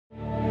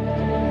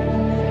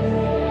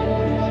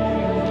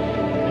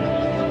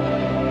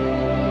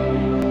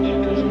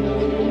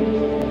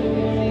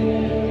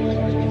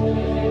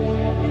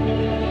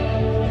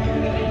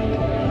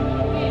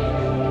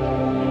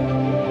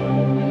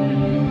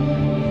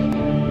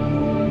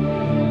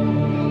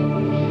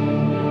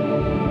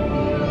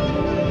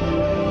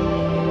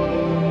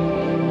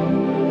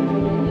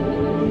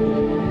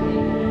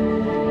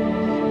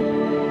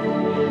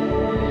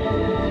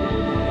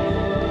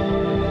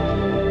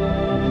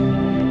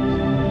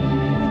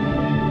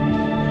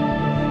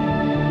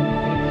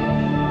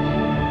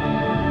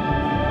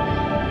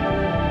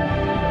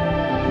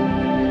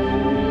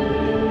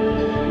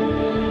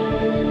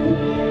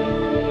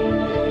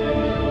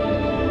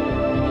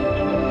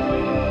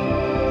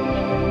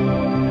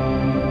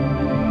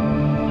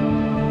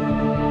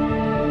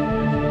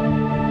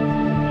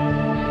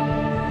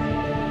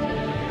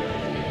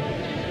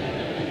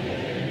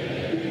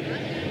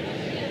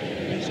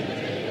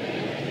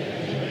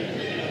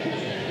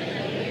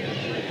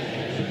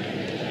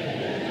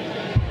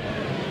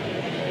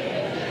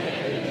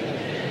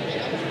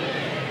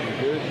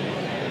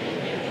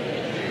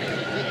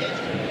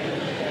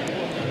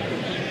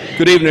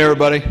Good evening,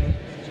 everybody.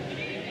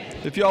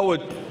 If y'all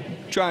would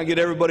try and get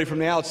everybody from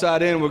the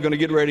outside in, we're going to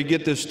get ready to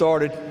get this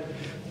started.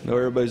 I know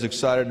everybody's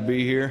excited to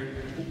be here.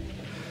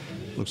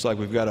 Looks like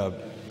we've got an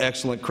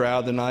excellent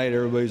crowd tonight.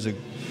 Everybody's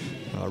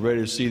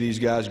ready to see these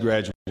guys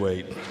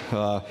graduate.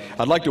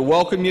 I'd like to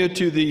welcome you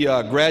to the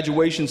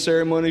graduation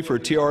ceremony for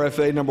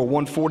TRFA number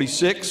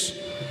 146.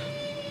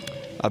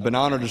 I've been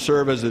honored to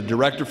serve as the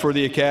director for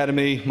the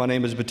Academy. My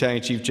name is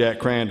Battalion Chief Jack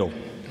Crandall.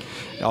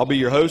 I'll be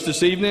your host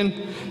this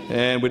evening,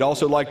 and we'd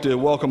also like to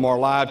welcome our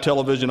live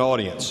television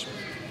audience.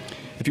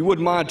 If you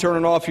wouldn't mind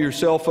turning off your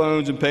cell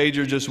phones and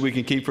pagers just so we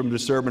can keep from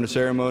disturbing the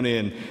ceremony,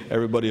 and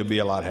everybody will be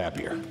a lot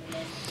happier.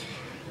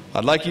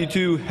 I'd like you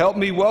to help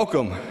me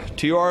welcome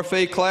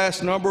TRFA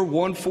class number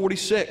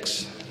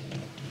 146.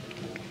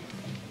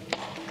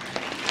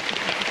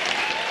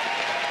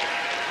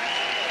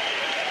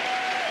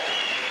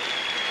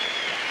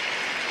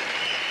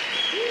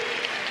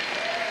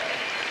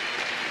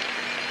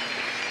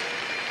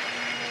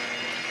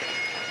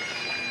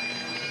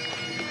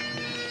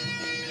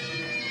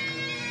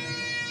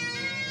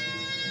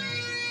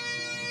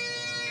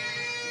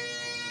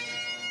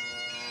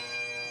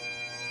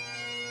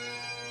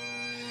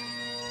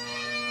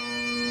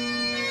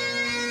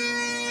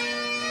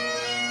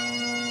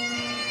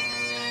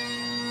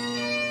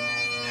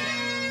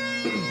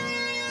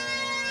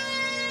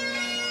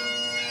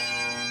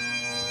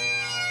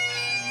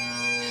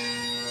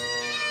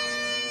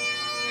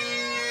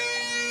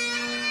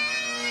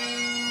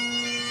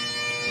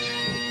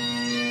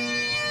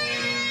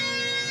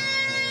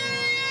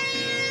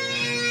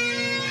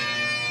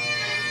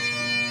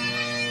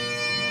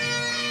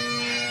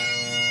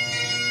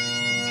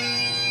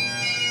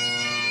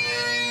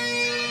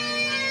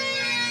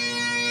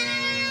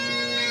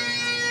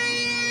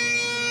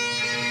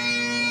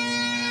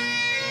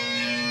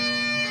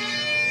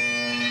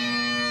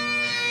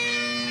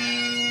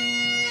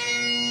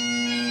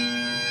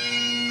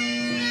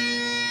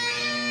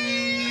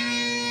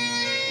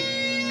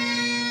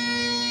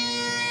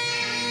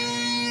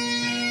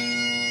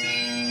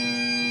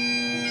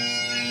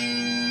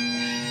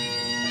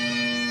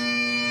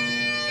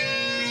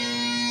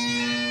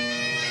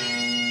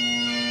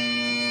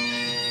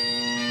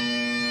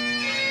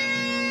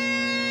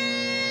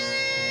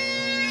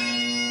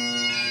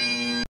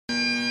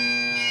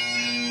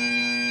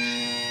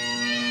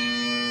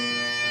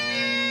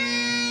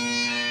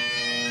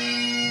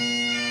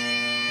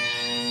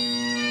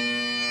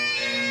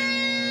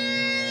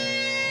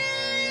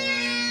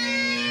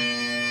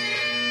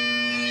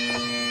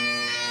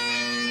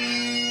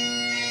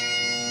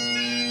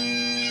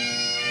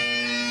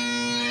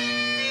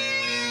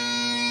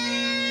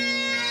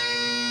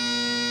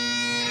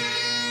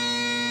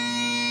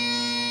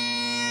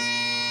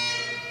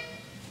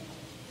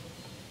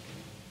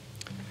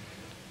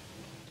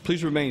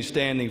 Please remain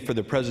standing for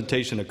the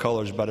presentation of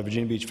colors by the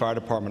Virginia Beach Fire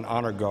Department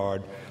Honor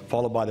Guard,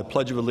 followed by the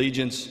Pledge of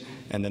Allegiance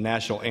and the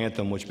National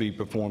Anthem, which will be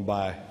performed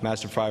by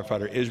Master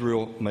Firefighter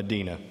Israel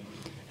Medina.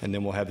 And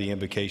then we'll have the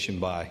invocation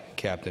by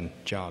Captain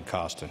John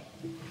Costin.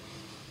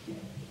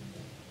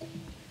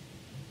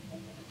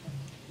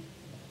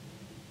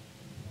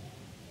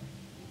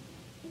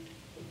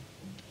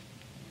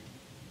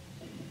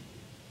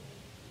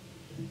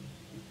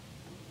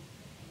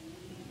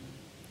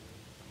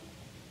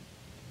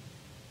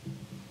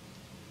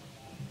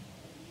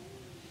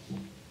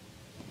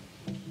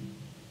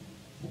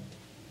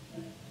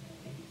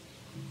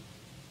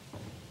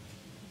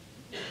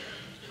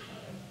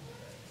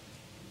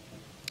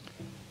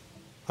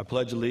 I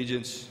pledge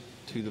allegiance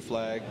to the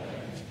flag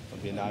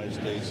of the United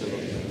States of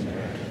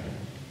America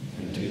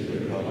and to the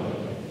republic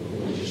for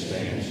which it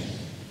stands,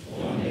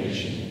 one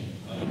nation,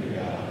 under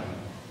God,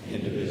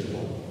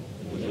 indivisible,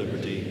 with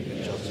liberty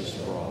and justice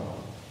for all.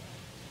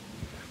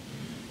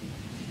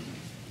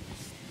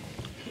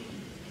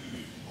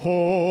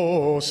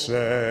 Oh,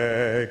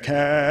 say,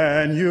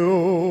 can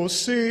you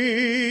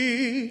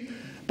see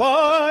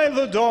by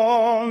the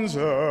dawn's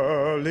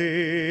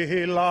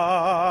early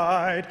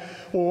light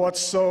what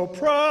so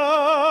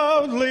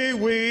proudly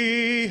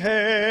we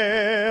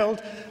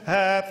hailed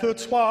at the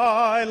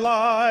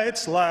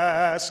twilight's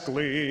last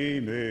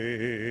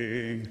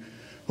gleaming,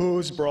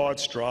 whose broad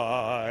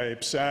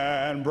stripes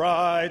and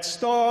bright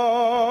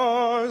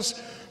stars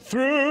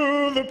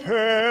through the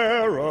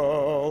perilous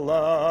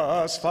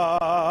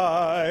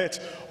fight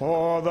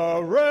o'er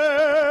the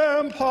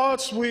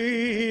ramparts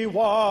we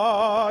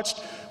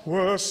watched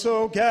were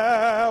so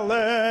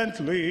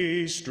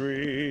gallantly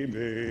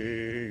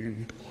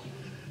streaming.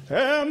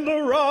 And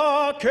the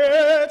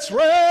rocket's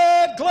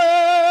red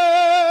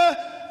glare,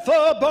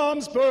 the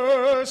bombs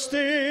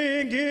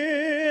bursting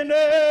in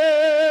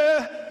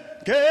air,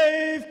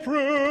 gave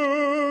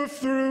proof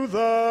through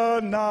the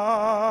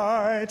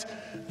night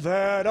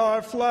that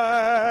our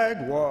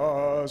flag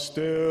was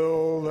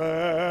still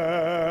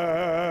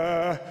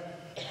there.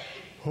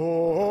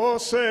 Oh,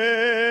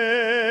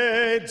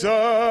 say,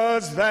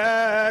 does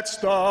that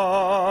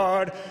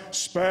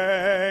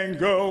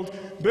star-spangled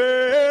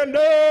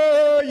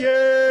banner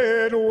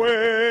yet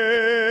wave?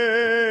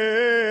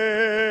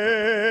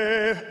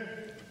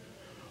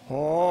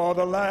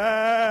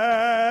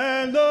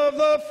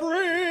 the free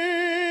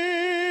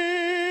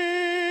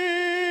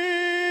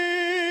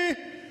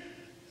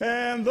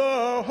and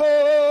the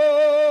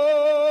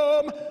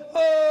home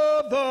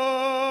of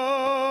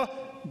the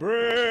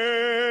brave.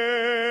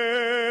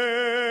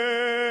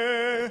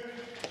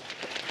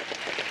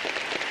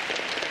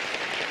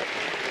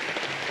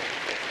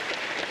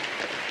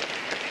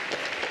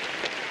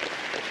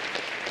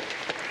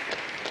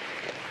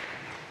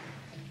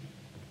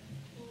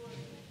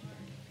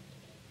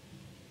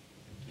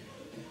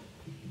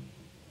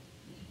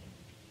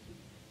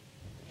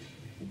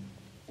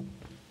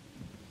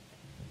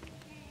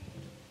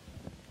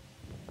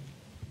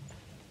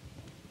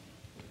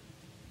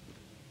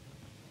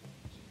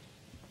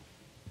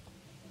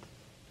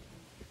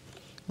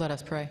 Let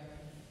us pray.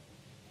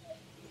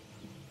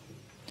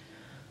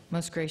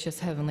 Most gracious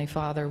Heavenly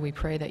Father, we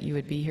pray that you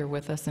would be here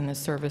with us in this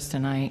service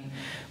tonight.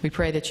 We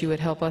pray that you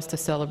would help us to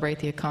celebrate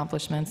the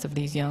accomplishments of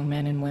these young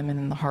men and women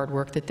and the hard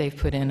work that they've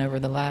put in over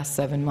the last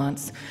 7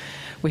 months.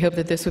 We hope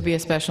that this would be a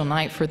special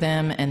night for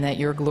them and that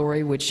your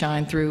glory would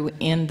shine through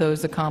in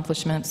those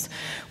accomplishments.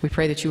 We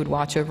pray that you would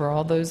watch over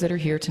all those that are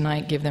here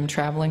tonight, give them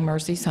traveling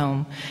mercies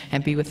home,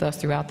 and be with us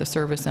throughout the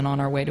service and on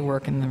our way to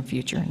work in the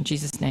future. In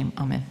Jesus' name,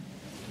 amen.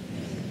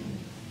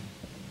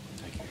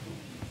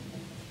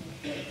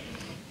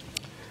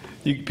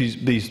 You please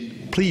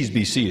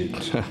be seated.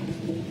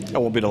 That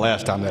won't be the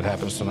last time that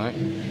happens tonight.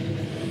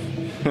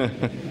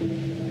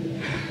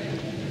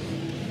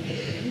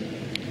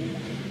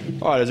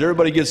 All right, as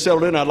everybody gets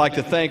settled in, I'd like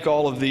to thank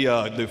all of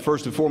the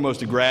first and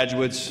foremost, the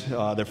graduates,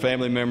 their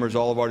family members,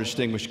 all of our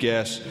distinguished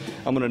guests.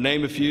 I'm going to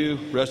name a few.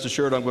 Rest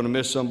assured I'm going to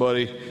miss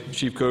somebody.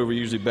 Chief Cover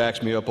usually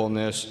backs me up on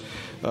this.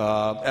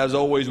 As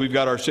always, we've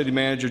got our city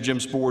manager, Jim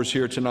Spores,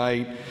 here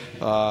tonight.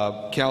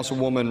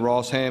 Councilwoman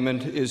Ross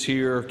Hammond is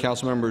here.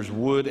 Council members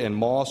Wood and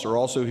Moss are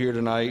also here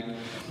tonight.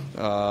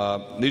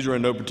 These are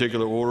in no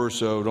particular order,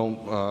 so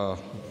don't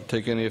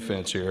take any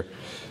offense here.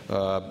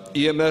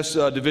 EMS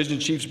Division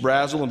Chiefs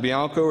Brazel and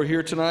Bianco are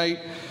here tonight.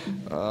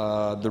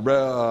 The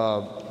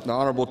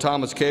Honorable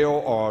Thomas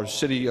Kale, our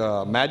city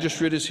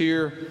magistrate, is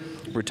here.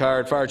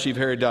 Retired Fire Chief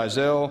Harry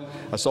Dizell.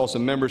 I saw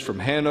some members from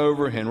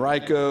Hanover,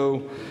 Henrico,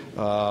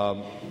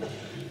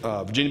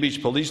 Virginia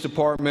Beach Police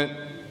Department,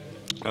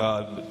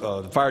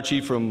 the Fire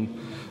Chief from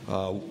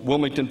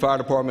Wilmington Fire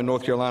Department,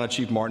 North Carolina,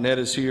 Chief Martinet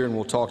is here, and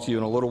we'll talk to you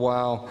in a little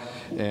while.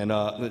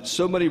 And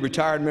so many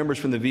retired members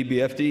from the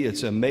VBFD.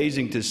 It's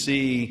amazing to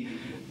see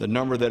the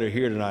number that are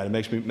here tonight. It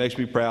makes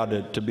me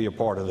proud to be a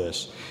part of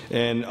this.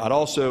 And I'd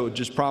also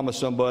just promise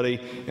somebody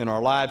in our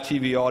live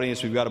TV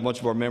audience, we've got a bunch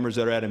of our members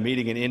that are at a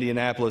meeting in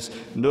Indianapolis.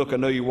 Nook, I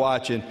know you're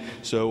watching,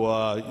 so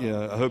I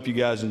hope you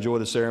guys enjoy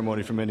the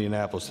ceremony from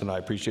Indianapolis tonight.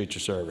 Appreciate your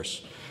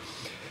service.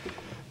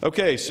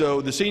 Okay, so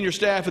the senior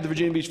staff of the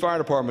Virginia Beach Fire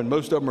Department,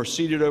 most of them are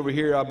seated over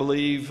here, I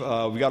believe.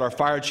 We got our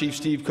Fire Chief,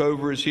 Steve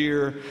Cover, is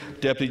here.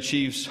 Deputy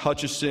Chiefs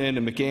Hutchison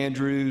and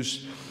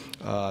McAndrews.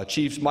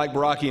 Chiefs Mike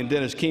Baraki and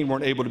Dennis Keene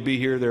weren't able to be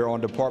here. They're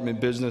on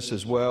department business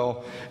as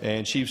well.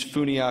 And Chiefs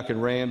Funiak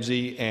and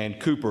Ramsey and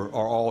Cooper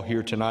are all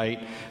here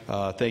tonight.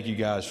 Thank you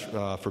guys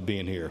for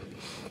being here.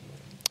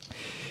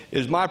 It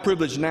is my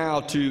privilege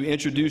now to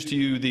introduce to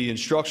you the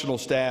instructional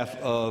staff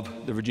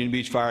of the Virginia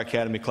Beach Fire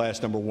Academy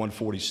class number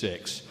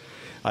 146.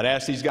 I'd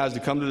ask these guys to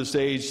come to the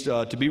stage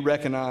to be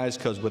recognized,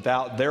 because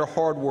without their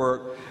hard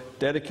work,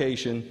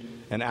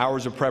 dedication, and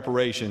hours of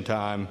preparation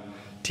time,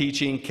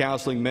 teaching,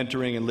 counseling,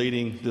 mentoring, and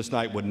leading this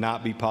night would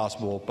not be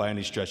possible by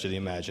any stretch of the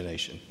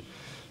imagination.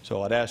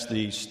 So I'd ask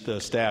the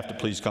staff to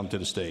please come to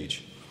the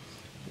stage.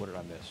 What did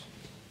I miss?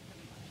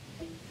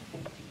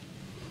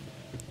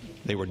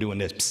 They were doing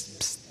this. Psst,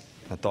 psst.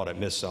 I thought I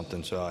missed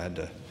something, so I had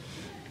to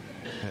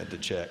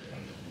check.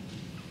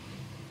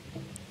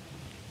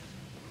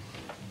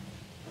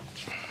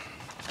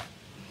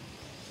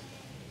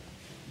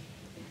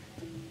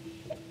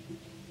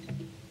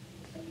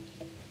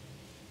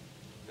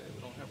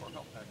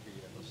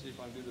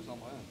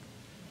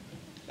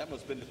 That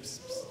must have been the psst,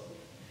 psst.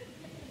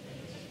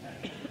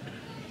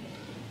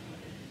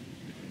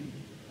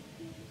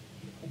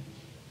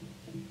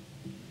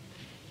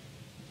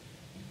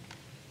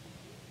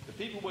 The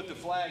people with the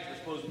flags are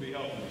supposed to be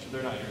helping, so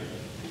they're not here.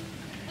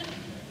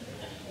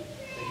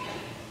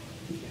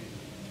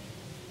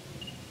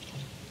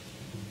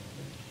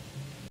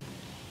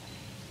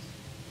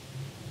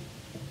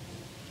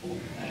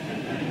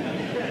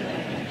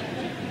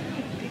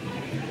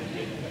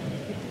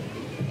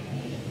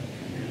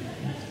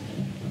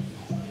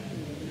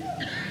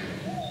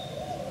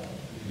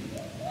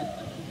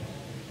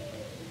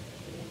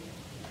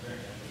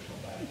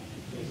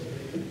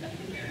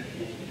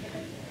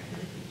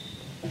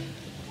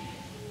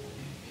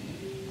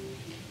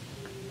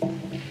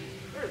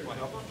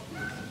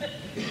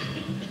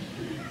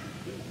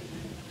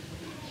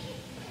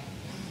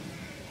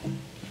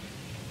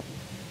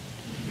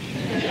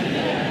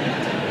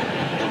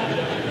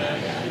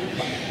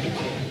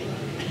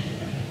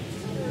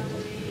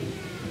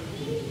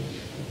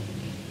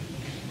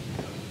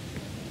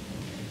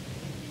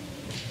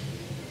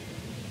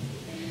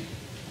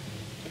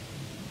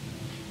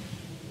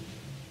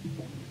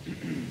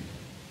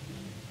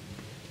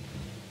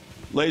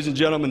 Ladies and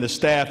gentlemen, the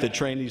staff that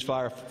train these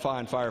fine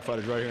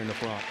firefighters right here in the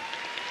front.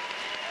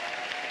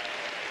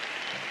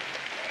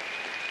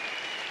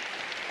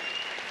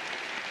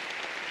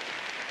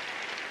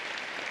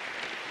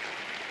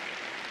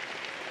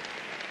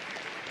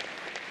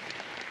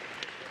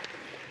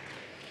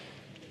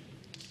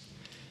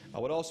 I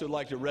would also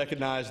like to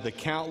recognize the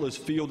countless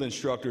field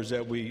instructors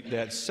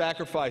that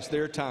sacrifice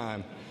their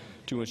time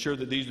to ensure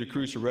that these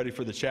recruits are ready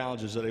for the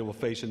challenges that they will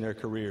face in their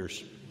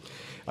careers.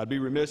 I'd be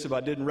remiss if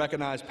I didn't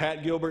recognize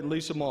Pat Gilbert and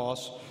Lisa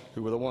Moss,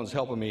 who were the ones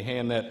helping me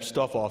hand that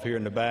stuff off here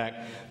in the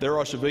back. They're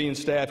our civilian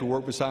staff who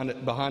work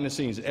behind the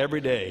scenes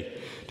every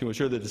day to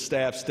ensure that the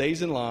staff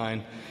stays in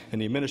line and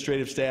the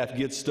administrative staff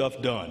gets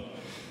stuff done.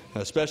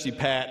 Especially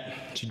Pat.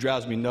 She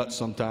drives me nuts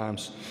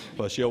sometimes,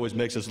 but she always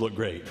makes us look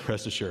great,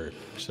 rest assured.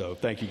 So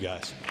thank you,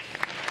 guys.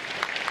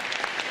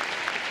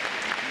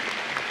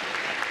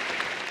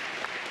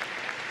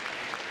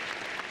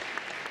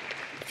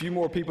 A few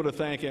more people to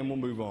thank and we'll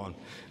move on.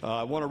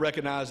 I want to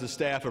recognize the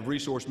staff of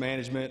Resource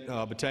Management,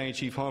 Battalion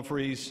Chief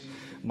Humphreys,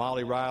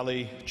 Molly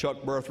Riley,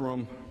 Chuck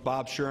Berthram,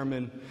 Bob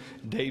Sherman,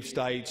 Dave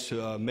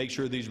Stites. Make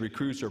sure these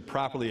recruits are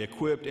properly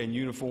equipped and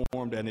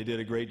uniformed, and they did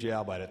a great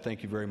job at it.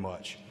 Thank you very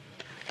much.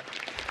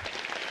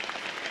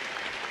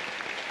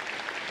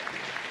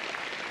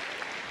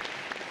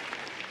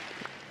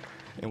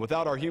 And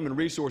without our human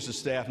resources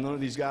staff, none of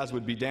these guys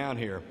would be down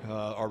here.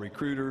 Our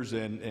recruiters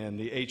and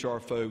the HR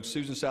folks,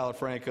 Susan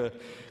Salafranca,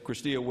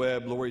 Christia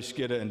Webb, Lori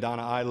Skitta, and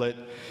Donna Eilert.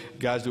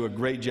 Guys do a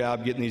great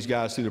job getting these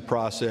guys through the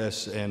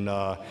process. And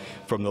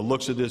from the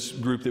looks of this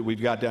group that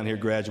we've got down here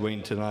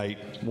graduating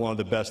tonight, one of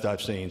the best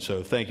I've seen.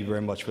 So thank you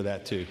very much for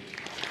that, too.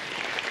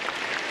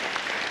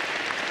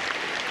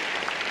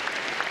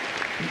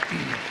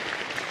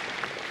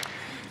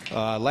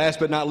 Last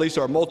but not least,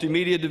 our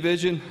multimedia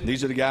division.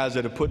 These are the guys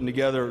that are putting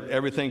together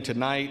everything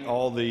tonight,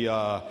 all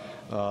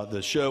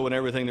the show and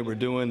everything that we're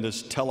doing,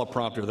 this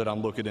teleprompter that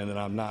I'm looking in and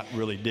I'm not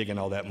really digging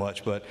all that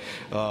much. But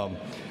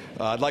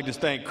I'd like to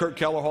thank Kurt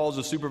Kellerhall as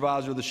the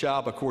supervisor of the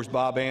shop, of course,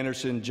 Bob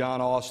Anderson,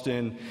 John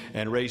Austin,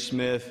 and Ray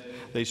Smith.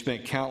 They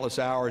spent countless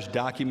hours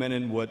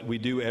documenting what we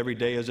do every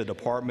day as a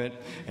department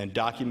and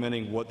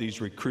documenting what these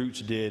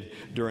recruits did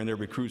during their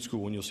recruit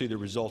school, and you'll see the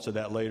results of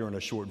that later in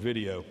a short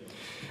video.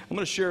 I'm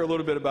going to share a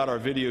little bit about our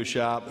video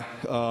shop.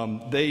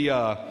 That's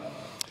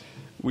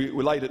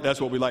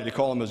what we like to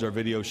call them, as our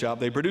video shop.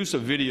 They produce a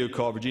video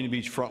called Virginia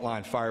Beach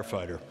Frontline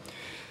Firefighter.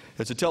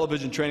 It's a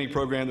television training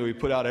program that we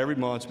put out every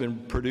month. It's been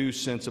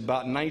produced since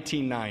about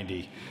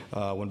 1990,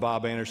 when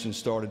Bob Anderson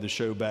started the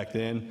show back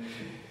then.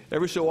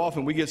 Every so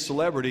often we get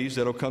celebrities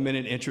that'll come in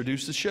and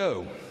introduce the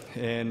show.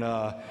 And,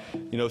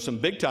 you know, some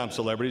big-time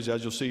celebrities,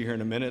 as you'll see here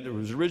in a minute. It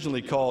was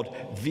originally called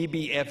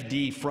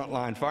VBFD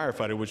Frontline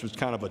Firefighter, which was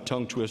kind of a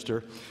tongue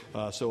twister.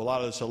 So a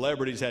lot of the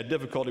celebrities had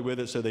difficulty with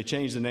it, so they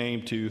changed the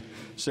name to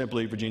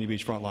simply Virginia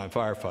Beach Frontline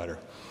Firefighter.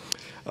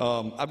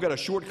 I've got a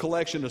short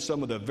collection of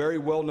some of the very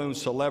well-known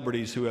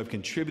celebrities who have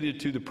contributed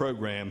to the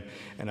program,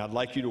 and I'd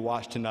like you to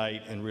watch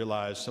tonight and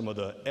realize some of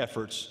the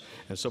efforts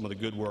and some of the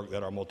good work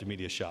that our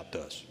multimedia shop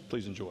does.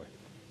 Please enjoy.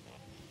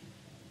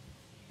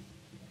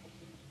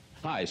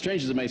 Hi,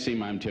 strange as it may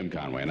seem, I'm Tim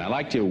Conway, and I'd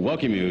like to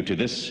welcome you to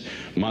this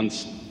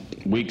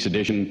week's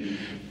edition,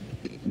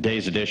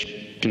 day's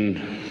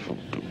edition,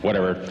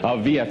 whatever,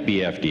 of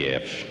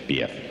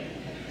VFBFDF,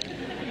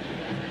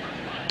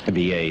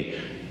 VA,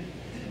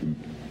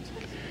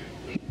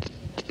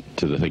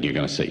 to the thing you're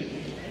going to see.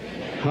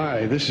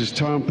 Hi, this is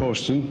Tom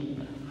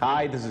Poston.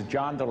 Hi, this is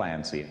John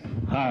Delancey.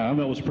 Hi, I'm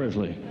Elvis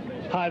Presley.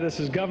 Hi, this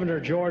is Governor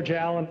George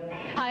Allen.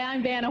 Hi,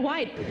 I'm Vanna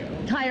White.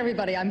 Hi,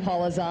 everybody, I'm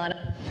Paula Zahn.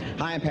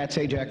 Hi, I'm Pat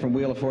Sajak from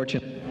Wheel of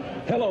Fortune.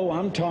 Hello,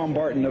 I'm Tom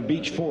Barton of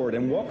Beach Ford,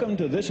 and welcome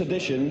to this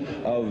edition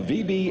of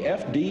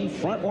VBFD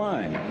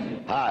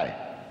Frontline. Hi,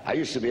 I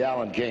used to be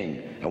Alan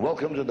King, and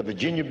welcome to the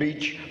Virginia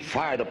Beach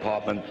Fire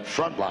Department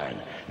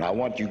Frontline. Now, I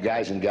want you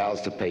guys and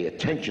gals to pay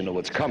attention to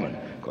what's coming,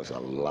 because a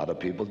lot of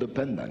people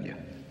depend on you.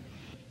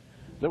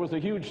 There was a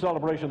huge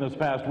celebration this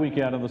past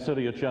weekend in the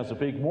city of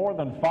Chesapeake. More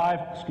than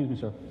Excuse me,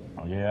 sir.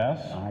 Oh,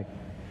 yes? I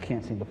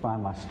can't seem to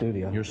find my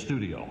studio. Your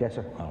studio? Yes,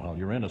 sir. Oh, well,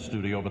 you're in a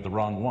studio, but the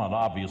wrong one,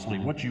 obviously.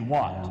 What you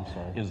want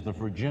is the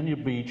Virginia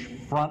Beach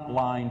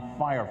Frontline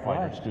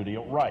Firefighter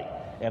Studio. Right.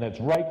 And it's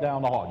right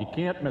down the hall. You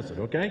can't miss it,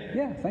 okay?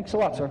 Yeah, thanks a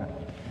lot, sir.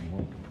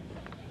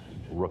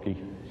 Rookie.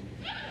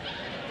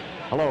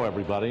 Hello,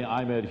 everybody.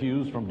 I'm Ed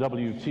Hughes from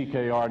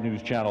WTKR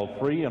News Channel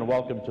 3, and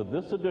welcome to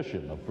this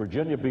edition of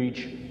Virginia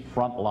Beach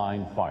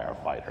Frontline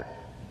Firefighter.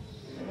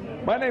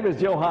 My name is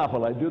Joe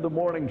Hoppel. I do the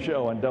morning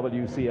show on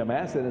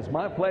WCMS, and it's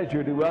my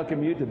pleasure to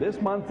welcome you to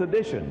this month's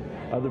edition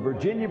of the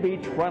Virginia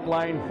Beach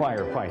Frontline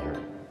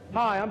Firefighter.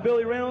 Hi, I'm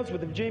Billy Reynolds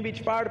with the Virginia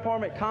Beach Fire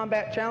Department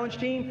Combat Challenge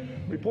Team,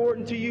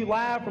 reporting to you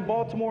live from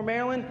Baltimore,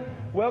 Maryland.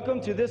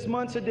 Welcome to this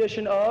month's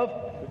edition of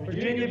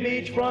Virginia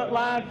Beach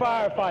Frontline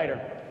Firefighter.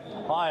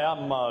 Hi,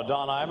 I'm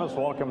Don Imus.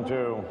 Welcome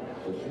to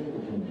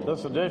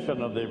this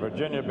edition of the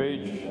Virginia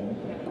Beach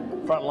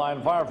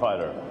Frontline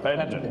Firefighter. Pay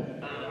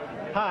attention.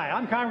 Hi,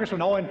 I'm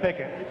Congressman Owen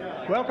Pickett.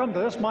 welcome to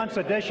this month's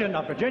edition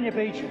of Virginia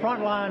Beach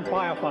Frontline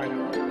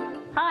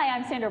Firefighter. Hi,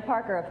 I'm Sandra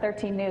Parker of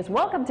 13 News.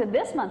 Welcome to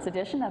this month's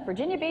edition of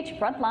Virginia Beach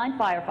Frontline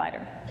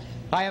Firefighter.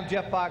 Hi, I'm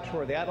Jeff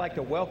Foxworthy. I'd like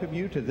to welcome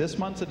you to this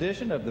month's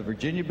edition of the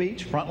Virginia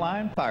Beach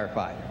Frontline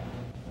Firefighter.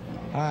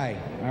 Hi,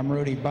 I'm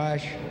Rudy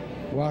Bosch.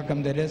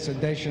 Welcome to this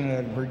edition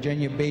of the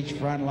Virginia Beach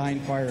Frontline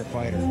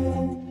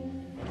Firefighter.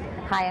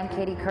 Hi, I'm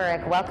Katie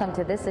Couric. Welcome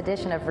to this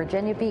edition of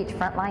Virginia Beach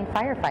Frontline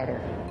Firefighter.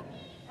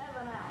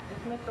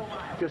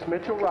 Just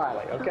Mitchell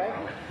Riley, okay?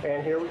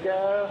 And here we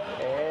go,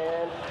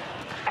 and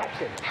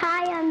action.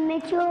 Hi, I'm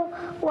Mitchell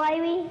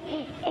Wiley,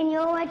 and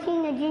you're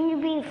watching the Virginia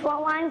Beach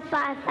Frontline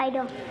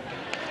Firefighter.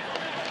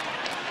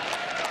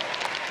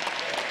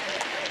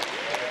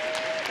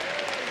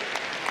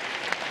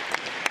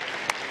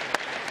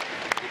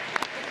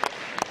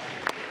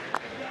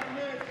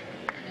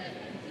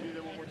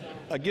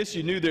 I guess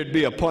you knew there'd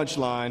be a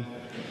punchline,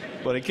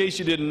 but in case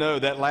you didn't know,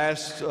 that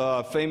last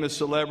famous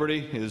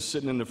celebrity is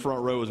sitting in the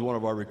front row as one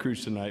of our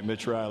recruits tonight,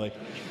 Mitch Riley.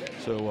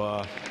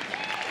 So,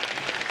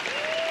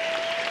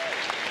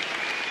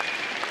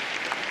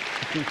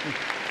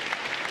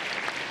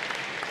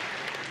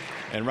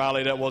 and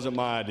Riley, that wasn't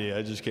my idea.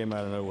 It just came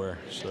out of nowhere.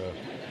 So,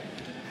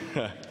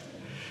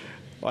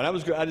 well, that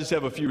was good. I just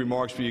have a few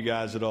remarks for you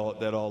guys that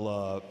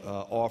I'll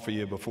offer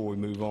you before we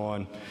move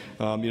on.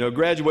 You know,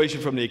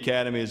 graduation from the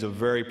academy is a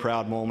very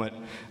proud moment,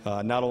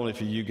 not only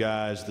for you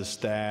guys, the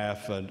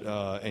staff,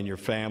 and your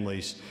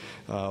families.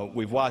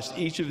 We've watched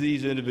each of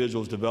these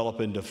individuals develop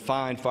into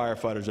fine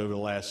firefighters over the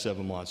last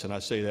 7 months, and I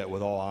say that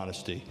with all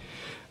honesty.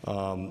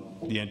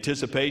 The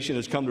anticipation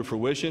has come to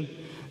fruition.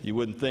 You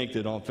wouldn't think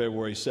that on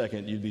February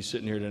 2nd you'd be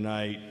sitting here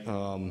tonight,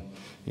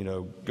 you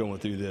know, going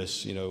through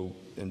this, you know,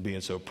 and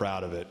being so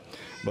proud of it.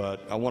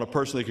 But I want to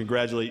personally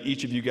congratulate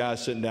each of you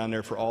guys sitting down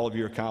there for all of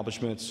your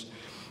accomplishments.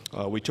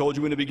 We told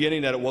you in the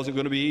beginning that it wasn't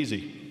going to be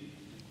easy,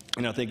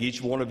 and I think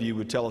each one of you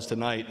would tell us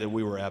tonight that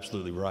we were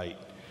absolutely right.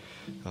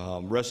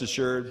 Rest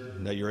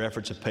assured that your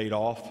efforts have paid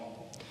off.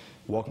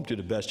 Welcome to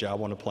the best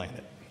job on the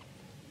planet.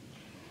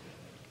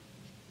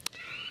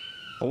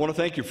 I want to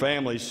thank your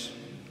families,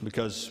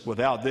 because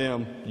without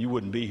them, you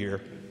wouldn't be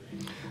here.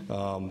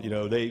 You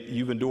know,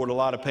 you've endured a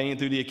lot of pain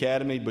through the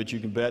academy, but you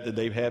can bet that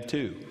they have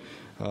too.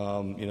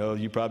 You know,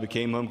 you probably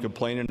came home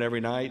complaining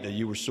every night that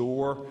you were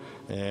sore,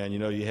 and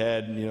you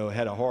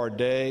had a hard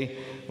day.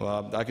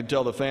 Well, I could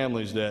tell the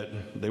families that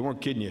they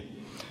weren't kidding you.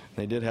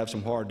 They did have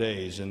some hard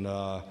days, and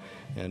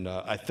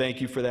I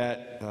thank you for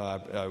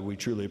that. We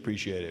truly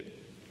appreciate it.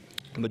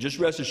 But just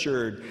rest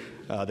assured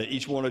that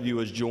each one of you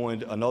has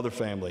joined another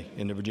family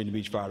in the Virginia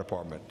Beach Fire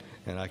Department.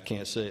 And I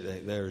can't say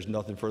that there's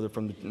nothing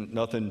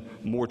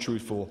more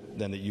truthful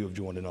than that you have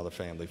joined another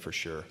family for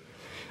sure.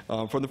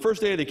 From the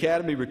first day of the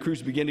academy,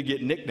 recruits begin to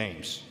get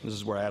nicknames. This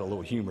is where I add a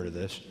little humor to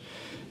this.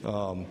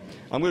 I'm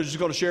just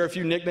going to share a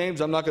few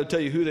nicknames. I'm not going to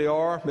tell you who they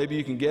are. Maybe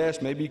you can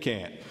guess, maybe you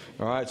can't.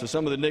 All right, so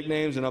some of the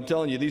nicknames, and I'm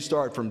telling you, these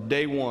start from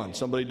day one.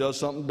 Somebody does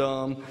something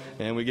dumb,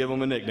 and we give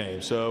them a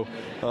nickname. So,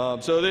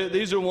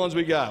 these are the ones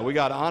we got. We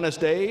got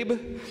Honest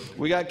Abe,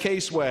 we got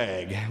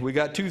K-Swag, we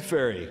got Tooth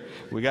Fairy,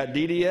 we got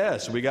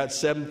DDS, we got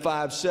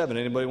 757.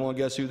 Anybody want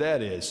to guess who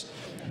that is?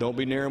 Don't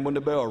be near him when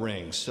the bell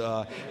rings.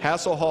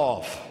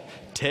 Hasselhoff,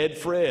 Ted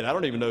Fred. I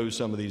don't even know who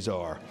some of these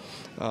are.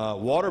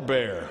 Water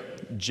Bear,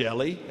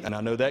 Jelly, and I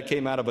know that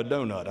came out of a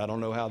donut. I don't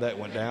know how that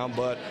went down,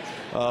 but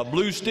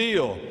Blue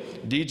Steel,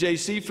 DJ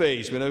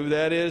Seaface, we know who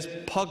that is.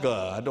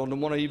 Pugga, I don't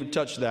want to even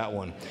touch that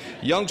one.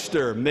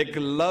 Youngster,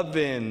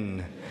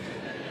 McLovin,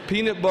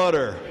 Peanut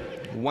Butter,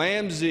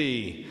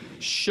 Whamsy,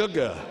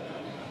 Sugar,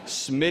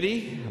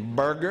 Smitty,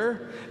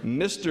 Burger,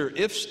 Mr.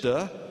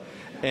 Ifsta,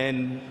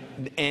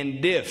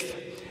 and Diff.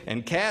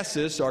 And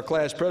Cassis, our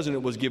class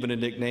president, was given a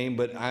nickname,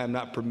 but I am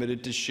not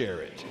permitted to share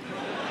it.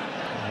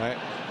 All right?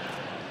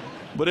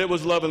 But it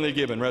was lovingly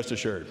given, rest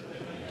assured.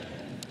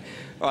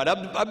 All right,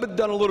 I've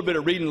done a little bit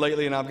of reading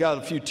lately, and I've got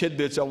a few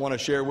tidbits I want to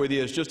share with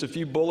you. It's just a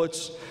few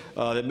bullets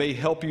that may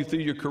help you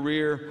through your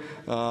career.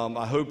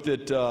 I hope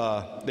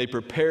that they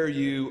prepare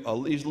you at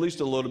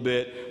least a little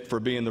bit for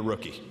being the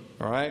rookie.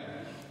 All right?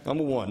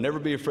 Number one, never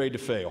be afraid to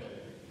fail.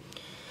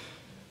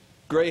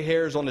 Gray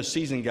hairs on the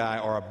seasoned guy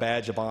are a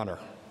badge of honor.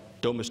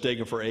 Don't mistake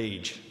them for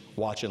age.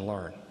 Watch and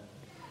learn.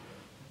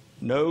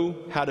 Know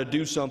how to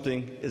do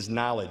something is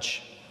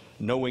knowledge.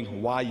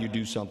 Knowing why you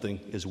do something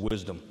is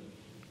wisdom.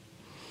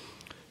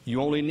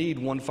 You only need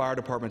one fire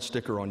department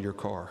sticker on your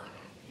car.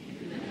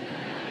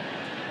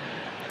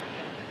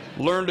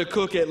 Learn to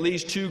cook at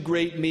least 2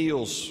 great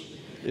meals.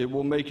 It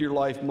will make your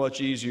life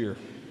much easier.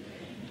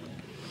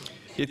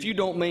 If you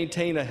don't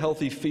maintain a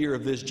healthy fear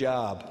of this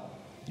job,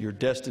 you're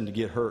destined to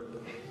get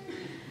hurt.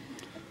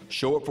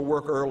 Show up for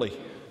work early.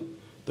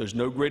 There's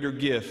no greater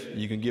gift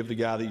you can give the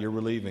guy that you're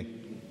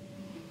relieving.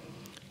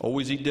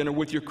 Always eat dinner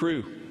with your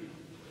crew.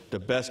 The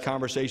best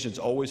conversations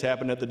always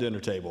happen at the dinner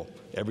table.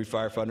 Every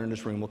firefighter in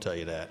this room will tell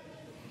you that.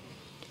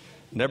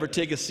 Never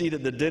take a seat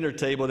at the dinner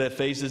table that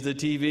faces the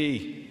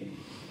TV.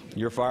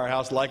 Your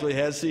firehouse likely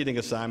has seating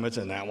assignments,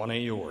 and that one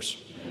ain't yours.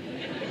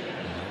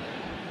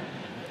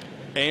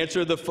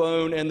 Answer the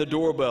phone and the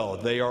doorbell.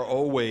 They are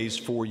always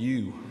for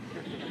you.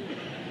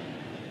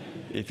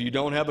 If you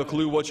don't have a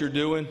clue what you're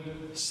doing,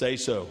 say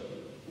so.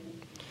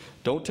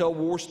 Don't tell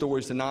war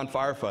stories to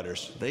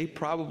non-firefighters. They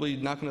probably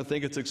not going to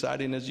think it's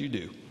exciting as you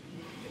do.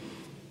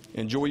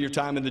 Enjoy your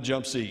time in the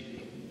jump seat.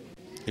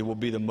 It will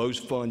be the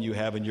most fun you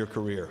have in your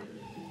career.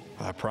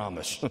 I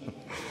promise.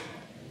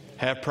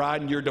 Have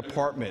pride in your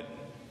department,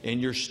 in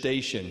your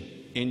station,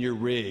 in your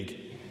rig,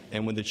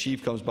 and when the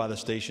chief comes by the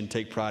station,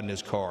 take pride in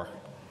his car.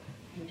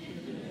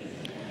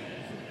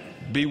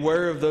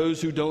 Beware of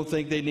those who don't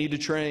think they need to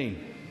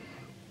train.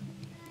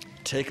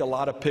 Take a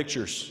lot of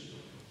pictures.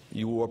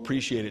 You will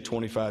appreciate it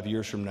 25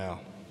 years from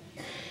now.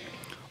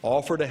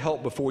 Offer to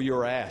help before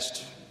you're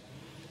asked.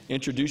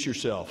 Introduce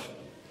yourself.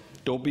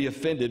 Don't be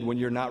offended when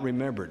you're not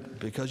remembered,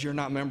 because you're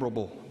not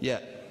memorable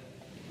yet.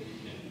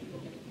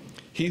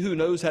 He who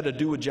knows how to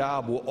do a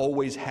job will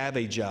always have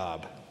a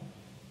job.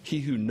 He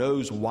who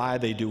knows why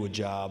they do a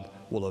job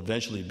will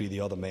eventually be the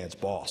other man's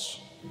boss.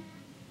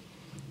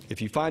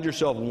 If you find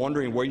yourself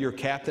wondering where your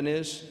captain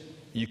is,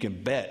 you can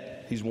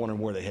bet he's wondering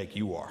where the heck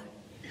you are.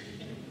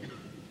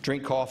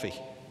 Drink coffee.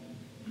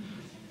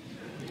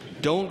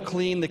 Don't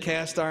clean the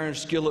cast iron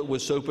skillet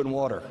with soap and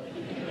water.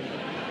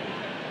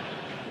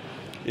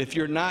 If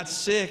you're not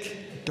sick,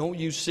 don't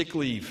use sick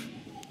leave.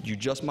 You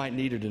just might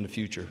need it in the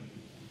future.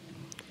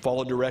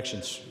 Follow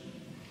directions.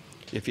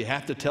 If you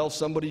have to tell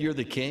somebody you're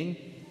the king,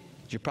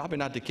 you're probably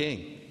not the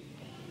king,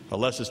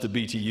 unless it's the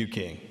BTU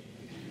king.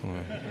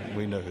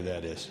 We know who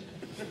that is.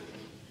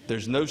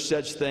 There's no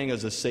such thing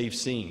as a safe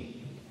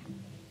scene.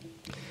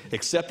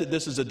 Accept that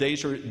this is a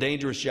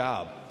dangerous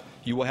job.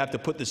 You will have to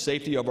put the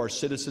safety of our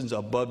citizens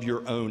above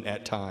your own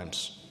at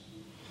times.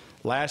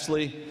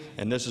 Lastly,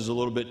 and this is a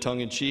little bit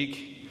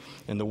tongue-in-cheek,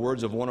 in the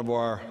words of one of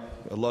our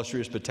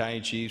illustrious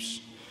battalion chiefs,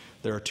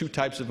 there are two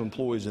types of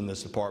employees in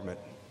this department: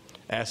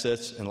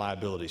 assets and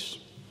liabilities.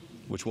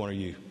 Which one are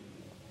you?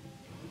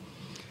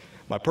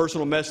 My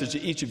personal message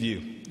to each of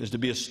you is to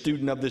be a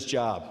student of this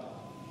job.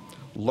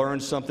 Learn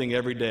something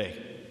every day.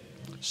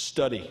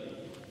 Study.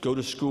 Go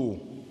to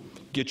school.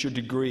 Get your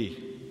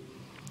degree.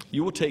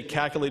 You will take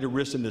calculated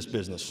risks in this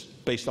business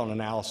based on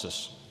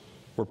analysis.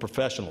 We're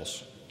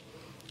professionals.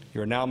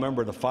 You're now a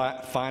member of the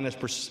finest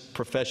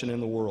profession in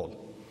the world.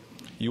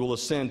 You will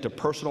ascend to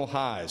personal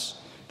highs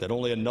that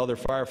only another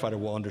firefighter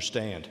will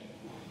understand,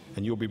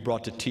 and you'll be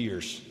brought to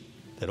tears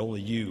that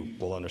only you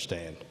will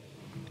understand.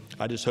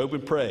 I just hope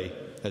and pray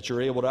that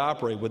you're able to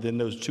operate within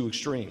those two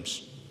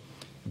extremes.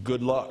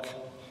 Good luck.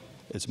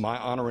 It's my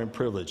honor and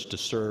privilege to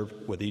serve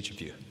with each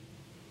of you.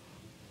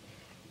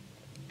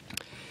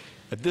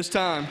 At this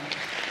time,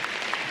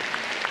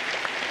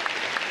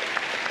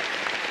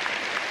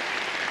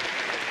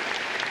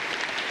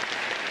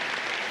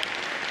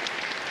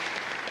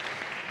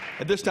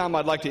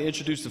 I'd like to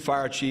introduce the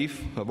fire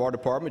chief of our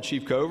department,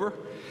 Chief Cover.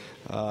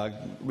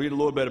 Read a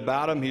little bit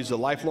about him. He's a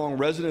lifelong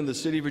resident of the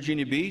city of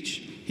Virginia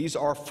Beach. He's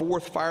our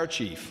 4th fire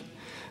chief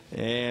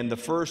and the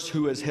first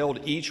who has held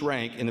each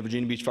rank in the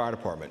Virginia Beach Fire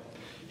Department.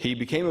 He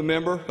became a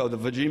member of the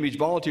Virginia Beach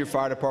Volunteer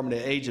Fire Department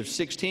at the age of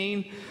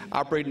 16,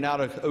 operating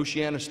out of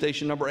Oceana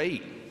Station number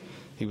 8.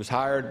 He was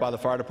hired by the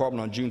fire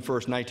department on June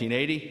 1st,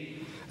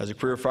 1980. As a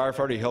career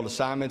firefighter, he held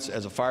assignments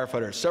as a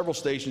firefighter at several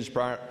stations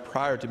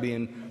prior to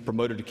being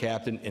promoted to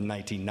captain in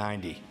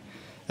 1990.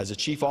 As a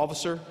chief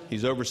officer,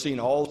 he's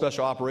overseen all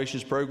special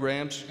operations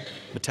programs,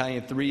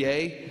 Battalion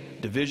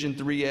 3A, Division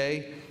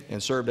 3A,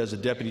 and served as a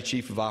deputy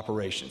chief of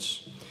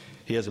operations.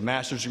 He has a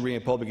master's degree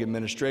in public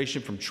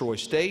administration from Troy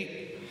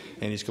State,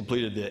 and he's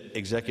completed the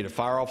executive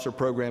fire officer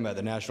program at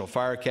the National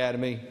Fire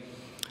Academy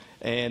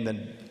and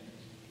the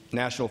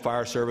National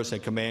Fire Service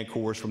and Command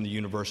Corps from the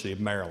University of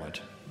Maryland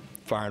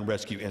Fire and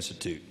Rescue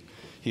Institute.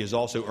 He has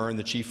also earned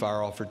the Chief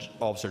Fire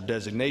Officer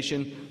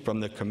designation from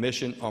the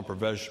Commission on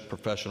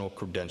Professional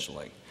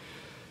Credentialing.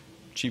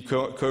 Chief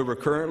Cover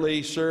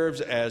currently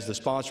serves as the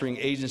sponsoring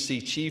agency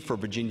chief for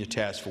Virginia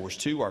Task Force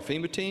 2, our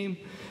FEMA team,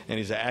 and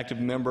he's an active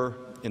member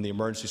in the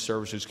emergency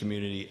services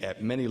community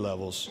at many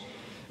levels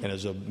and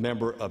is a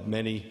member of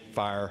many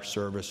fire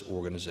service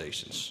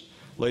organizations.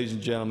 Ladies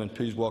and gentlemen,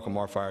 please welcome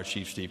our Fire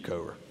Chief, Steve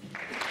Cover.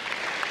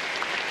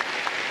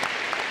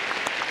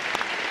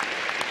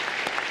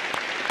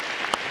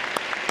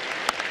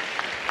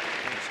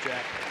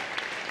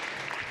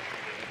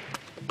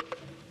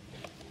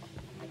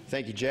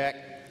 Thank you, Jack.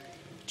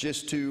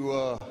 Just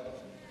to,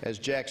 as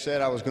Jack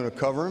said, I was going to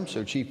cover him,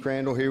 so Chief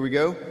Crandall, here we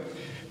go.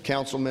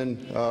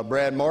 Councilman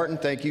Brad Martin,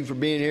 thank you for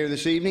being here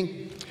this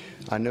evening.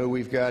 I know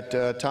we've got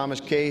Thomas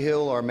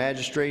Cahill, our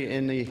magistrate,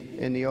 in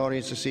the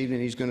audience this evening.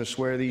 He's going to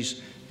swear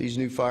these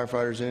new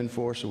firefighters in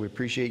for us, so we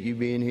appreciate you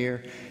being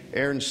here.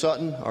 Aaron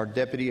Sutton, our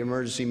Deputy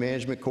Emergency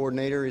Management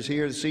Coordinator, is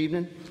here this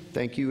evening.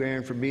 Thank you,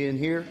 Aaron, for being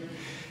here.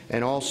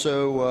 And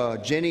also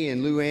Jenny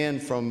and Lou Ann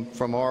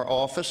from our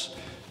office.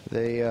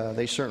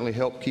 They certainly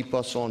help keep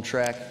us on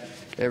track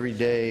every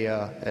day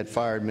at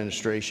Fire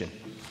Administration.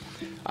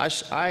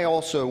 I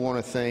also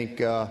want to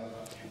thank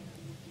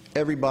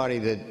everybody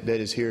that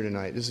is here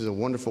tonight. This is a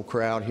wonderful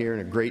crowd here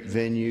and a great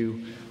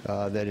venue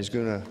that is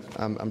going to,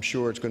 I'm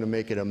sure it's going to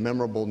make it a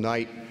memorable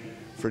night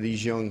for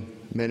these young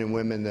men and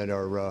women that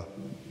are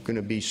going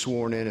to be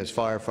sworn in as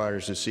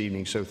firefighters this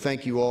evening. So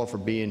thank you all for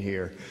being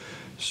here.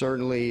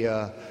 Certainly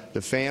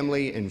the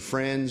family and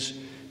friends,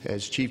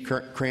 as Chief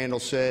Crandall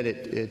said,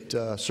 it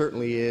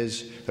certainly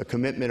is a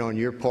commitment on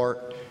your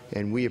part,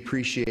 and we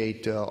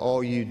appreciate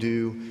all you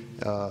do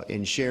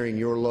in sharing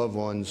your loved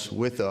ones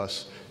with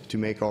us to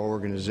make our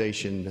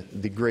organization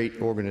the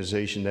great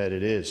organization that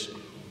it is.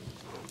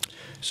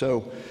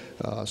 So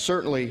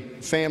certainly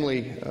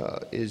family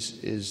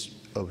is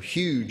of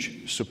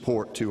huge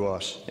support to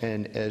us,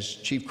 and as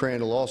Chief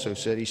Crandall also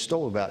said, he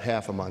stole about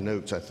half of my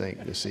notes, I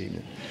think, this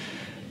evening.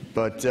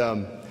 But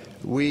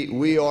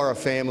we are a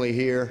family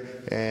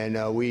here,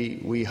 and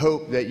we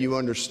hope that you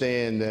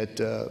understand that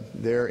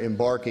they're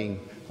embarking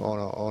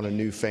on a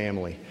new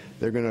family.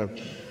 They're going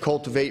to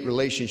cultivate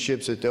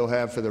relationships that they'll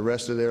have for the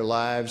rest of their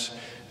lives,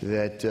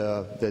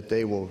 that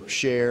they will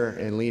share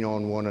and lean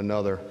on one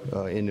another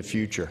in the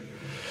future.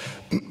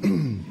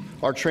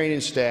 Our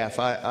training staff,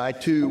 I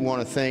too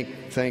want to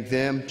thank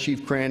them,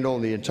 Chief Crandall,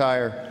 and the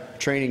entire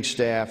training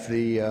staff.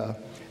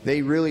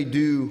 They really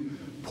do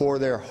pour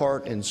their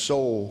heart and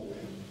soul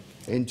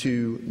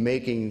into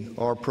making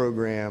our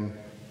program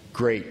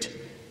great.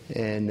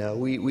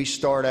 And we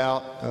start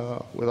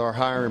out with our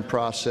hiring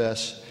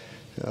process.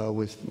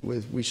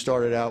 We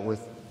started out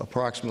with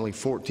approximately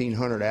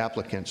 1,400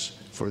 applicants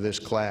for this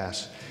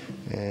class,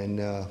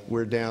 and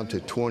we're down to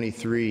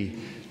 23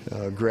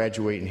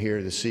 graduating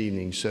here this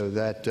evening. So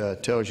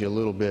that tells you a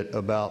little bit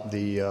about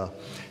the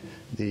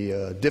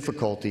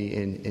difficulty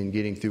in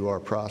getting through our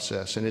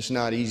process. And it's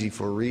not easy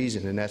for a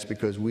reason, and that's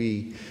because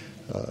we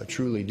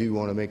truly do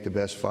want to make the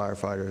best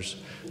firefighters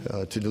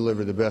to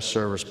deliver the best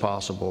service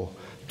possible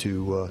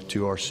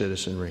to our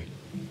citizenry.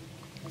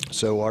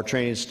 So our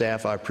training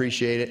staff, I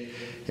appreciate it.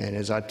 And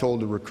as I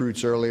told the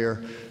recruits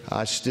earlier,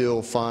 I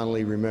still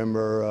fondly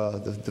remember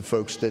the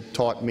folks that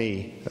taught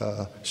me,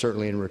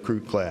 certainly in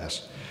recruit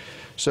class.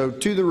 So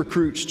to the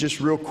recruits, just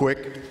real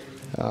quick,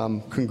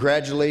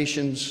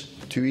 congratulations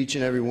to each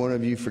and every one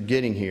of you for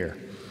getting here.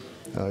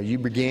 You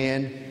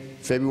began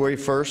February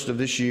 1st of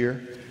this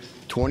year.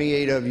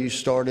 28 of you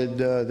started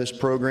this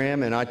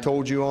program, and I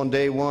told you on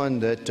day one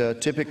that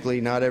typically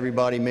not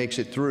everybody makes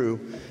it through,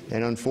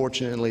 and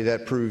unfortunately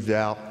that proved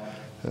out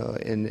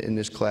in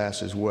this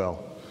class as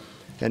well.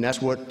 And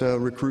that's what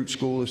recruit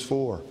school is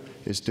for,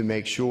 is to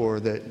make sure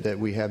that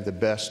we have the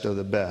best of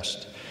the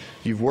best.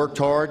 You've worked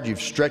hard,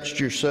 you've stretched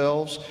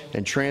yourselves,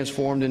 and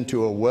transformed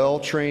into a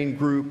well-trained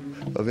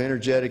group of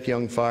energetic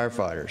young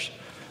firefighters.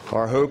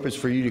 Our hope is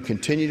for you to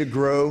continue to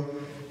grow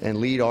and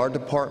lead our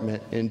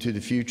department into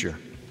the future.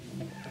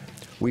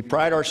 We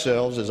pride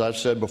ourselves, as I've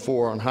said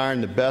before, on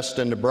hiring the best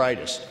and the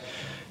brightest.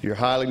 You're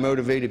highly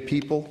motivated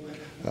people.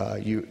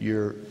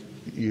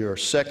 You're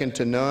second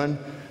to none.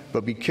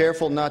 But be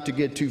careful not to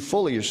get too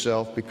full of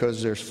yourself,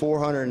 because there's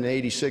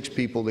 486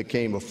 people that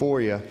came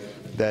before you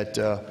that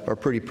are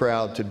pretty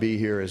proud to be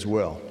here as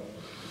well.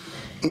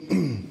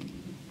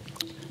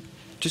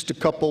 Just a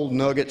couple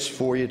nuggets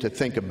for you to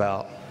think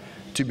about.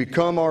 To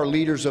become our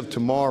leaders of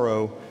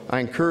tomorrow,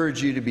 I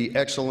encourage you to be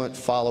excellent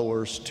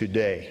followers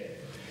today.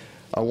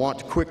 I want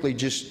to quickly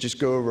just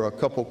go over a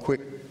couple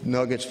quick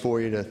nuggets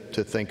for you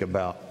to think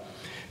about.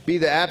 Be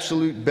the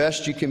absolute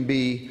best you can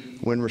be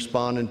when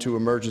responding to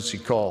emergency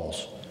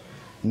calls.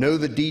 Know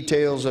the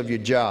details of your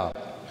job.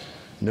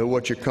 Know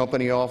what your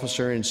company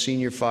officer and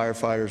senior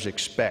firefighters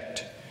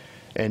expect.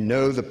 And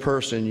know the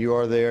person you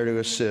are there to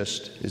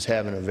assist is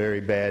having a very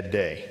bad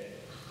day.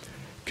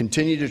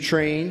 Continue to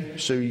train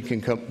so you can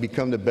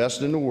become the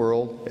best in the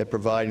world at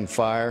providing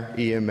fire,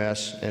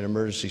 EMS, and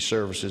emergency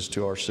services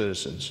to our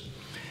citizens.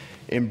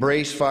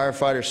 Embrace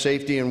firefighter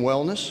safety and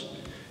wellness.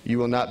 You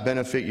will not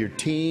benefit your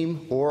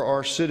team or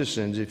our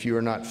citizens if you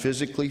are not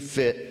physically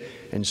fit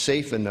and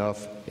safe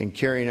enough in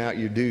carrying out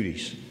your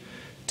duties.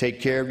 Take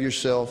care of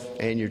yourself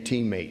and your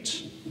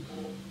teammates.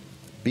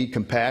 Be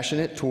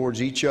compassionate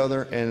towards each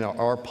other and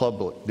our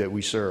public that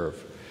we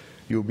serve.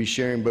 You'll be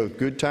sharing both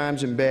good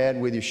times and bad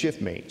with your shift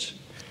mates.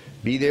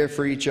 Be there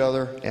for each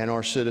other and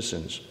our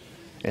citizens.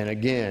 And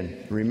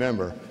again,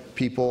 remember,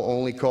 people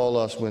only call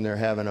us when they're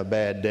having a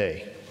bad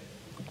day.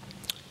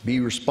 Be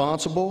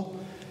responsible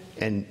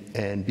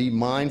and be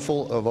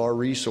mindful of our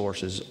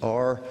resources.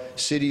 Our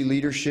city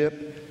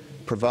leadership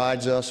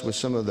provides us with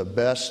some of the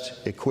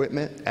best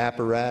equipment,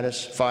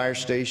 apparatus, fire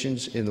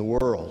stations in the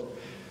world.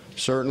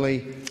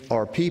 Certainly,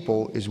 our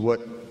people is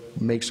what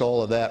makes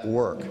all of that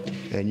work,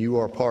 and you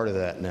are part of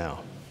that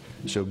now.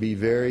 So be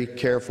very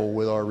careful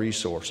with our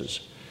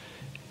resources.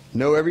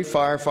 Know every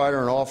firefighter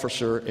and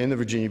officer in the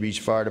Virginia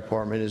Beach Fire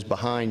Department is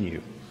behind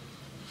you.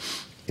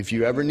 If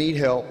you ever need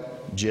help,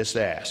 just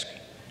ask.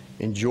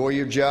 Enjoy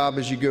your job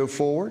as you go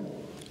forward.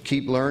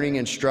 Keep learning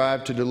and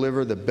strive to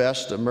deliver the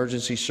best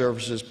emergency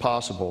services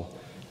possible.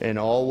 And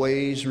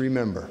always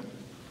remember,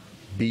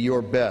 be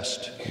your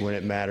best when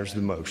it matters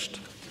the most.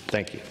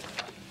 Thank you.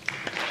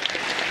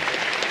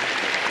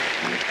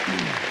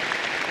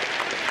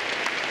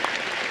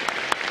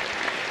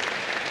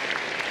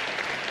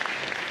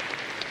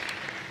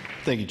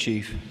 Thank you,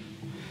 Chief.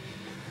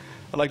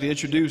 I'd like to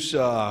introduce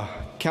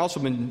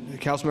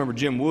Councilmember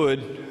Jim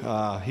Wood.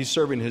 He's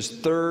serving his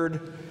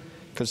third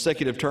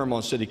consecutive term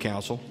on City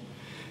Council.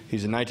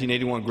 He's a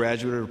 1981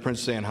 graduate of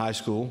Princess Anne High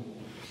School.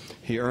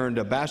 He earned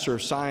a Bachelor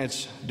of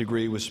Science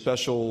degree with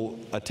special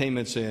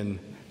attainments in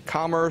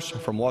Commerce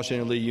from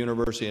Washington Lee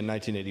University in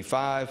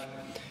 1985.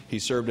 He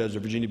served as a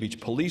Virginia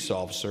Beach police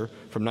officer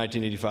from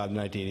 1985 to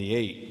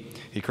 1988.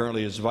 He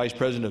currently is Vice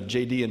President of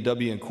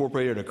JD&W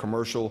Incorporated, a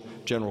commercial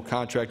general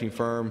contracting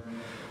firm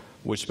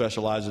which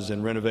specializes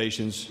in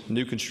renovations,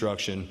 new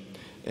construction,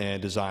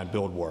 and design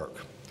build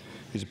work.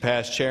 He's a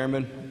past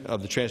chairman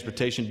of the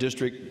Transportation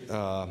District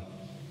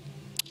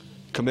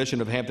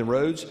Commission of Hampton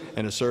Roads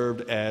and has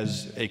served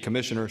as a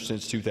commissioner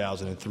since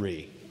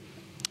 2003.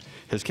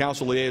 His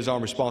council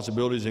liaison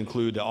responsibilities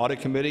include the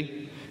Audit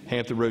Committee,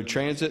 Hampton Road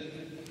Transit,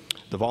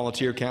 the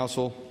Volunteer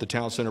Council, the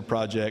Town Center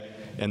Project,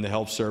 and the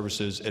Health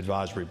Services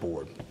Advisory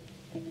Board.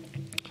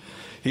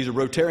 He's a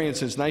Rotarian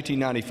since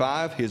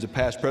 1995. He is a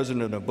past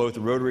president of both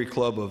the Rotary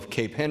Club of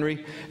Cape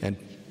Henry and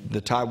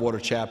the Tidewater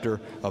chapter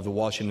of the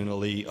Washington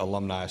Lee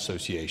Alumni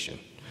Association.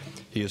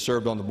 He has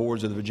served on the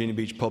boards of the Virginia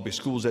Beach Public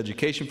Schools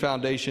Education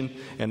Foundation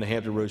and the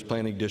Hampton Roads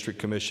Planning District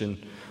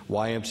Commission,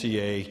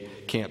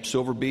 YMCA, Camp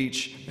Silver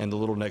Beach, and the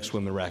Little Neck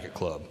Swim and Racquet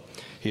Club.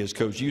 He has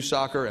coached youth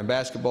soccer and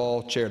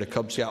basketball, chaired a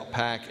Cub Scout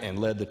pack, and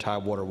led the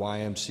Tidewater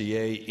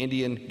YMCA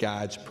Indian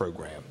Guides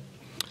program.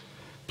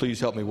 Please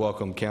help me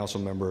welcome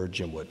Councilmember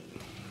Jim Wood.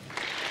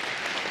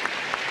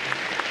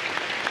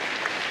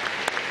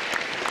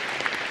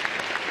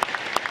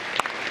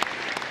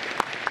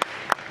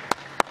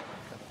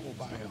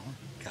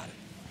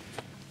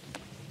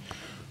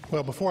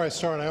 Well, before I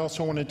start, I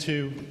also wanted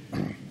to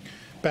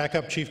back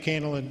up Chief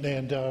Crandall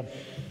and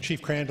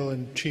Chief Crandall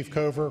and Chief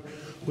Cover.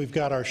 We've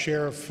got our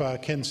Sheriff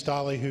Ken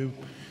Stolley, who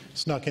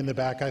snuck in the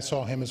back. I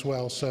saw him as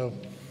well, so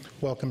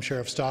welcome,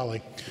 Sheriff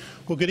Stolley.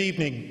 Well, good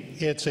evening.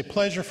 It's a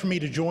pleasure for me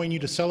to join you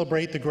to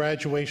celebrate the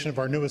graduation of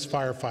our newest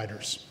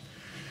firefighters.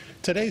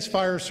 Today's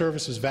fire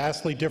service is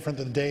vastly different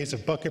than the days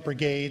of bucket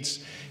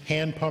brigades,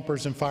 hand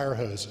pumpers, and fire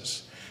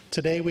hoses.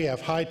 Today we have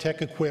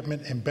high-tech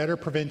equipment and better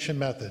prevention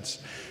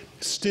methods.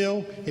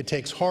 Still, it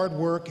takes hard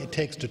work, it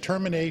takes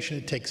determination,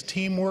 it takes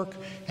teamwork,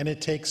 and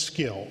it takes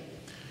skill.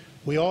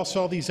 We all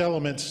saw these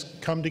elements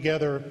come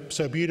together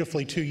so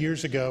beautifully 2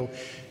 years ago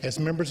as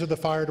members of the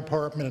fire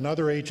department and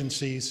other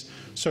agencies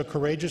so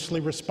courageously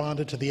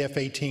responded to the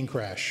F-18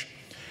 crash.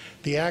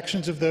 The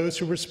actions of those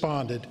who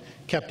responded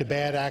kept a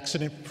bad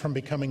accident from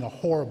becoming a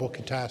horrible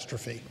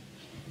catastrophe.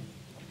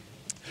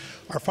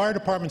 Our fire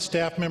department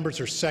staff members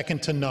are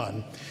second to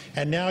none,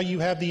 and now you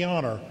have the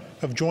honor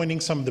of joining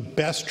some of the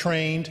best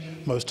trained,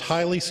 most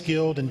highly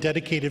skilled and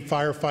dedicated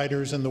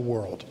firefighters in the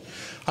world.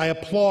 I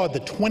applaud the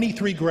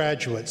 23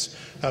 graduates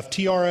of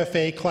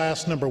TRFA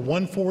class number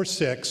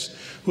 146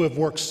 who have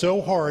worked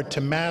so hard to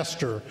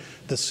master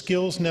the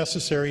skills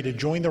necessary to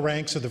join the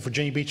ranks of the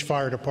Virginia Beach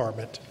Fire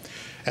Department.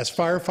 As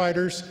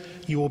firefighters,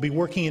 you will be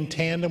working in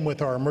tandem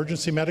with our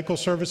emergency medical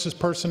services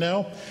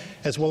personnel,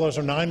 as well as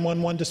our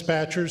 911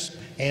 dispatchers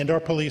and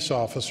our police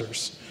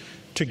officers.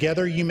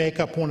 Together, you make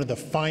up one of the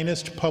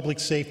finest public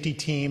safety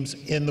teams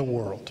in the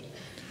world.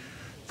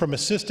 From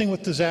assisting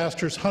with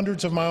disasters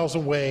hundreds of miles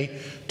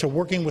away to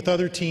working with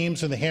other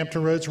teams in the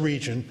Hampton Roads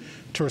region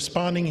to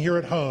responding here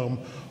at home,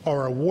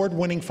 our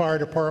award-winning fire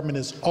department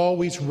is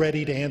always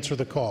ready to answer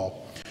the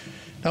call.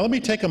 Now let me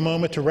take a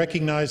moment to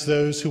recognize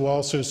those who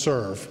also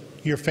serve,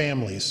 your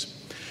families.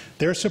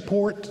 Their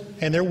support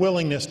and their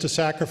willingness to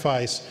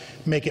sacrifice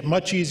make it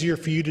much easier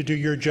for you to do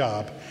your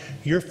job.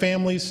 Your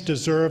families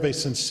deserve a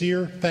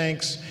sincere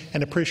thanks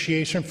and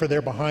appreciation for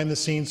their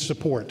behind-the-scenes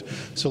support.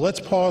 So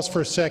let's pause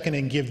for a second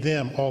and give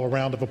them all a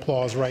round of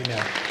applause right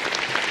now.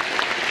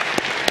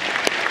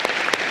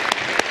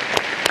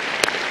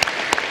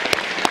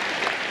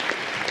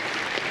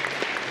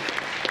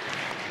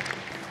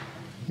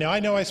 Now, I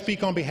know I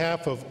speak on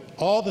behalf of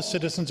all the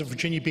citizens of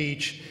Virginia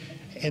Beach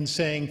in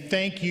saying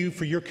thank you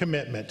for your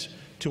commitment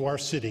to our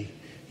city.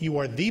 You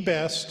are the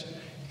best,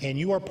 and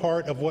you are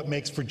part of what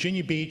makes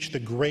Virginia Beach the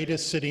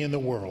greatest city in the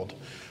world.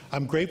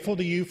 I'm grateful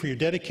to you for your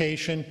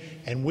dedication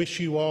and wish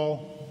you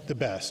all the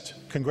best.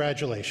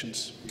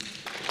 Congratulations.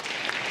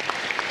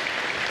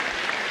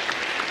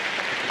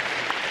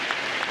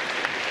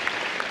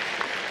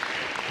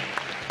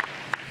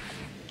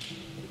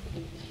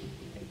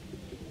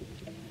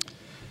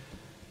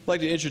 I'd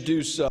like to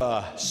introduce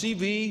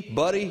CV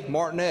Buddy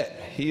Martinet.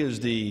 He is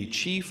the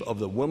chief of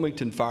the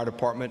Wilmington Fire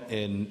Department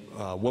in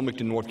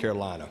Wilmington, North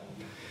Carolina.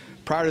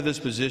 Prior to this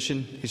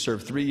position, he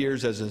served 3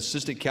 years as an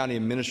assistant county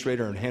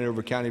administrator in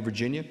Hanover County,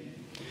 Virginia,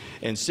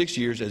 and 6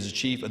 years as the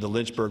chief of the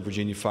Lynchburg,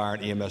 Virginia Fire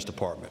and EMS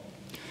Department.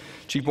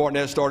 Chief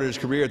Martinet started his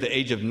career at the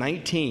age of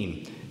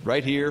 19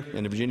 right here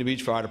in the Virginia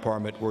Beach Fire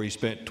Department, where he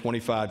spent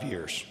 25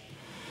 years.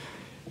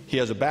 He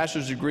has a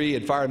bachelor's degree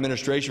in fire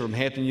administration from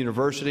Hampton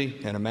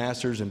University and a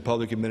master's in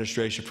public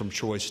administration from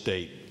Troy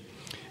State.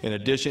 In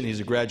addition,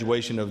 he's a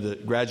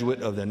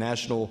graduate of the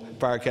National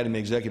Fire Academy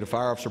Executive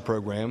Fire Officer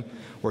Program,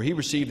 where he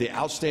received the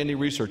Outstanding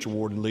Research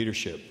Award in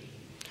Leadership.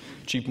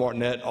 Chief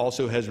Martinet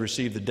also has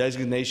received the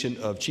designation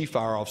of Chief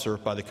Fire Officer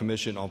by the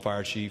Commission on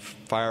Fire Chief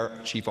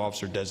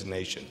Officer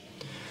Designation.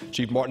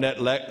 Chief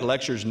Martinet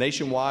lectures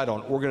nationwide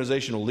on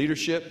organizational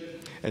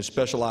leadership and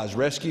specialized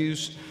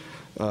rescue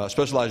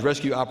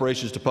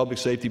operations to public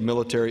safety,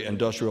 military,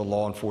 industrial,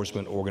 law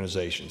enforcement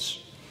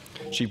organizations.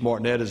 Chief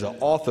Martinet is an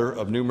author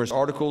of numerous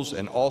articles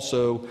and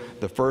also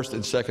the first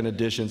and second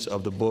editions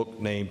of the book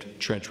named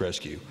Trench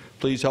Rescue.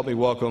 Please help me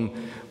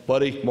welcome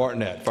Buddy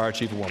Martinet, Fire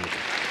Chief of Wilmington.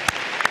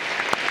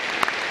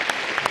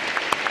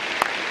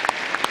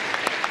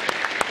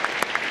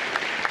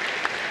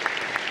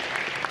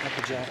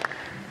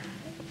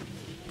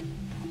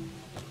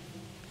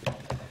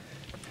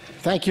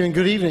 Thank you and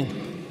good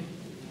evening.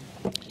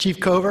 Chief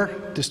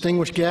Cover,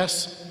 distinguished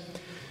guests,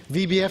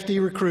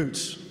 VBFD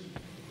recruits,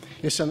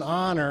 it's an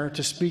honor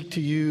to speak to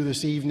you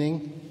this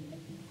evening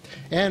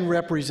and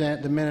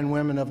represent the men and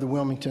women of the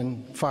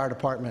Wilmington Fire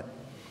Department.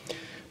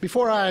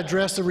 Before I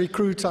address the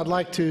recruits, I'd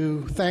like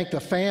to thank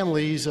the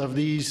families of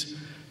these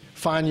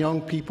fine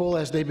young people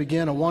as they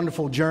begin a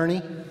wonderful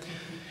journey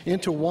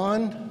into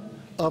one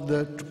of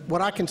the,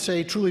 what I can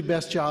say, truly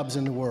best jobs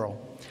in the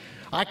world.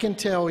 I can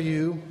tell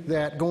you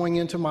that going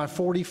into my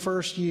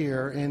 41st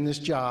year in this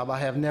job, I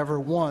have never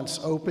once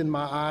opened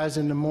my eyes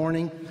in the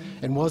morning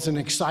and wasn't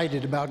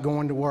excited about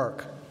going to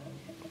work.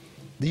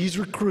 These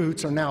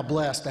recruits are now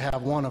blessed to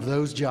have one of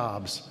those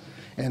jobs,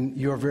 and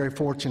you're very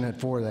fortunate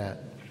for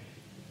that.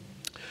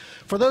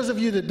 For those of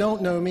you that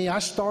don't know me, I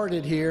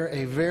started here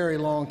a very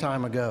long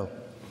time ago.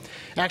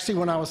 Actually,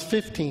 when I was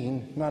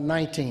 15, not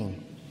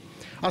 19.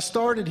 I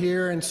started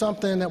here in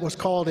something that was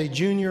called a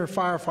junior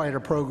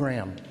firefighter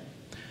program.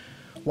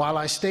 While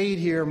I stayed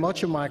here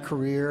much of my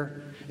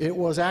career, it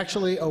was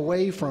actually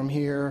away from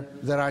here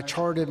that I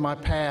charted my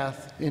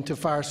path into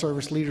fire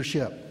service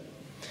leadership.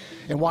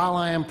 And while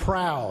I am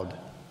proud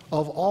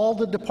of all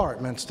the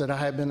departments that I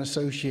have been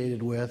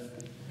associated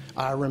with,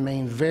 I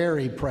remain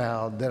very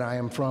proud that I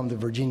am from the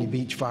Virginia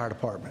Beach Fire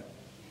Department.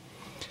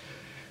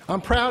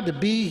 I'm proud to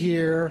be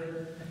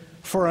here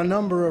for a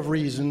number of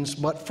reasons,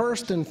 but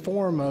first and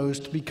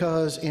foremost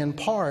because in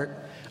part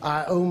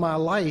I owe my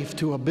life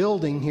to a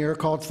building here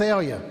called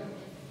Thalia.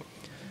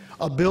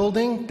 A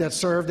building that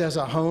served as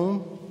a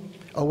home,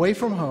 away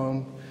from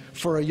home,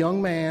 for a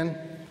young man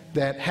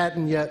that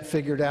hadn't yet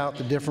figured out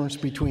the difference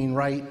between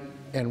right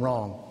and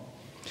wrong.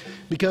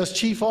 Because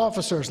chief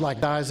officers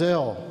like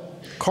Dizell,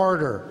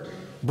 Carter,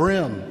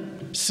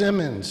 Brim,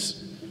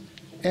 Simmons,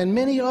 and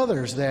many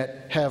others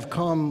that have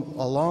come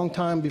a long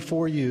time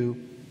before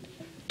you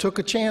took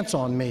a chance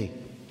on me.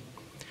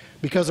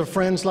 Because of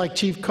friends like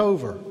Chief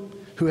Cover,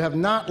 who have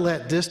not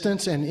let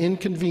distance and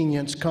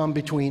inconvenience come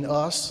between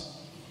us,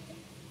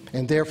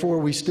 and therefore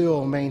we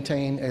still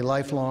maintain a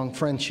lifelong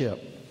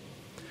friendship.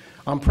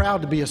 I'm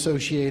proud to be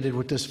associated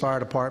with this fire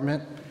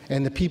department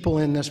and the people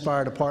in this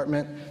fire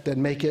department that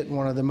make it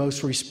one of the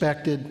most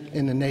respected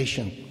in the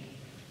nation.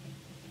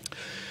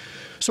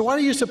 So why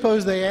do you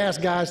suppose they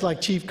ask guys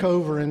like Chief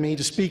Cover and me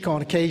to speak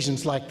on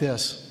occasions like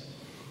this?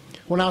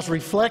 When I was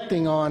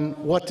reflecting on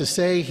what to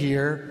say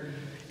here,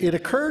 it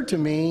occurred to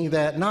me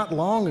that not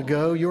long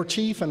ago your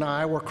chief and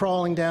I were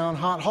crawling down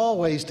hot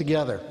hallways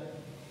together.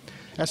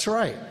 That's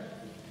right.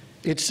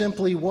 It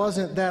simply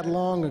wasn't that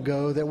long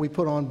ago that we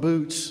put on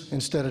boots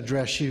instead of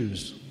dress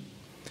shoes.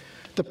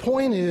 The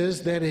point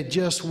is that it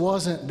just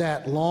wasn't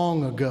that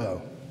long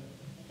ago.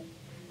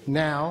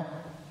 Now,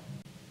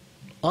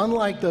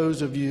 unlike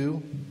those of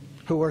you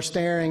who are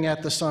staring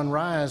at the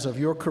sunrise of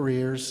your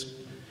careers,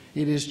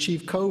 it is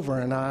Chief Cover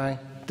and I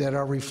that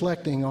are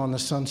reflecting on the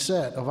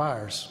sunset of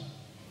ours.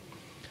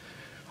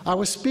 I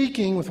was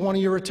speaking with one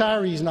of your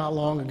retirees not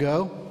long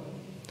ago.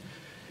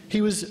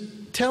 He was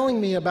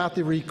telling me about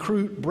the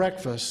recruit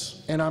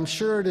breakfast, and I'm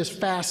sure it is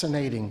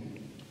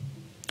fascinating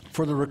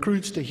for the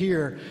recruits to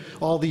hear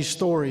all these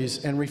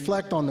stories and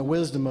reflect on the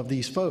wisdom of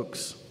these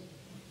folks.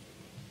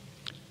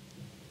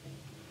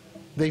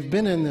 They've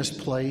been in this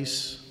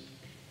place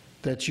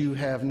that you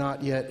have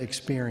not yet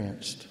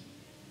experienced.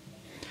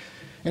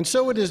 And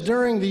so it is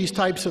during these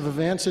types of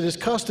events, it is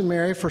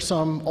customary for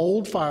some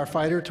old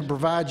firefighter to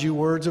provide you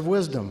words of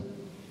wisdom.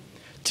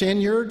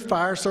 Tenured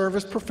fire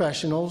service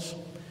professionals,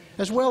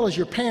 as well as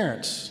your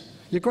parents,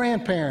 your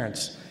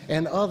grandparents,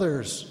 and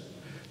others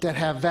that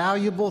have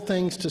valuable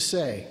things to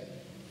say.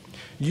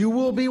 You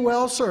will be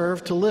well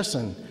served to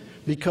listen,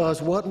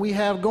 because what we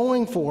have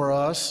going for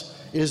us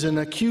is an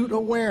acute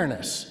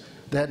awareness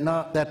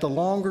that the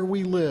longer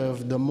we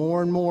live, the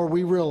more and more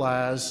we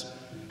realize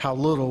how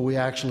little we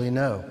actually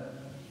know.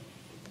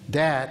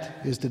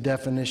 That is the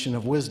definition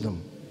of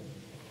wisdom.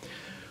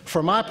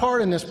 For my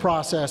part in this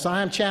process,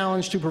 I am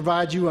challenged to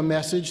provide you a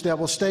message that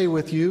will stay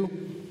with you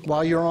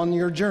while you're on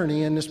your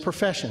journey in this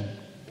profession.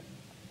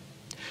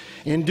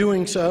 In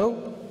doing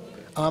so,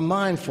 I'm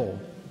mindful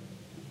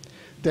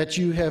that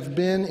you have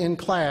been in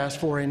class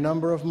for a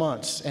number of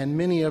months, and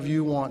many of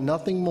you want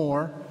nothing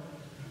more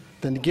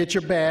than to get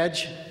your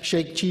badge,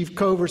 shake Chief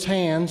Cover's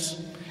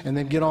hands, and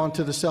then get on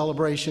to the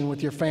celebration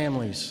with your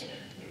families.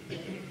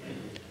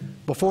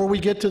 Before we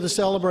get to the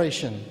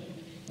celebration,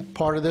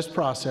 part of this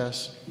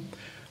process,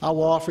 I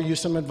will offer you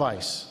some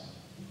advice.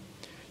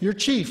 Your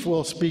chief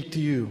will speak to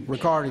you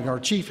regarding, or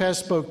chief has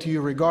spoke to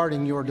you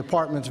regarding your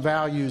department's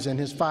values and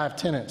his 5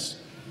 tenets.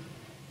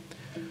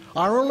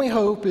 Our only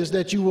hope is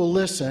that you will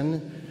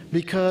listen,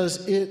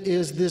 because it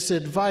is this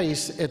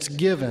advice that's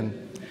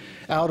given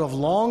out of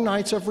long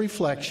nights of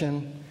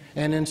reflection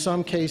and in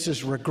some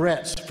cases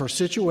regrets for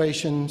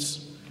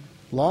situations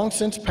long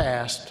since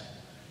past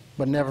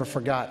but never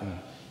forgotten.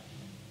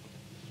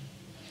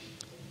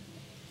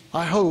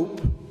 I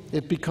hope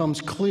it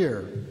becomes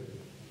clear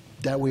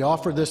that we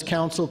offer this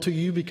counsel to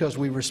you because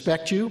we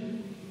respect you,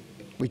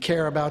 we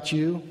care about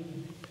you,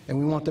 and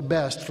we want the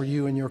best for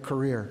you in your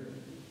career.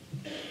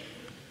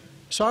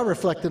 So I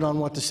reflected on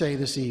what to say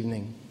this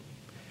evening.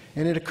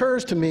 And it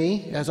occurs to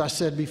me, as I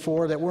said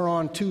before, that we're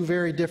on 2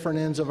 very different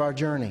ends of our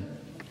journey.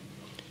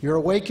 You're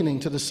awakening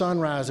to the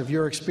sunrise of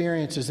your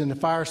experiences in the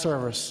fire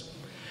service.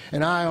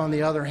 And I, on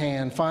the other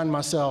hand, find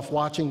myself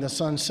watching the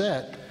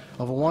sunset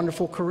of a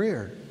wonderful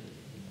career.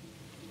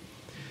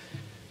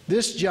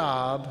 This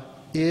job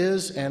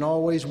is and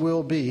always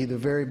will be the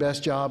very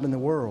best job in the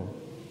world.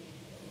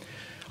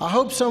 I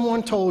hope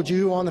someone told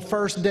you on the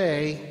first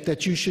day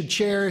that you should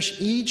cherish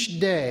each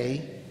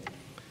day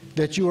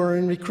that you are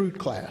in recruit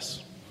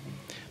class,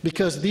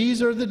 because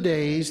these are the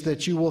days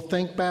that you will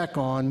think back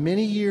on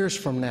many years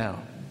from now.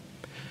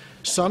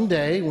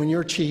 Someday, when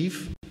you're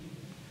chief,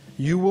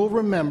 you will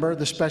remember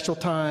the special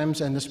times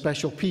and the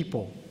special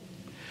people.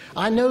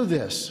 I know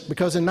this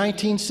because in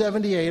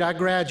 1978 I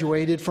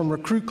graduated from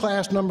recruit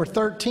class number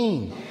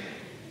 13.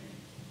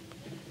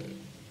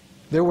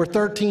 There were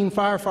 13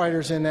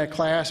 firefighters in that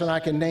class, and I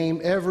can name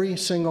every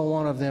single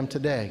one of them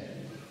today.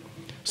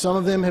 Some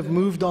of them have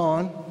moved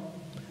on,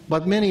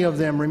 but many of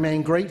them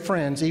remain great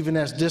friends even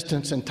as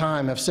distance and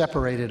time have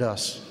separated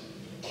us.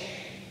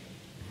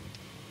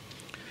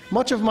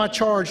 Much of my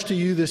charge to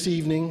you this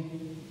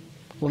evening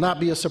will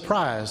not be a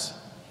surprise,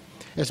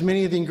 as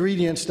many of the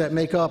ingredients that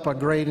make up a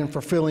great and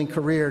fulfilling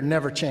career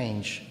never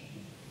change.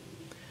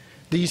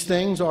 These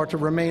things are to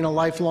remain a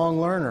lifelong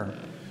learner,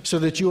 so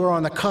that you are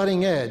on the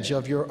cutting edge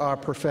of our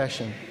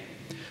profession,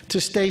 to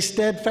stay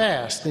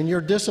steadfast in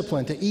your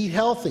discipline, to eat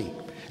healthy,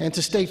 and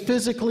to stay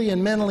physically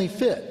and mentally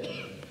fit,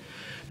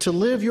 to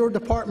live your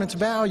department's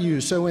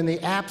values, so in the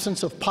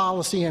absence of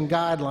policy and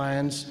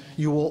guidelines,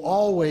 you will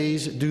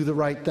always do the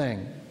right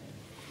thing.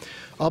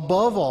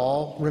 Above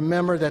all,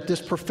 remember that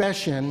this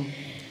profession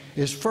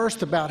is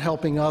first about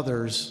helping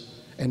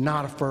others and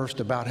not first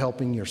about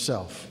helping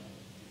yourself.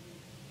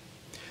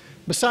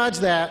 Besides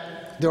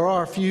that, there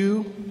are a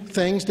few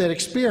things that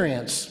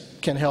experience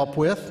can help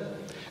with,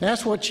 and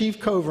that's what Chief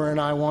Cover and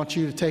I want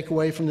you to take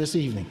away from this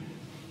evening.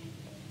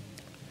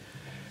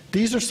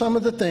 These are some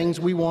of the things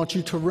we want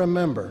you to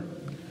remember,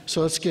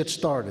 so let's get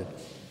started.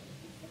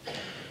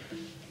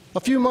 A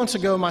few months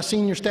ago, my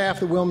senior staff at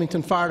the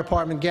Wilmington Fire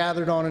Department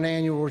gathered on an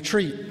annual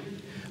retreat.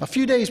 A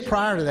few days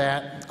prior to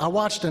that, I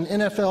watched an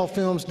NFL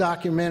Films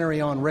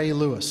documentary on Ray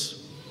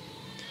Lewis.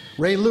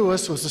 Ray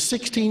Lewis was a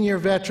 16-year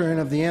veteran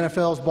of the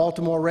NFL's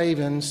Baltimore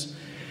Ravens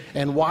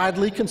and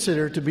widely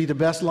considered to be the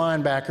best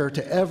linebacker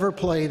to ever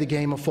play the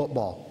game of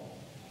football.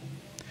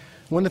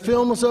 When the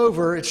film was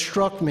over, it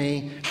struck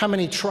me how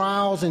many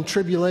trials and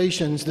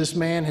tribulations this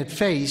man had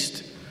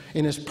faced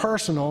in his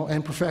personal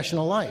and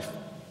professional life.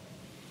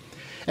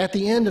 At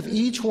the end of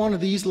each one of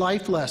these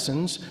life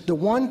lessons, the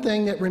one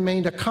thing that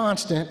remained a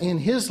constant in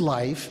his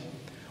life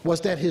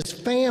was that his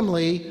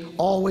family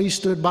always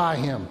stood by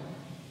him.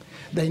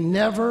 They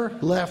never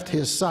left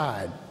his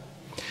side.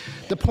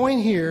 The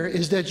point here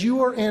is that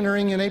you are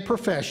entering in a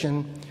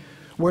profession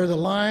where the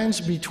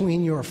lines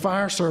between your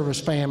fire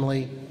service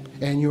family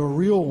and your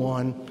real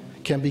one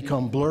can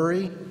become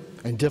blurry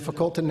and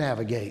difficult to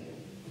navigate.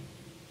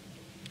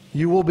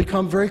 You will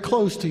become very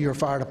close to your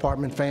fire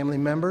department family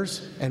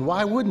members, and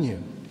why wouldn't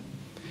you?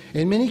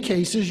 In many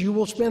cases, you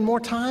will spend more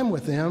time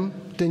with them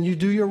than you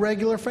do your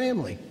regular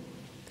family.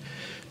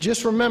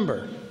 Just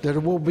remember that there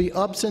will be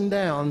ups and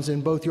downs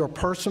in both your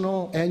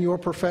personal and your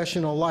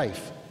professional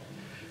life.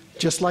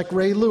 Just like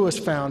Ray Lewis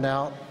found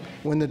out,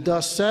 when the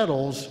dust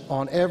settles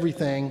on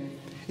everything,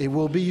 it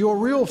will be your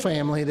real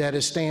family that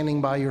is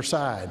standing by your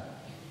side.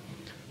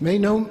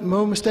 Make no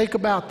mistake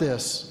about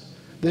this.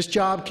 This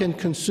job can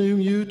consume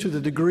you to the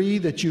degree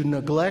that you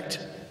neglect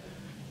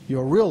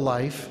your real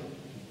life.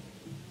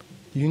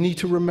 You need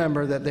to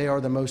remember that they are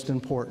the most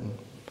important.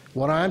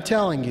 What I'm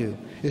telling you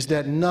is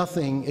that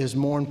nothing is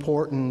more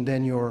important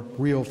than your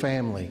real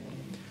family.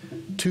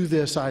 To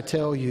this, I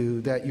tell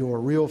you that your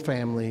real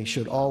family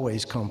should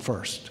always come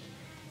first.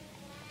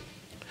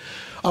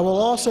 I will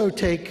also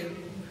take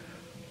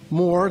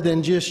more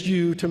than just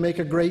you to make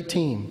a great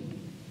team.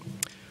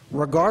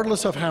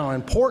 Regardless of how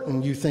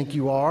important you think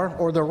you are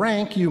or the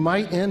rank you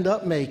might end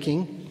up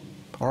making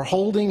or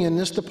holding in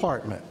this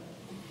department,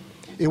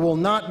 it will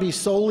not be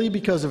solely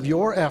because of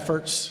your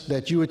efforts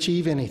that you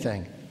achieve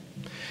anything.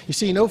 You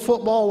see, no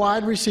football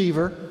wide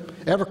receiver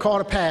ever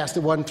caught a pass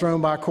that wasn't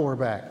thrown by a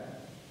quarterback.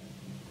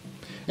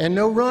 And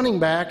no running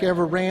back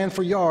ever ran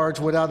for yards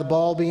without the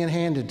ball being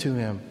handed to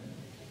him.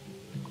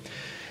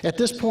 At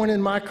this point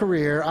in my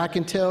career, I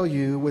can tell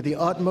you with the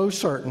utmost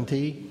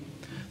certainty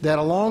that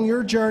along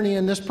your journey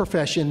in this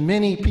profession,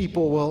 many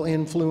people will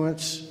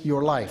influence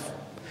your life.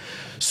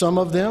 Some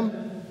of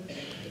them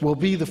will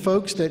be the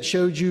folks that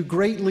showed you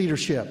great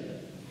leadership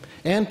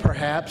and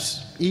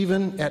perhaps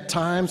even at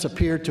times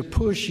appeared to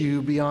push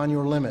you beyond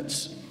your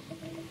limits.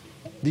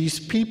 These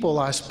people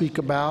I speak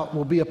about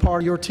will be a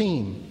part of your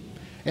team,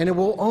 and it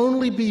will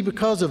only be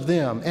because of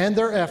them and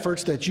their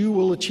efforts that you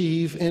will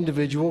achieve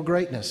individual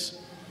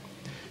greatness.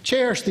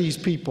 Cherish these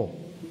people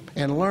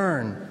and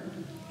learn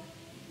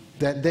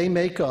that they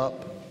make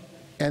up,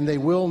 and they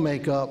will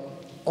make up,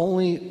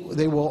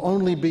 they will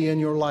only be in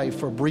your life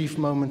for brief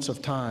moments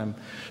of time.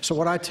 So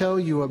what I tell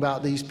you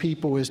about these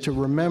people is to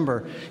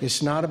remember,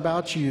 it's not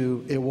about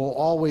you, it will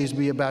always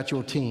be about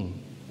your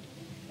team.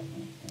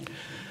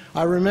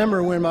 I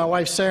remember when my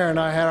wife Sarah and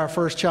I had our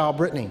first child,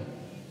 Brittany.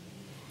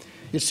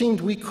 It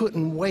seemed we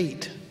couldn't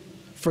wait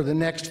for the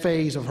next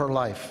phase of her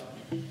life.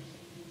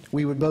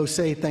 We would both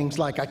say things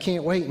like, I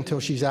can't wait until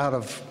she's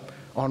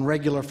on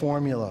regular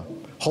formula,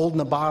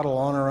 holding a bottle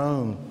on her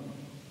own,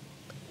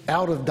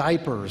 out of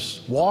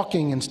diapers,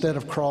 walking instead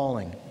of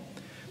crawling.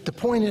 The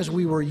point is,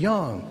 we were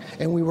young,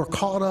 and we were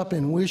caught up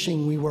in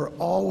wishing we were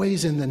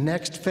always in the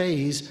next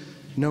phase,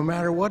 no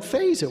matter what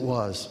phase it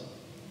was.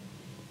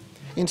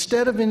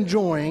 Instead of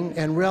enjoying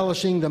and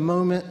relishing the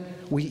moment,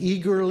 we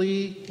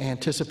eagerly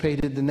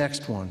anticipated the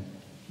next one.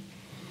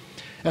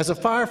 As a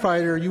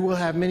firefighter, you will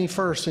have many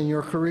firsts in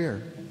your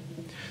career.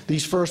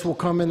 These firsts will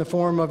come in the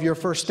form of your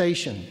first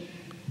station,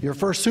 your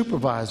first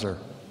supervisor,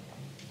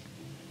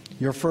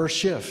 your first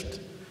shift,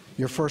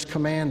 your first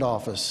command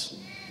office,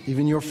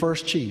 even your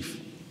first chief.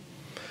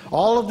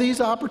 All of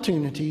these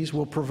opportunities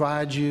will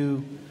provide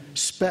you,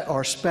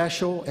 are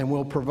special, and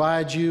will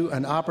provide you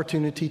an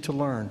opportunity to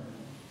learn.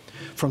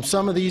 From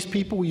some of these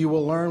people, you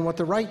will learn what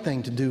the right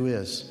thing to do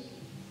is.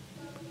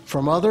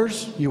 From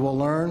others, you will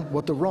learn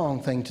what the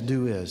wrong thing to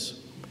do is.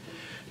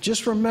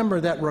 Just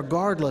remember that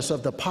regardless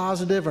of the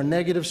positive or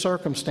negative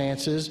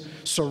circumstances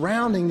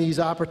surrounding these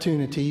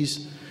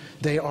opportunities,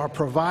 they are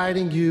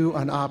providing you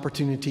an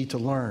opportunity to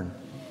learn.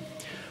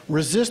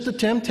 Resist the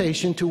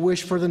temptation to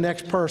wish for the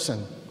next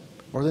person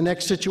or the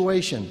next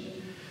situation,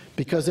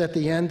 because at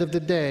the end of the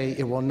day,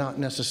 it will not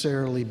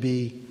necessarily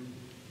be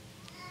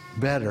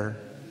better,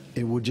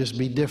 it will just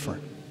be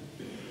different.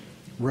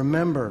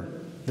 Remember,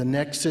 the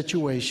next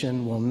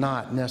situation will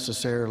not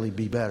necessarily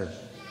be better.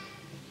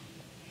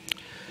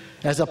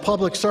 As a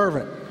public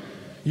servant,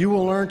 you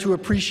will learn to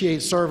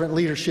appreciate servant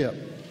leadership.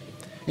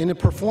 In the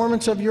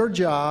performance of your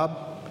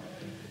job,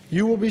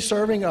 you will be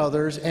serving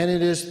others, and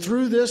it is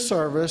through this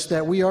service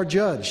that we are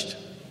judged.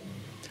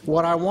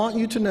 What I want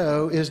you to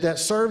know is that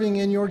serving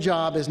in your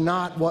job is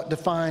not what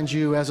defines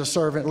you as a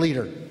servant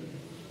leader.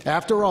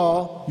 After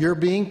all, you're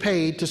being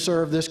paid to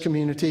serve this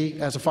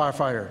community as a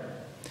firefighter.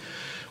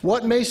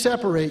 What may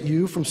separate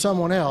you from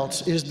someone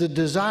else is the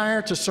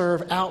desire to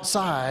serve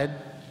outside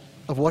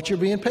of what you're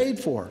being paid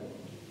for.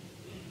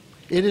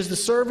 It is the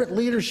servant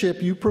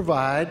leadership you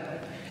provide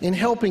in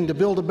helping to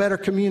build a better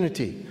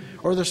community,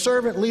 or the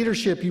servant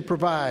leadership you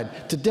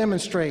provide to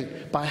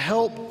demonstrate by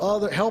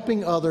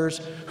helping others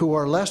who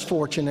are less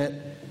fortunate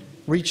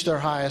reach their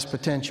highest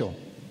potential.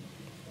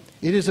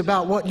 It is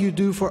about what you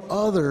do for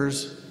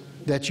others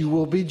that you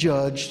will be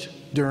judged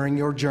during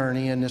your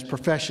journey in this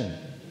profession.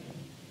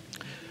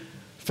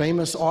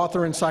 Famous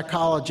author and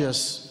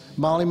psychologist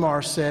Molly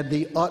Marsh said,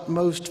 "The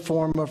utmost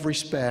form of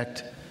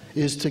respect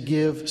is to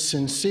give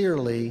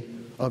sincerely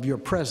of your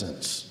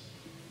presence."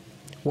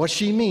 What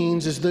she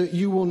means is that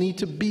you will need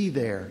to be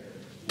there,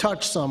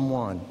 touch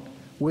someone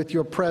with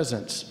your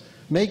presence,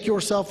 make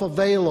yourself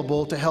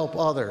available to help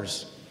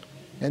others,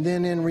 and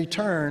then in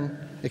return,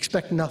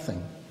 expect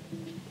nothing.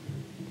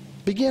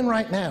 Begin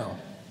right now.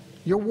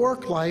 Your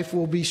work life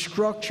will be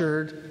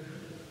structured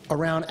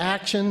around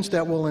actions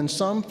that will in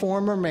some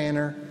form or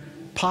manner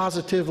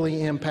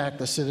positively impact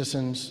the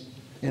citizens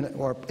in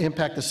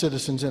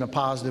a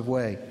positive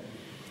way.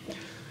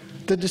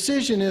 The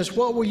decision is,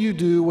 what will you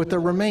do with the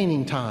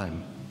remaining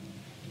time?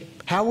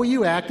 How will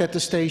you act at the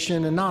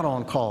station and not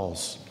on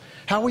calls?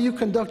 How will you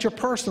conduct your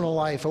personal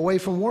life away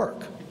from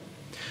work?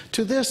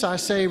 To this I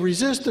say,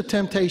 resist the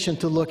temptation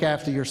to look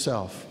after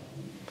yourself,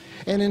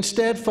 and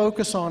instead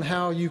focus on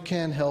how you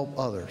can help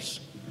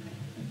others.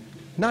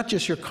 Not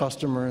just your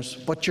customers,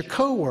 but your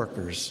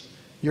coworkers,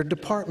 your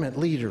department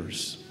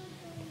leaders.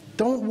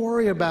 Don't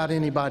worry about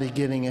anybody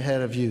getting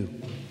ahead of you,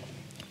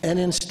 and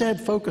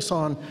instead focus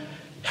on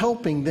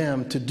helping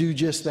them to do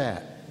just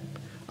that.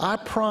 I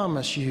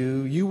promise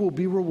you, you will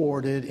be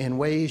rewarded in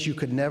ways you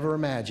could never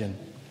imagine.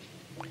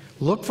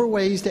 Look for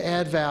ways to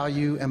add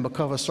value and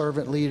become a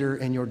servant leader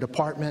in your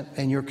department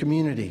and your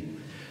community.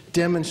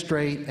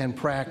 Demonstrate and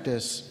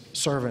practice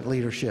servant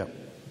leadership.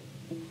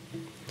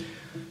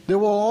 There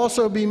will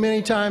also be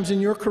many times in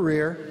your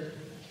career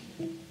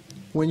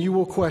when you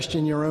will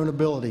question your own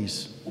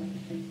abilities.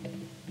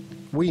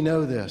 We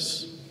know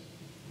this.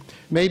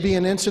 Maybe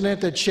an incident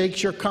that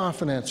shakes your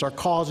confidence or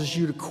causes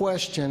you to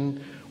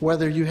question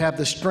whether you have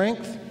the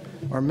strength,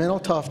 or mental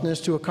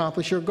toughness to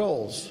accomplish your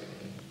goals.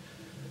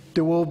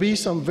 There will be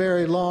some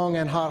very long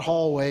and hot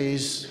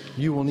hallways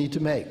you will need to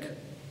make.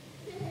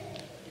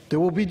 There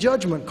will be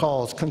judgment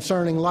calls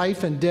concerning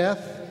life and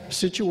death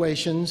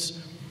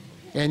situations,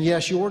 and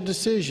yes, your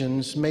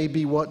decisions may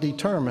be what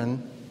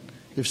determine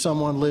if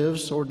someone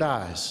lives or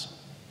dies.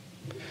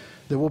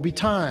 There will be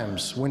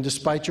times when,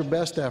 despite your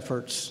best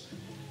efforts,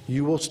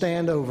 you will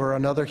stand over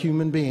another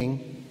human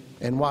being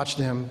and watch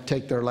them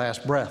take their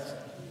last breath.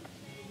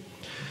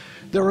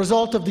 The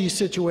result of these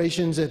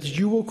situations is that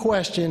you will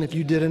question if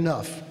you did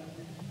enough.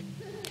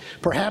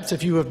 Perhaps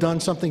if you have done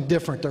something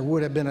different, there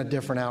would have been a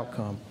different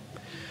outcome.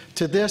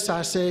 To this,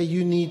 I say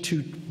you need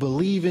to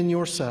believe in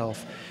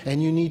yourself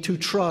and you need to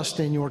trust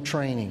in your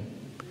training.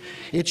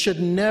 It should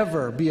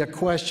never be a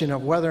question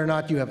of whether or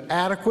not you have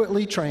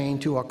adequately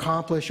trained to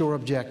accomplish your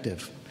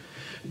objective.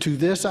 To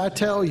this, I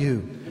tell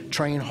you,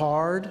 train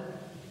hard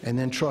and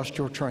then trust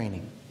your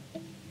training.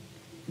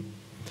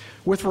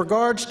 With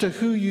regard to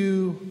who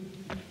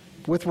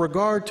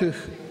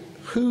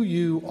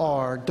you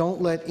are,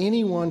 don't let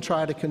anyone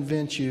try to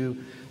convince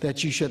you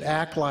that you should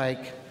act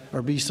like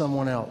or be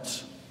someone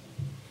else.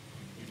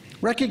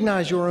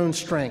 Recognize your own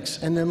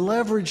strengths and then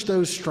leverage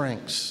those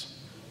strengths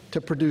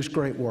to produce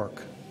great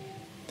work.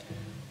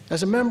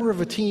 As a member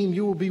of a team,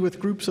 you will be with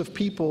groups of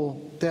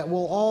people that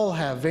will all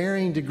have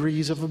varying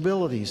degrees of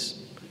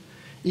abilities.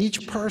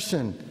 Each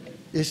person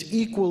is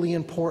equally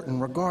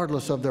important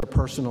regardless of their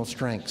personal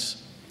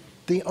strengths.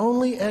 The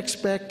only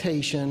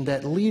expectation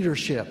that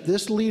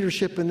this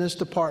leadership in this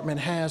department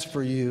has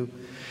for you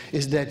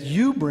is that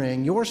you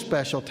bring your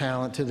special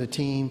talent to the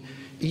team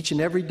each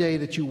and every day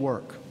that you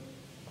work.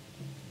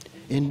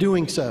 In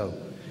doing so,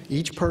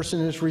 each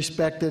person is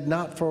respected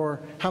not for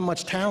how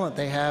much talent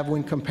they have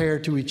when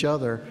compared to each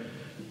other,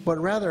 but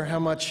rather how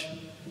much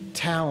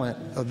talent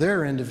of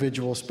their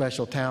individual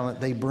special talent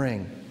they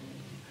bring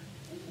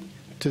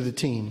to the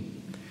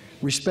team.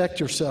 Respect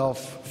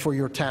yourself for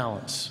your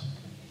talents.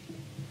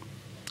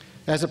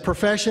 As a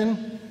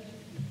profession,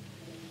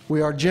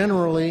 we are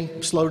generally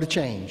slow to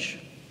change.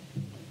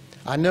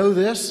 I know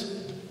this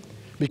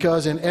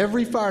because in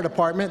every fire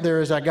department there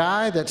is a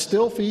guy that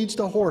still feeds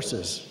the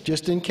horses,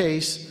 just in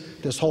case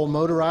this whole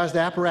motorized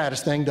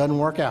apparatus thing doesn't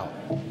work out.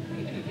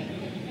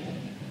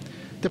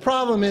 The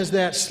problem is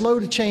that slow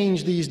to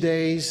change these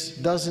days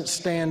doesn't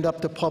stand up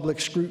to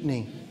public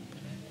scrutiny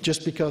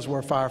just because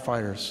we're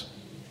firefighters.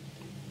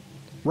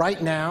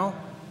 Right now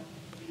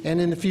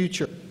and in the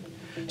future,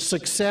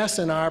 success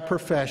in our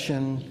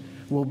profession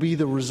will be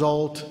the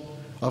result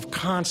of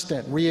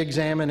constant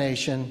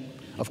re-examination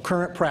of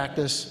current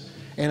practice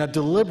and a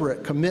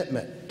deliberate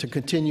commitment to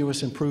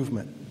continuous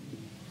improvement.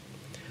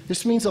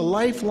 This means a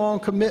lifelong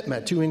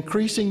commitment to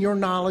increasing your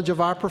knowledge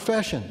of our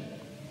profession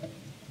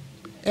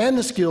and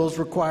the skills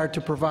required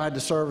to provide the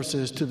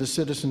services to the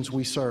citizens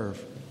we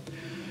serve.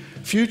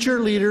 Future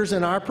leaders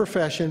in our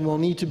profession will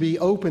need to be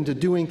open to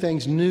doing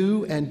things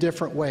new and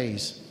different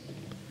ways.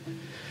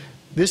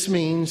 This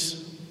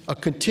means a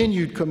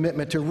continued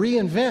commitment to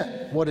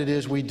reinvent what it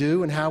is we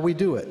do and how we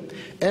do it.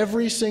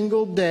 Every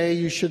single day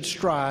you should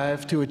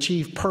strive to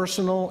achieve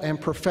personal and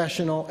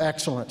professional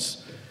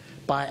excellence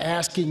by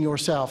asking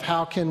yourself,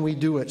 how can we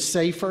do it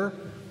safer?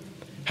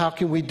 How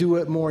can we do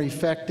it more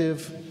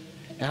effective?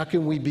 How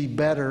can we be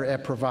better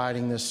at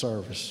providing this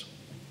service?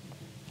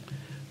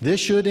 This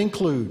should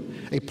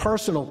include a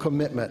personal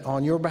commitment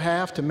on your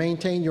behalf to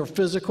maintain your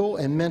physical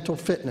and mental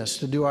fitness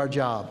to do our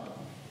job.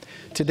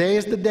 Today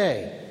is the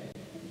day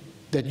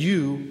that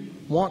you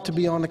want to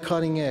be on the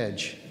cutting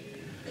edge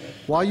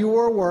while you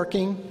are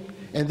working,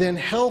 and then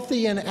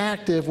healthy and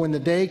active when the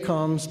day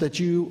comes that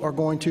you are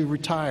going to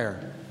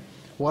retire.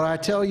 What I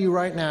tell you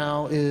right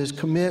now is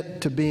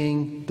commit to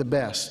being the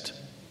best.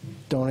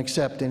 Don't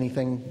accept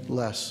anything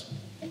less.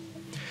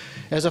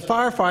 As a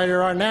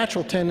firefighter, our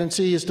natural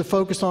tendency is to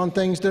focus on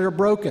things that are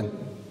broken.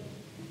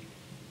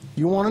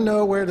 You want to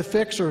know where the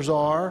fixers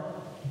are.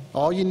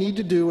 All you need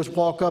to do is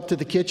walk up to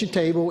the kitchen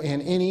table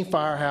in any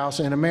firehouse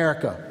in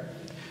America.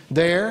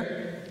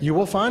 There, you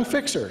will find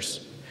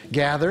fixers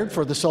gathered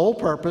for the sole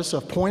purpose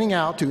of pointing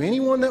out to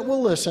anyone that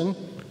will listen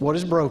what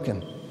is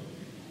broken.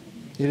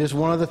 It is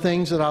one of the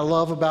things that I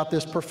love about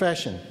this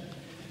profession.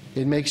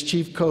 It makes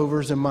Chief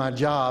Cover's and my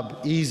job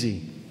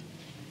easy.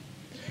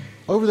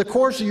 Over the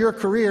course of your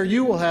career,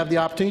 you will have the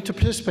opportunity to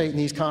participate in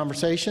these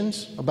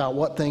conversations about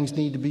what things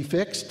need to be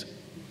fixed.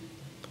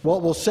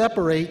 What will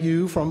separate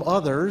you from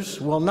others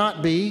will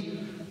not be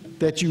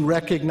that you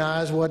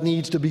recognize what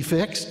needs to be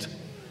fixed,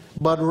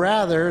 but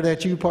rather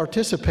that you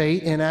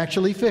participate in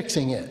actually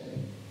fixing it.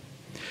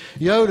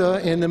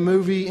 Yoda in the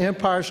movie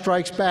Empire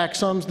Strikes Back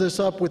sums this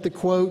up with the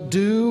quote,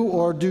 "Do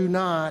or do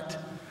not,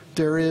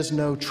 there is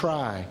no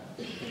try."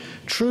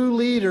 True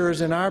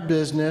leaders in our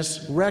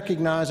business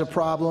recognize a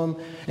problem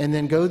and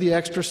then go the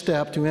extra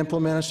step to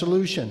implement a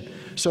solution.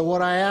 So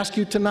what I ask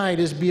you tonight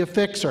is be a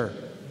fixer.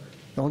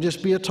 Don't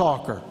just be a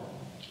talker.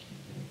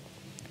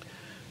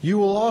 You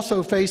will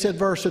also face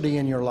adversity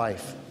in your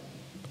life.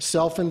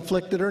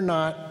 Self-inflicted or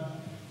not,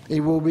 it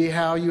will be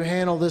how you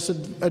handle this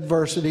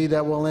adversity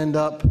that will end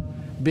up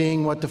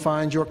being what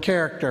defines your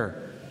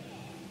character.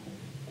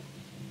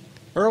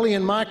 Early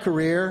in my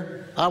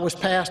career, I was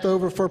passed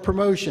over for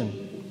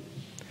promotion.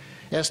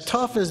 As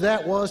tough as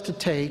that was to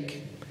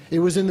take, it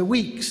was in the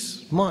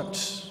weeks,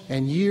 months,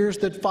 and years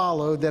that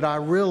followed that I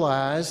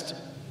realized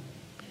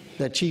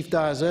that Chief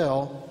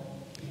Dizell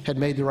had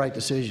made the right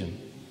decision.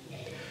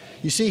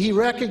 You see, he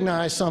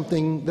recognized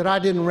something that I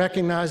didn't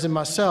recognize in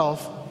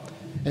myself,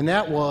 and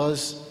that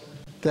was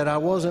that I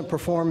wasn't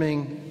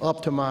performing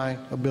up to my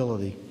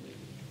ability.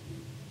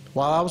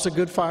 While I was a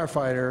good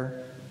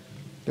firefighter,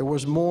 there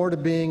was more to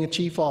being a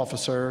chief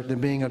officer than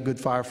being a good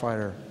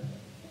firefighter.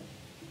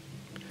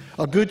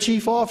 A good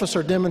chief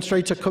officer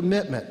demonstrates a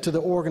commitment to the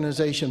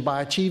organization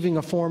by achieving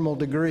a formal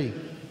degree,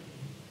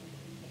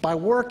 by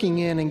working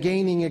in and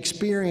gaining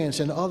experience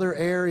in other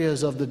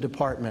areas of the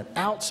department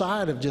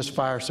outside of just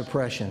fire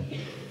suppression,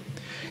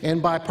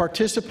 and by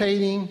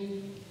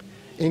participating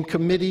in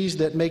committees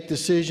that make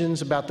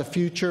decisions about the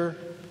future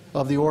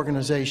of the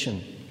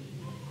organization.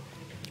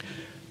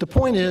 The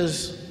point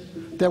is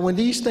that when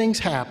these things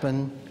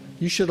happen,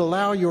 you should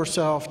allow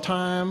yourself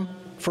time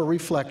for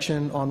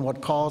reflection on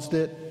what caused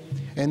it,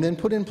 and then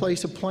put in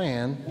place a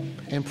plan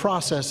and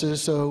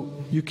processes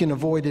so you can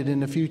avoid it in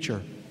the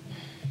future.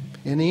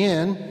 In the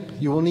end,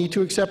 you will need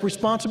to accept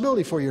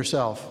responsibility for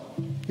yourself,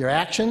 your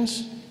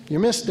actions, your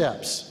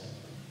missteps.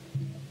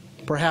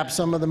 Perhaps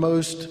some of the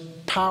most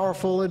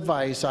powerful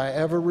advice I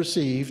ever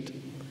received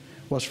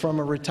was from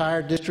a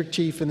retired district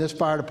chief in this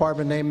fire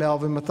department named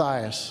Melvin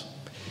Mathias.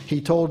 He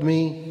told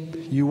me,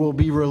 "You will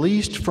be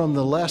released from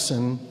the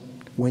lesson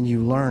when you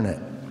learn it."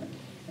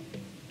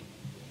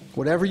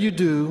 Whatever you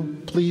do,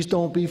 please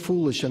don't be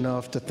foolish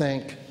enough to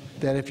think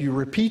that if you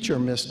repeat your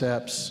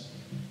missteps,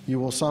 you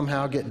will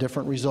somehow get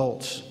different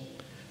results.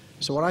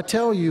 So what I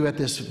tell you at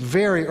this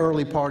very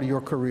early part of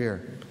your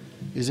career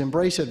is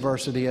embrace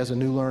adversity as a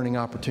new learning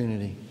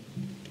opportunity.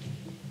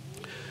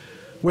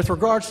 With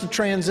regards to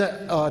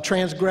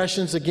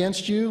transgressions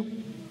against you,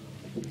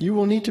 you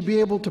will need to be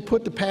able to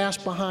put the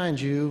past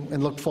behind you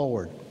and look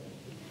forward.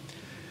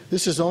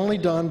 This is only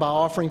done by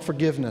offering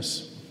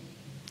forgiveness.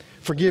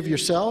 Forgive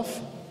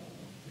yourself,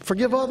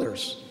 forgive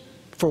others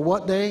for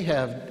what they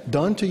have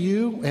done to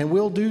you and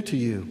will do to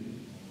you,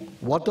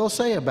 what they'll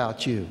say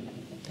about you.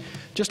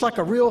 Just like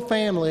a real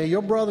family,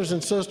 your brothers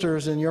and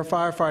sisters in your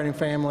firefighting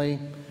family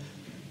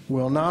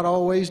will not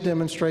always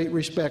demonstrate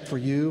respect for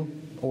you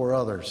or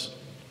others.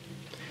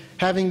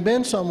 Having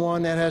been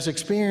someone that has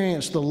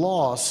experienced the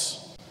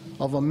loss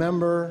of a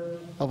member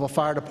of a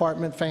fire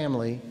department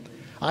family,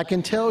 I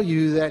can tell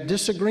you that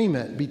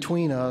disagreement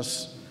between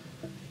us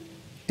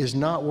is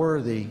not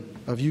worthy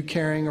of you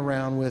carrying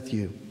around with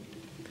you.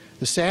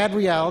 The sad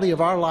reality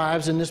of our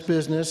lives in this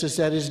business is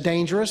that it's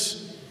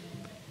dangerous,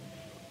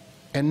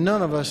 and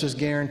none of us is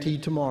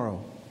guaranteed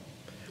tomorrow.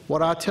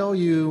 What I tell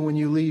you when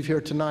you leave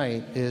here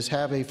tonight is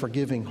have a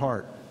forgiving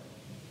heart.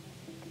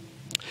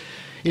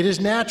 It is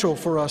natural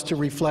for us to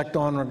reflect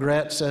on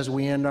regrets as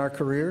we end our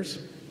careers.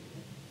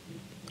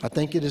 I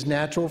think it is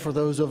natural for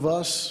those of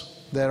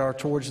us that are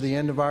towards the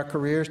end of our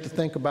careers to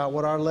think about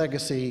what our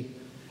legacy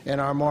and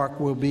our mark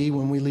will be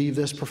when we leave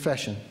this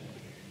profession.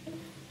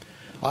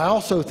 I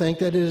also think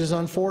that it is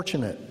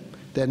unfortunate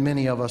that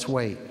many of us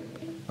wait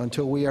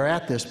until we are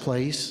at this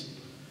place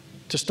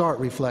to start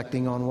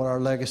reflecting on what our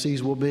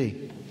legacies will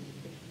be.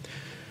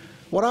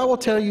 What I will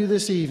tell you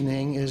this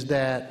evening is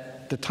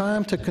that the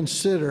time to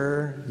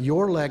consider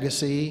your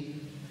legacy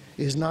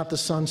is not the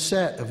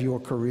sunset of your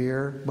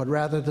career, but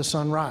rather the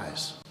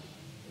sunrise.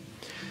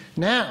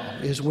 Now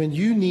is when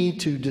you need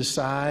to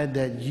decide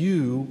that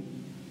you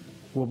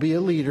will be a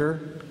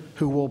leader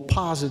who will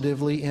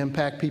positively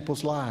impact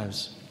people's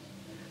lives.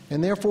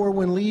 And therefore,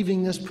 when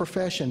leaving this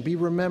profession, be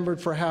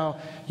remembered for how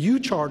you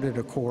charted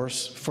a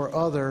course for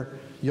other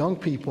young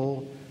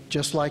people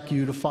just like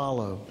you to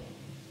follow.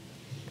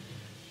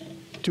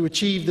 To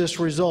achieve this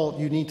result,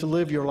 you need to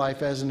live your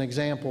life as an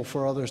example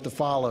for others to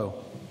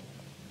follow.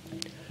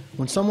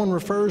 When someone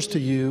refers to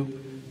you,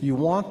 you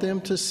want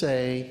them to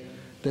say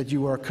that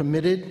you are a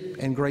committed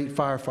and great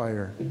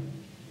firefighter,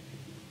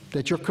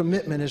 that your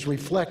commitment is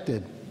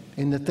reflected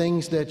in the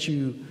things that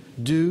you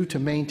do to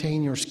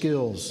maintain your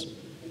skills,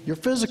 your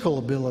physical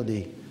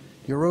ability,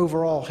 your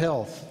overall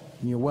health,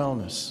 and your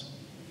wellness.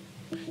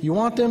 You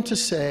want them to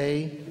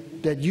say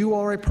that you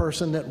are a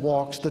person that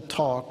walks the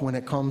talk when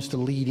it comes to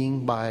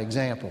leading by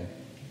example.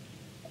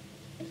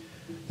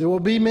 There will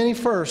be many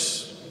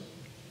firsts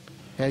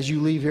as you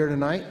leave here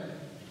tonight.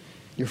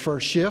 Your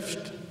first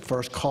shift,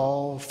 first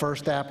call,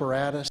 first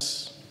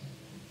apparatus,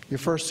 your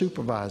first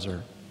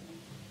supervisor,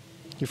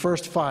 your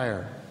first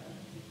fire,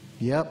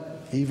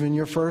 yep, even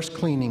your first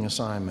cleaning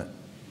assignment,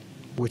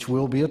 which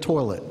will be a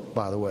toilet,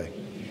 by the way.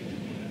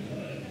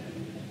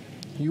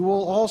 You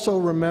will also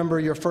remember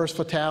your first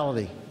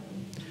fatality,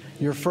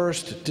 your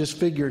first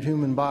disfigured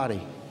human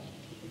body,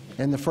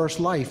 and the first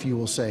life you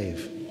will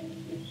save.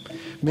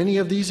 Many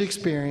of these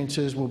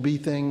experiences will be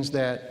things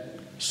that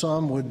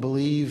some would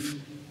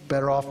believe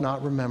better off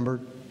not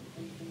remembered.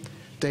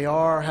 They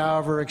are,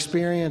 however,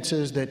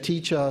 experiences that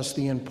teach us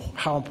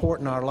how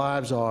important our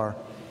lives are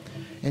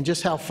and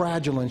just how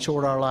fragile and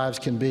short our lives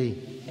can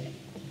be.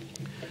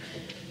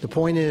 The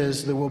point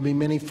is, there will be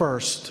many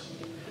firsts,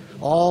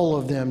 all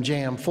of them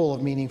jammed full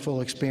of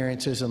meaningful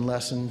experiences and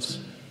lessons.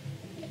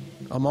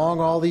 Among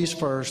all these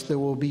firsts, there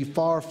will be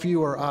far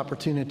fewer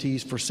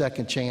opportunities for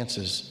second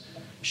chances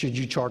should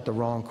you chart the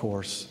wrong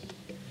course.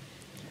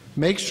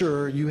 Make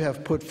sure you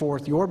have put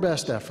forth your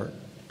best effort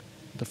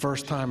the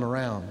first time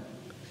around.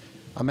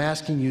 I'm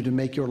asking you to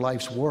make your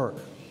life's work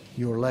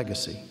your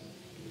legacy.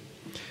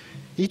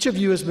 Each of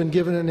you has been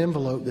given an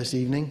envelope this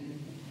evening.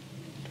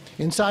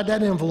 Inside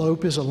that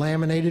envelope is a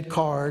laminated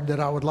card that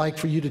I would like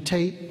for you to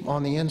tape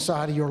on the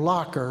inside of your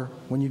locker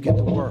when you get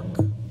to work.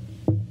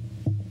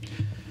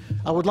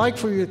 I would like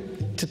for you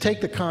to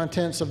take the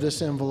contents of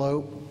this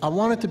envelope. I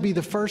want it to be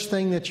the first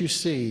thing that you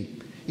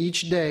see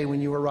each day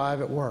when you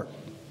arrive at work.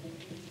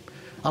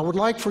 I would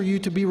like for you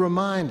to be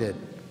reminded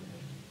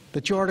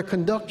that you are to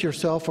conduct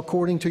yourself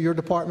according to your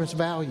department's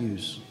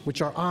values,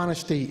 which are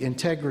honesty,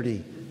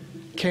 integrity,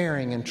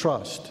 caring, and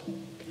trust.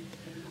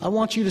 I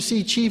want you to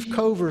see Chief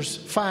Cover's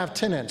 5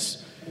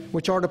 tenets,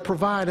 which are to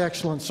provide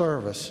excellent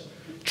service,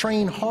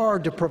 train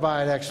hard to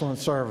provide excellent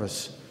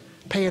service,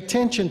 pay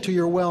attention to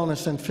your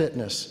wellness and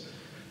fitness,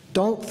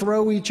 don't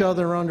throw each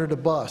other under the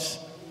bus,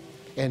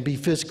 and be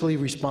fiscally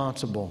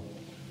responsible.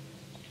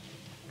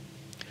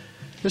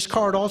 This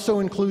card also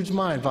includes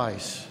my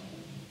advice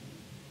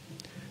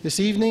this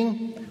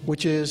evening,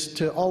 which is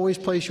to always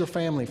place your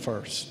family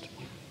first.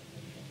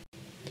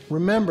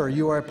 Remember,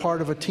 you are a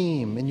part of a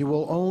team, and you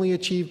will only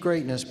achieve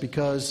greatness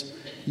because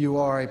you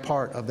are a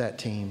part of that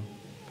team.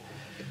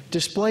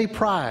 Display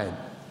pride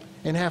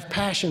and have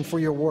passion for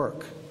your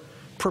work.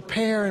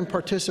 Prepare and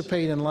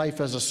participate in life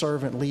as a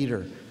servant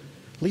leader.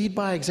 Lead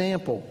by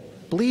example.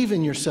 Believe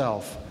in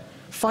yourself.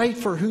 Fight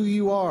for who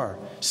you are.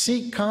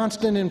 Seek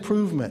constant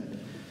improvement.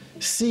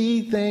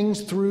 See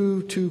things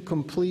through to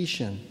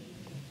completion.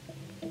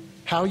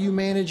 How you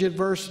manage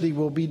adversity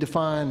will be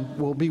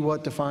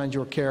what defines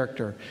your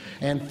character.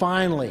 And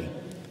finally,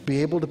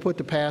 be able to put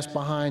the past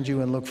behind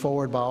you and look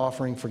forward by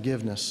offering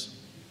forgiveness.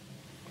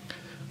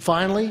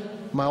 Finally,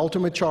 my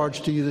ultimate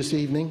charge to you this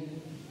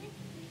evening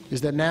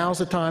is that now's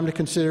the time to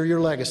consider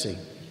your legacy.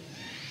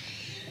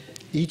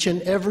 Each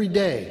and every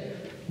day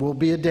will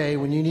be a day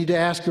when you need to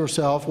ask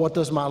yourself, what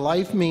does my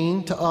life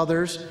mean to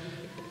others,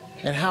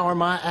 and how are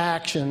my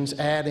actions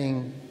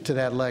adding to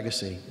that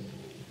legacy?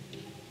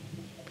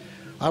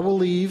 I will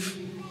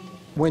leave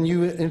when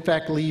you, in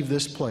fact, leave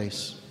this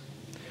place.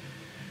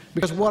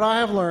 Because what I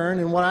have learned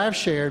and what I have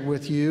shared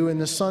with you in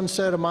the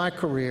sunset of my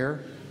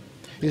career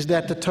is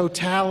that the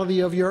totality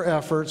of your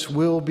efforts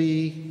will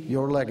be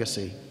your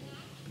legacy.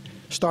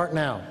 Start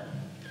now.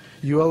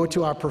 You owe it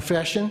to our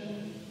profession,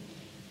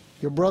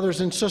 your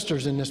brothers and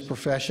sisters in this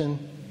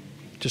profession,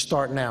 to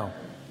start now.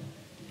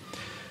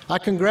 I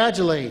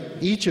congratulate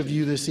each of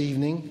you this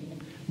evening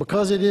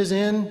because it is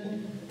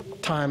in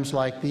times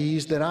like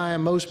these that I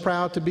am most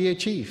proud to be a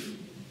chief.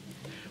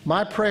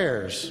 My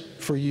prayers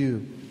for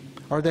you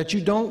are that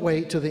you don't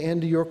wait till the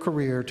end of your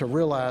career to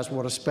realize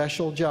what a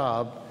special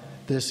job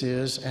this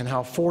is and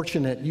how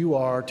fortunate you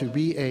are to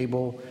be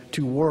able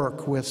to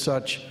work with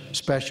such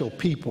special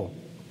people.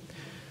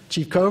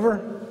 Chief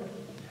Cover,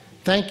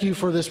 thank you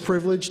for this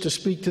privilege to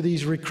speak to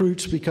these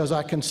recruits because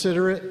I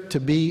consider it to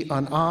be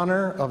an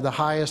honor of the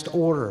highest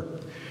order.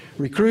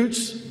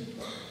 Recruits,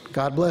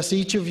 God bless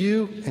each of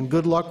you, and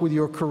good luck with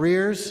your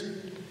careers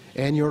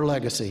and your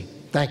legacy.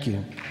 Thank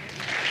you.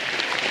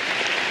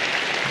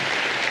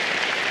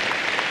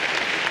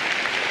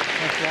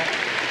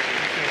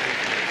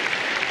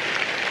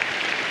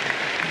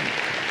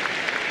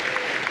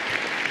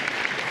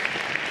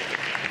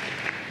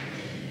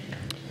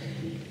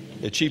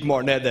 Chief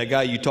Martinet, that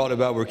guy you talked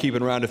about we're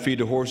keeping around to feed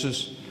the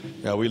horses,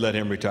 yeah, we let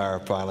him retire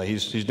finally.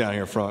 He's down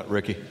here in front,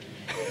 Ricky.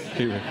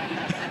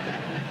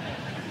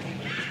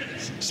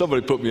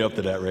 Somebody put me up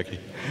to that, Ricky.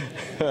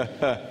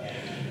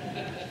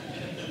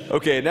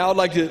 Okay, now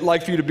I'd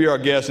like for you to be our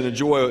guest and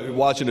enjoy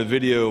watching a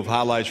video of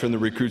highlights from the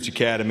Recruits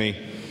Academy.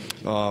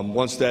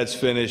 Once that's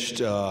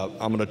finished, I'm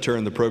going to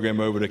turn the program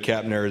over to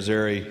Captain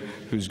Arizari,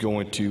 who's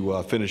going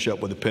to finish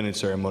up with the pennant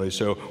ceremony.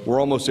 So we're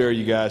almost there,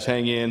 you guys.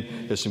 Hang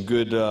in. There's some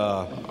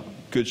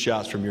good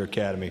shots from your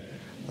academy.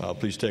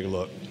 Please take a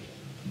look.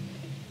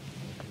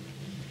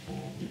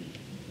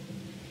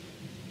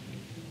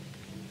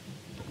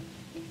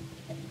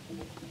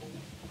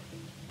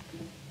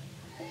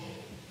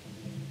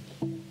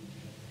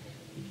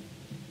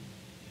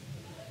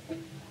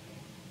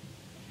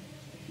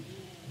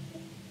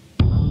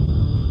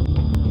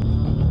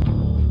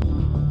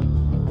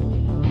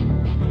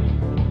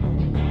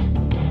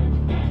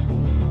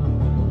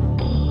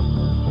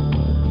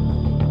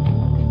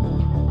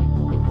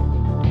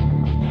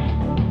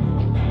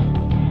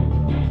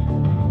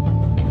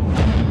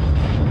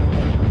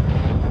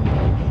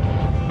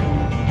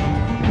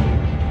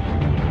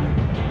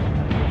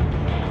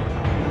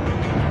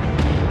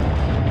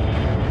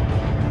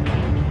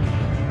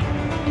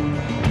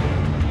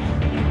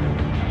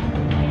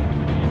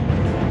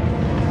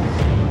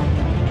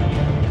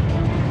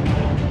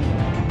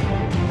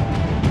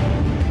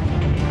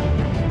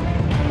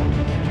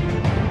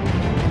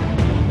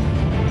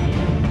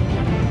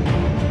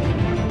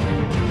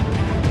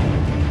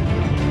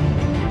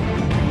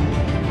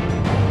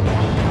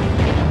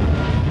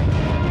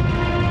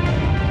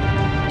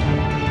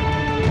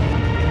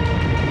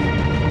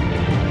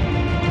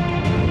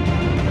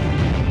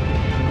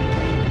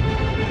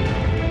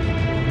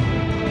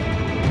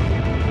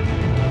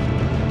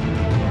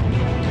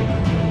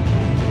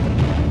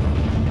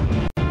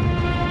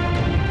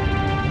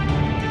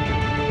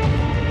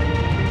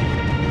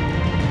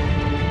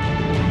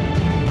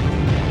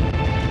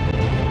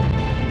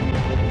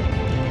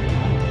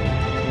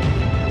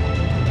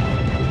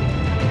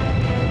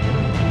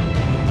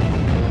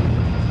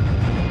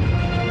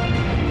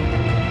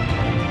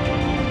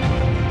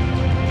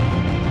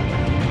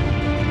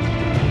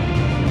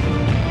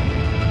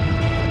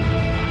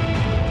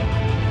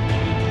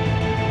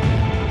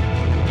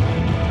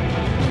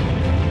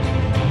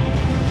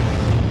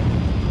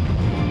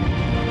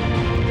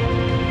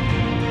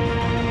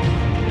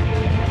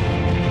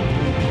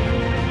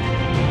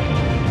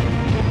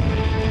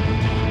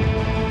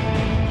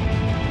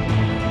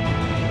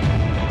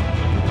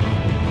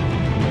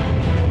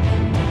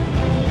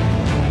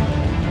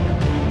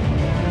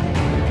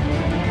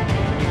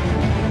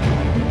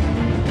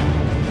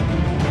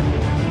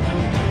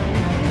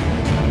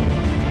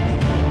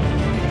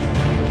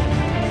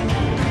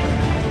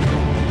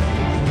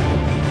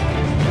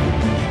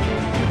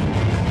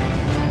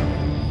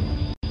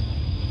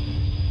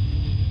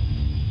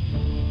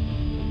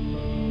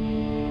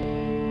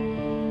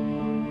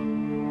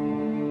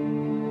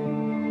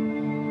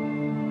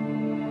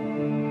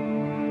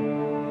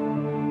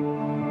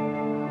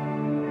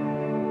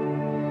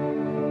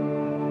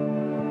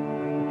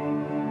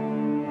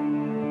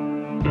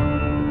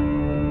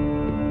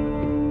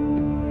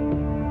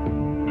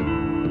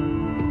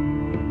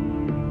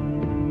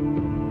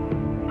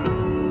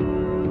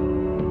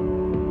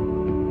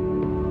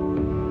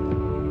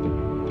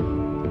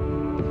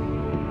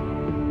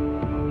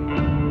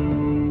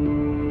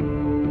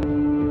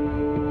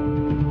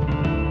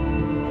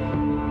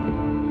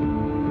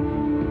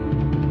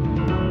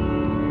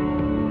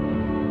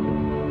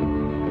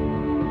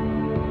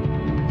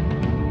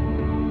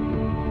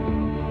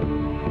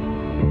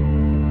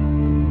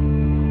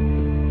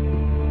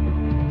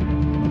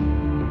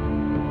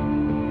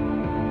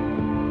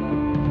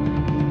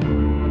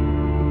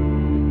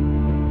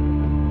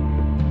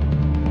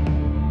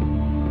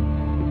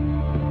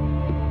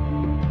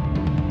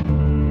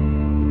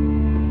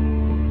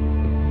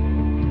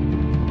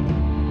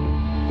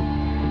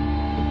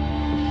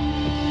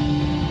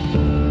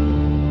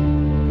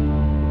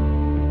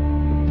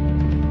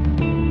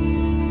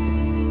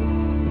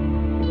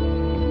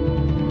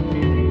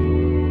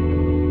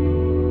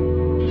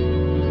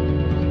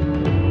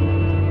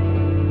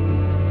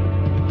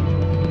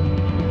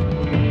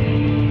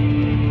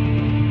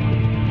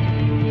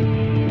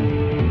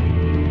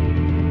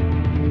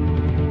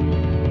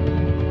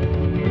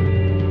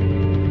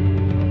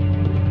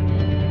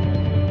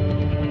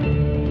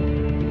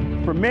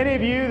 For many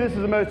of you, this is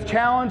the most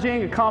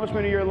challenging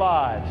accomplishment of your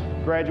lives,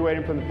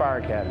 graduating from the Fire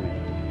Academy.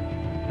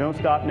 Don't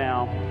stop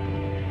now.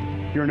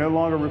 You're no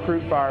longer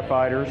recruit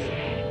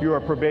firefighters. You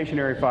are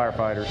probationary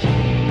firefighters.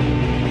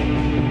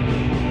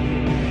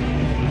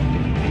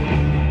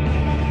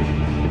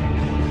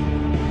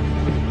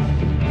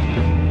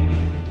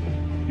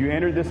 You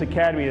entered this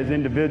academy as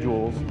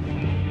individuals.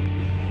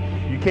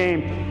 You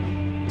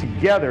came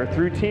together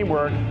through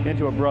teamwork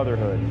into a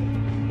brotherhood.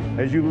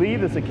 As you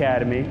leave this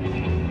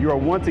academy, you are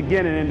once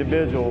again an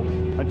individual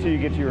until you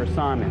get to your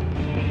assignment.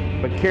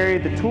 But carry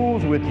the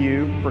tools with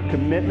you for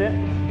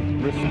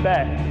commitment,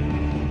 respect,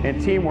 and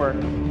teamwork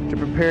to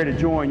prepare to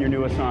join your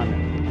new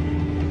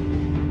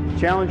assignment.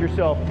 Challenge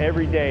yourself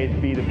every day to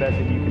be the best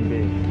that you can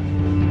be.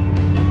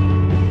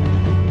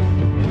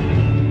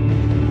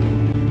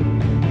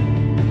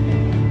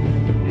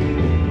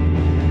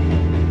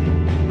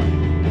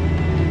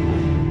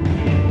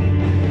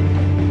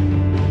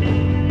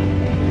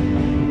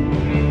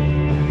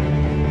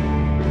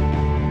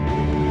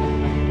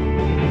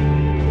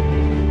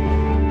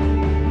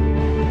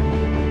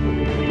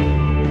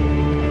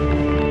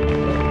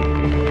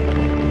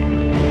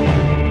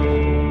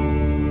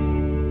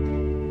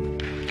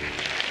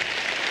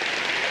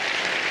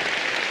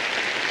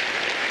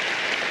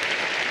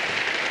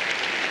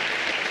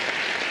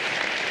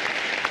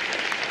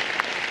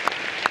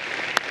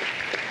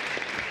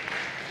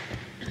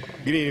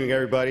 Good evening,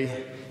 everybody.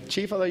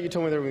 Chief, I thought you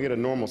told me they were going to get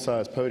a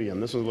normal-sized podium.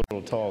 This was a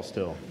little tall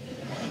still.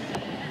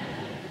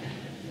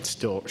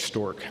 Still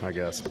stork, I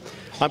guess.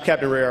 I'm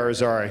Captain Ray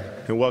Arizari,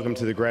 and welcome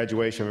to the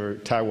graduation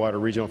of Tidewater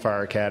Regional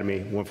Fire Academy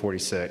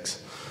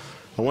 146.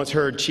 I once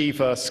heard Chief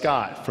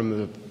Scott,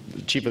 from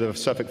the Chief of the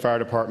Suffolk Fire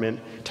Department,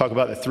 talk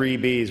about the 3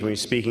 B's when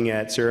he's speaking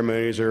at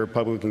ceremonies or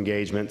public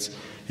engagements,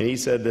 and he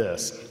said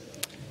this: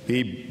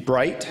 be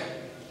bright,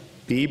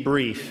 be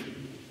brief,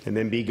 and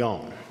then be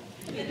gone.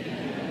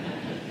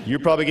 You're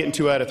probably getting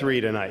 2 out of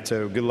 3 tonight,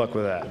 so good luck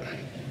with that.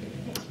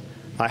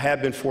 I have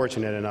been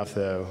fortunate enough,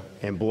 though,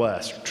 and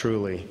blessed,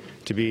 truly,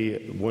 to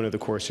be one of the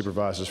Corps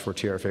supervisors for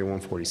TRFA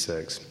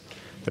 146.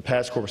 The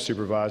past Corps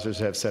supervisors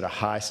have set a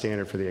high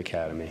standard for the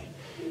Academy,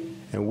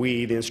 and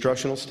we, the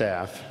instructional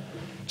staff,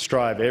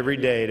 strive every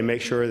day to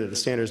make sure that the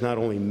standard is not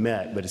only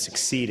met, but it's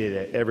exceeded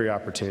at every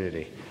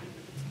opportunity.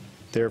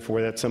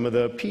 Therefore, that's some of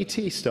the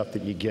PT stuff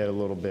that you get a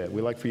little bit.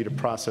 We like for you to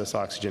process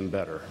oxygen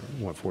better,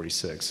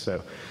 146.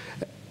 So,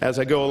 as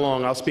I go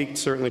along, I'll speak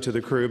certainly to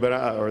the crew,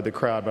 or the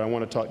crowd, but I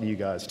want to talk to you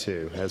guys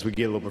too, as we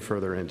get a little bit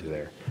further into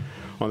there.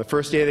 On the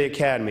first day of the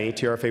Academy,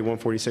 TRFA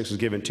 146 was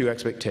given 2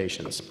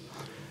 expectations.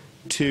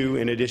 2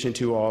 in addition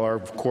to all our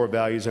core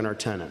values and our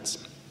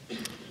tenets: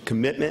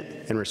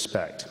 commitment and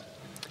respect.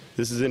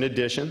 This is in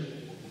addition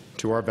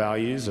to our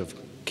values of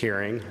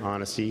caring,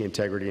 honesty,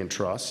 integrity, and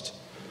trust.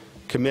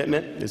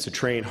 Commitment is to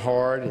train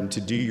hard and to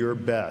do your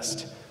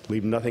best.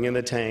 Leave nothing in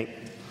the tank.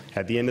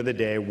 At the end of the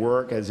day,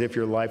 work as if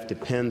your life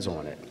depends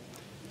on it.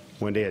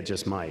 One day it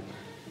just might.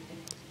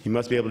 You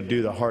must be able to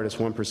do the hardest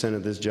 1%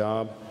 of this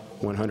job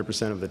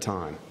 100% of the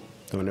time.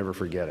 Don't ever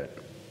forget it.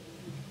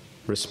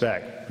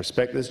 Respect.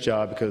 Respect this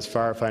job because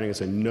firefighting is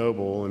a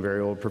noble and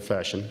very old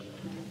profession,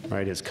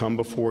 right? It's come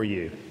before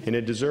you, and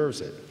it deserves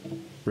it.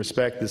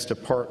 Respect this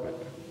department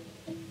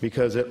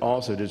because it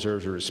also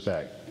deserves your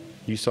respect.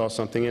 You saw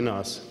something in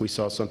us, we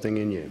saw something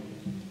in you,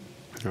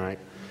 all right?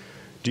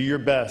 Do your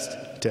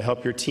best to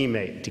help your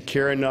teammate, to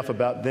care enough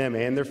about them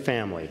and their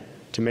family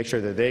to make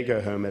sure that they go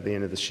home at the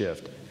end of the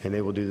shift, and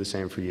they will do the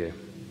same for you.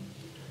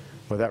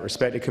 Without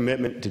respect and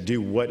commitment to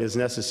do what is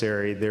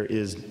necessary, there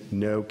is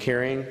no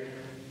caring,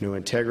 no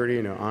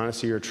integrity, no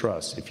honesty or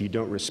trust. If you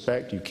don't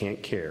respect, you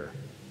can't care.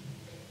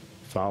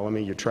 Follow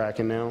me? You're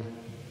tracking now,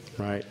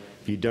 right?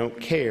 If you don't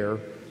care,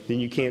 then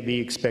you can't be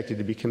expected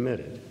to be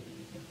committed,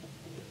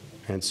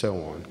 and so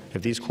on.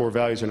 If these core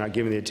values are not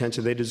given the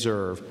attention they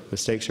deserve,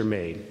 mistakes are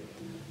made.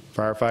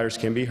 Firefighters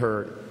can be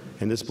hurt,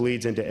 and this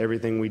bleeds into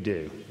everything we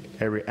do,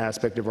 every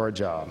aspect of our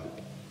job.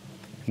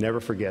 Never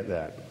forget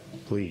that,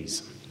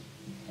 please.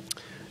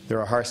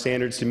 There are high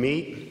standards to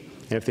meet,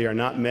 and if they are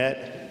not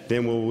met,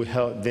 then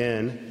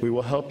we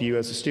will help you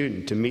as a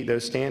student to meet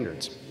those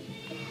standards,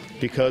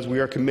 because we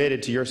are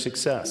committed to your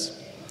success.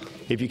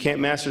 If you can't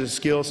master the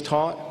skills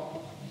taught,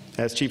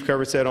 as Chief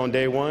Cover said on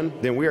day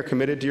 1, then we are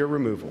committed to your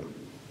removal.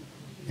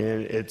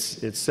 And it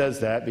says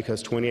that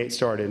because 28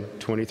 started,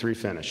 23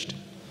 finished.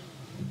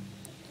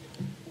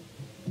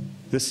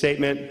 This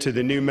statement to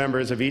the new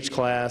members of each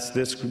class,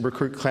 this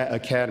recruit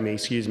academy,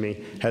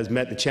 has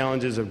met the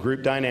challenges of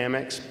group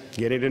dynamics,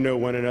 getting to know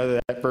one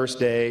another that first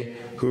day,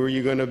 who are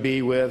you going to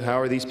be with, how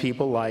are these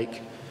people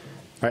like,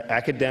 right,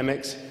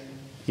 academics,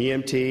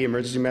 EMT,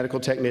 emergency medical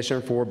technician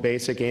for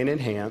basic and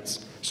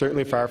enhanced,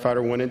 certainly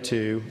firefighter 1 and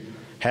 2,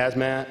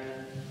 hazmat,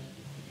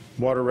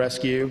 water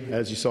rescue,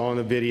 as you saw in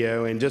the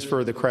video, and just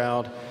for the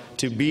crowd,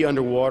 to be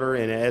underwater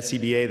in an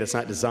SCBA that's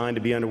not designed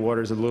to be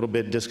underwater is a little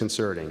bit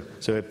disconcerting.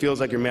 So it feels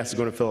like your mask is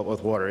going to fill up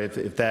with water,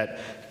 if that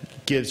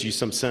gives you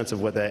some sense of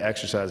what that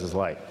exercise is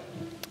like.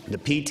 The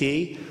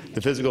PT,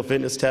 the physical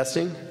fitness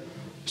testing,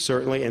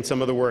 Certainly, and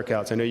some of the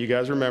workouts. I know you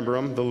guys remember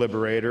them, the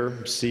Liberator,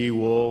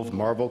 Seawolf,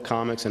 Marvel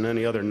Comics, and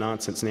any other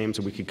nonsense names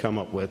that we could come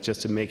up with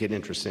just to make it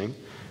interesting,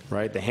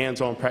 right? The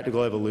hands-on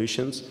practical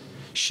evolutions,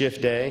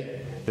 shift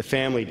day, the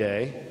family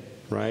day,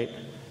 right?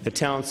 The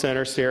town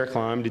center stair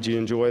climb, did you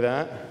enjoy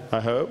that? I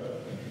hope,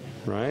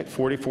 right?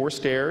 44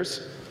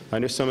 stairs. I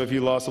know some of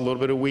you lost a little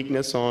bit of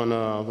weakness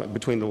on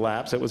between the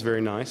laps. That was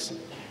very nice,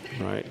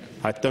 right?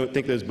 I don't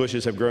think those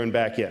bushes have grown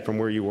back yet from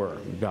where you were,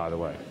 by the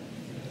way.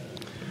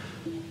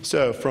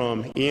 So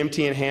from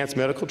EMT enhanced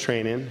medical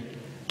training,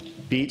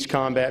 beach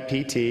combat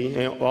PT,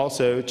 and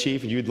also,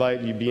 Chief, you'd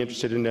be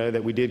interested to know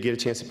that we did get a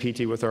chance to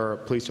PT with our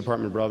police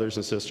department brothers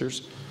and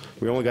sisters.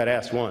 We only got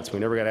asked once. We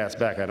never got asked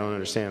back. I don't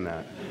understand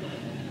that.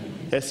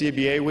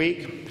 SCBA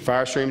week,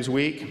 Fire Streams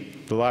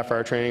week, the live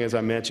fire training, as I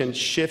mentioned,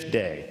 shift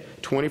day,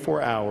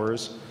 24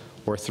 hours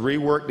or 3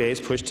 work days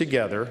pushed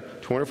together,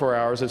 24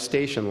 hours of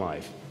station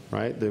life,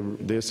 right?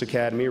 This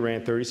academy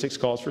ran 36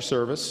 calls for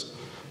service,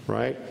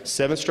 right?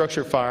 7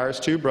 structure fires,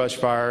 2 brush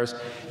fires,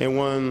 and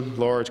 1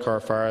 large car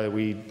fire that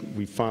we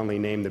finally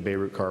named the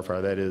Beirut car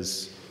fire. That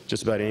is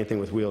just about anything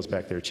with wheels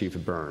back there, Chief,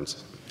 it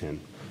burns, and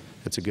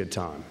it's a good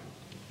time,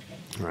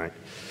 all right?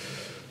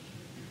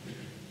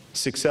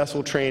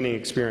 Successful training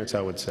experience,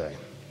 I would say.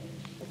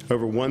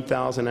 Over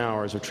 1,000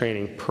 hours of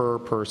training per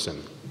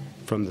person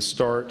from the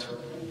start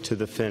to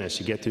the finish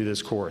to get through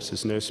this course.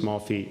 It's no small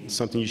feat. It's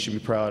something you should be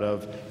proud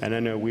of, and I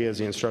know we as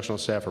the instructional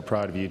staff are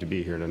proud of you to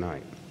be here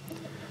tonight.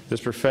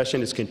 This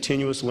profession is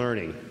continuous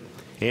learning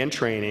and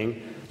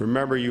training.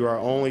 Remember, you are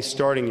only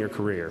starting your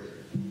career.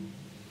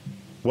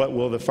 What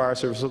will the fire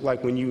service look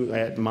like when you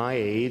at my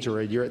age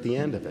or you're at the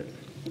end of it?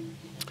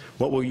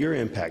 What will your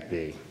impact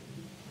be?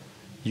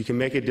 You can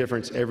make a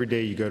difference every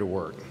day you go to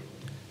work.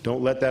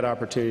 Don't let that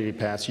opportunity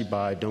pass you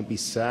by. Don't be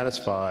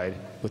satisfied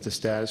with the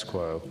status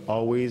quo.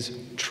 Always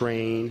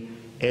train,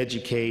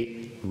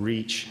 educate,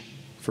 reach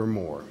for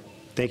more.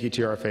 Thank you,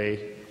 TRFA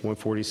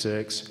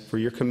 146, for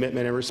your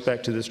commitment and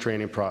respect to this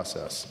training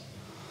process.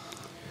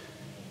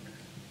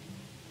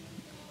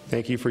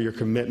 Thank you for your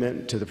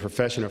commitment to the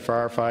profession of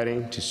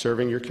firefighting, to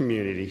serving your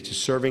community, to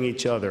serving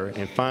each other,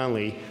 and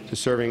finally, to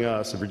serving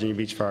us, the Virginia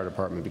Beach Fire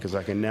Department, because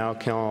I can now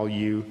call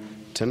you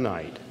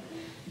tonight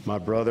my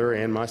brother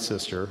and my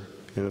sister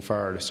in the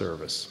fire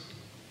service.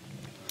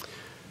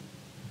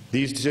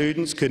 These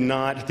students could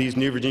not, these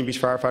new Virginia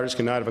Beach firefighters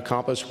could not have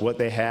accomplished what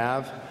they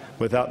have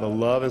without the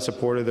love and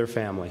support of their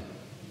family.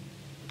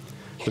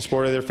 The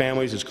support of their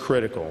families is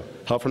critical.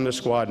 Help from their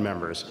squad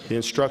members, the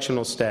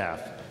instructional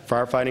staff.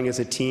 Firefighting is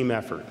a team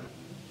effort.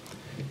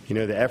 You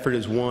know, the effort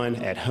is won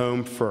at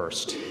home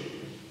first,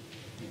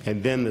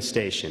 and then the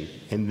station,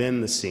 and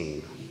then the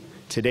scene.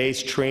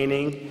 Today's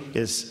training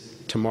is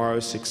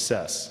tomorrow's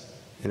success,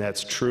 and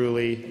that's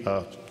truly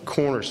a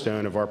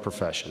cornerstone of our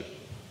profession.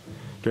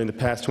 During the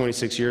past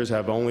 26 years,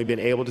 I've only been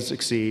able to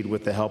succeed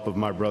with the help of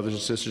my brothers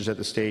and sisters at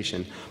the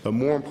station, but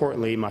more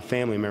importantly, my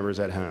family members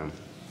at home.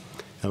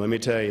 And let me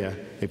tell you,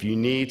 if you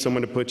need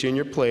someone to put you in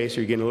your place,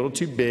 or you're getting a little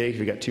too big, if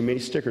you've got too many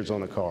stickers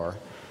on the car,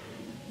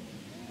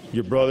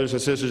 your brothers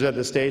and sisters at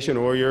the station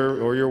or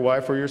your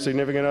wife or your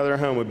significant other at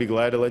home would be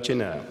glad to let you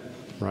know,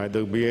 right?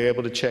 They'll be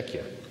able to check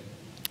you.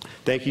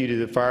 Thank you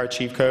to the Fire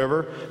Chief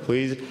Cover,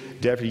 please,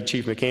 Deputy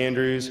Chief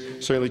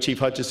McAndrews, certainly Chief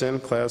Hutchison,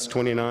 Class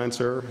 29,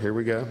 sir, here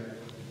we go.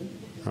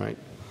 All right.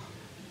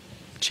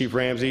 Chief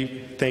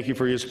Ramsey, thank you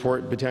for your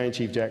support. Battalion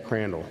Chief Jack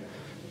Crandall,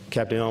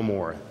 Captain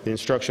Elmore, the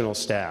instructional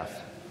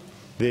staff,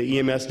 the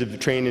EMS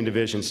training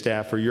division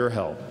staff for your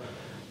help.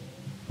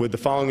 With the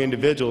following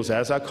individuals,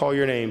 as I call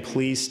your name,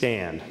 please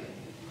stand.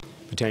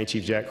 Battalion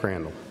Chief Jack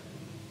Crandall,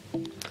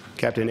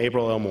 Captain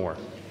April Elmore,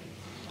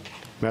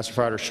 Master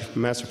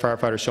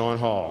Firefighter Sean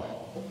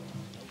Hall,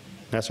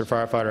 Master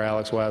Firefighter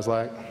Alex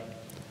Waslak,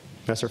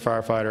 Master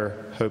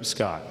Firefighter Hope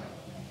Scott,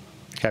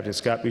 Captain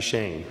Scott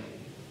Buchain,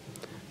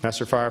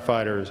 Master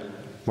Firefighters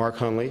Mark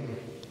Hunley,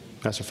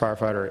 Master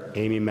Firefighter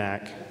Amy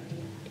Mack,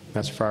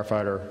 Master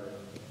Firefighter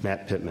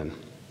Matt Pittman,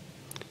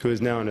 who is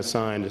now an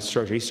assigned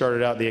instructor. He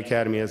started out the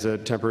academy as a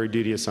temporary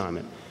duty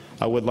assignment.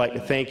 I would like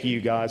to thank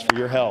you guys for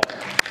your help.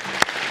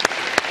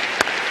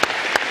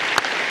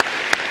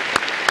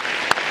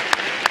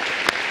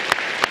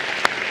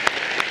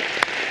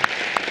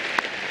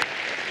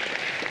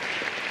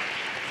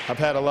 I've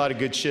had a lot of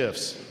good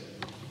shifts,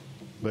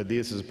 but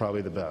this is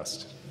probably the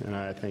best, and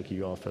I thank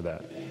you all for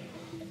that.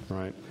 All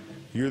right?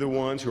 You're the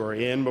ones who are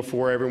in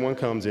before everyone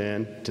comes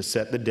in to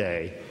set the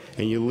day,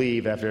 and you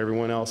leave after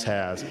everyone else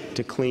has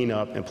to clean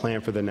up and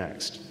plan for the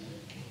next.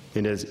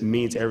 It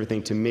means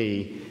everything to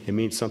me. It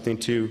means something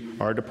to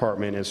our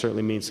department, and it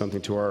certainly means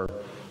something to our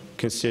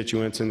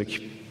constituents and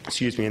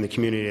the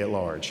community at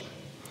large.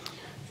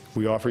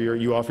 You offer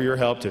your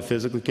help to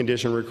physically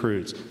conditioned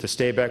recruits to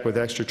stay back with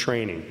extra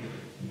training,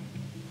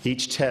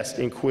 each test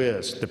and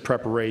quiz, the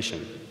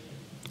preparation,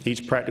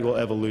 each practical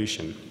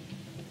evolution.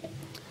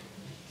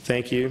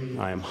 Thank you.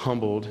 I am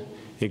humbled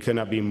and could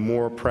not be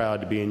more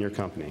proud to be in your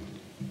company.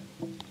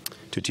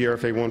 To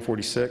TRFA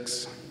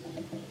 146,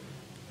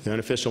 the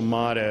unofficial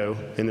motto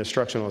in the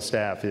instructional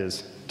staff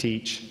is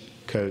teach,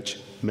 coach,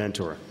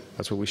 mentor.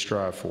 That's what we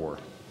strive for.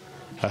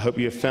 I hope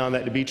you have found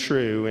that to be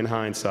true in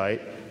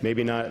hindsight.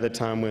 Maybe not at the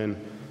time when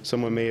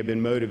someone may have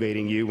been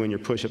motivating you when your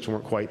push-ups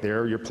weren't quite there,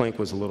 or your plank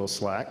was a little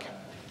slack,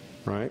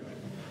 right?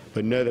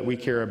 But know that we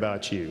care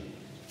about you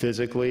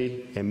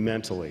physically and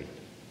mentally.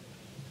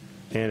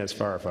 And as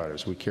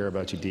firefighters, we care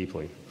about you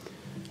deeply.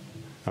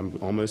 I'm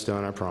almost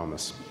done, I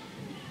promise.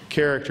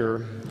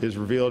 Character is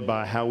revealed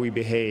by how we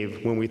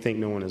behave when we think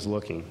no one is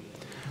looking.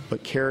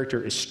 But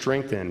character is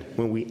strengthened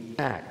when we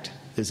act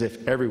as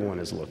if everyone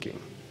is looking.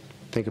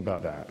 Think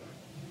about that.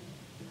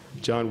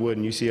 John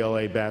Wooden,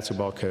 UCLA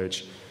basketball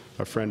coach,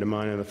 a friend of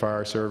mine in the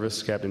fire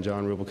service, Captain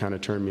John Rubel, kind of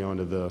turned me on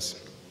to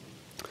this.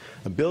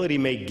 Ability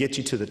may get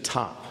you to the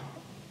top,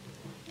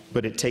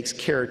 but it takes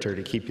character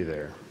to keep you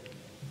there.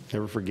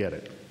 Never forget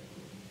it.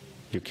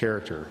 Your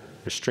character,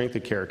 your strength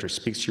of character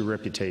speaks to your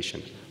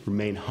reputation.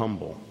 Remain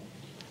humble,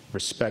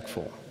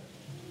 respectful,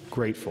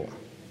 grateful.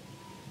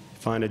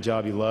 Find a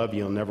job you love,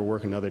 you'll never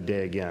work another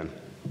day again.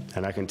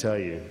 And I can tell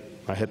you,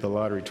 I hit the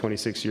lottery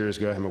 26 years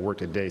ago, I haven't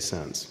worked a day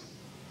since.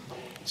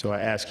 So I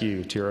ask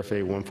you,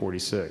 TRFA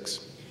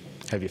 146,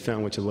 have you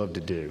found what you love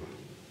to do?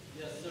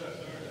 Yes, sir.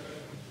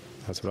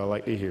 That's what I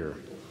like to hear.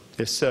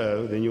 If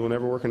so, then you will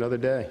never work another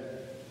day.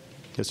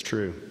 It's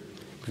true.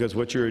 Because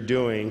what you're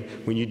doing,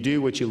 when you do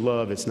what you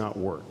love, it's not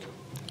work.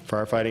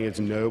 Firefighting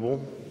is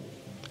noble,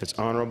 it's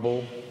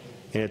honorable,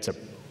 and it's a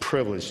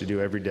privilege to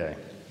do every day.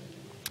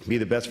 Be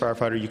the best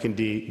firefighter you can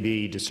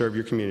be to serve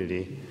your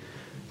community,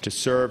 to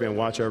serve and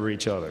watch over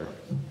each other.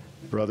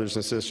 Brothers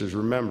and sisters,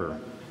 remember,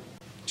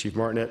 Chief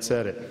Martinet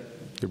said it.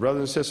 Your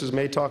brothers and sisters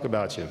may talk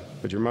about you,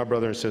 but you're my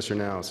brother and sister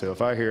now, so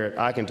if I hear it,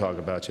 I can talk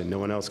about you, no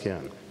one else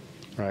can,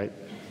 right?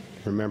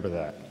 Remember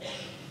that.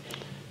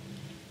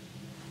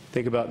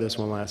 Think about this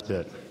one last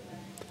bit.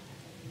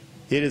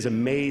 It is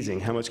amazing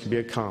how much can be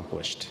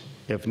accomplished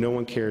if no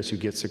one cares who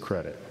gets the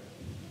credit.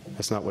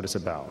 That's not what it's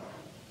about,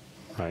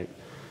 right?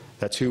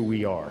 That's who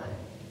we are.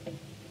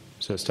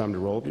 So it's time to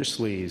roll up your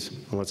sleeves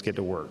and let's get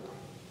to work.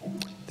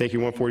 Thank you,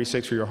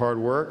 146, for your hard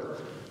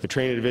work. The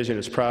training division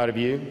is proud of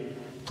you.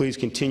 Please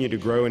continue to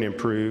grow and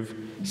improve.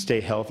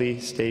 Stay healthy,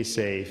 stay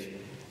safe,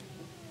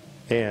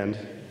 and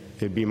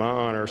it'd be my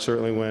honor,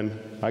 certainly when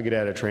I get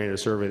out of training, to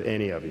serve with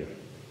any of you.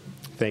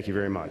 Thank you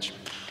very much.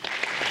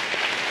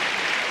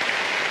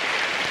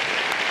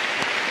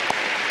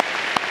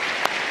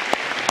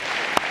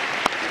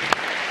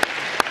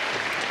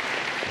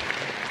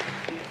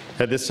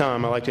 At this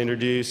time, I'd like to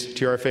introduce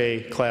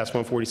TRFA Class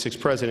 146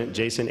 President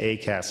Jason A.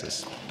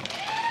 Cassis.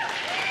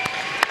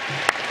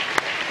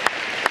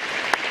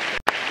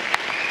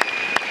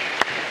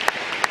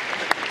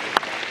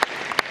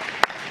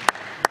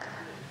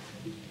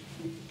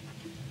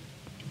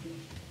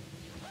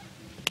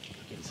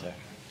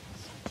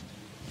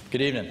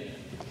 Good evening.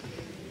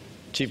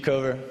 Chief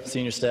Cover,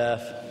 senior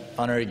staff,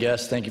 honorary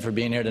guests, thank you for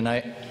being here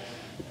tonight.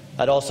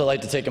 I'd also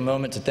like to take a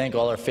moment to thank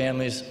all our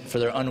families for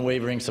their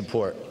unwavering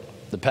support.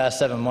 The past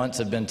 7 months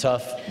have been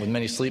tough, with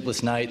many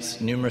sleepless nights,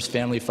 numerous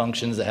family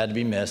functions that had to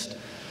be missed.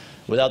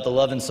 Without the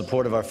love and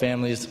support of our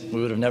families,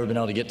 we would have never been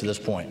able to get to this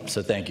point,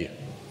 so thank you.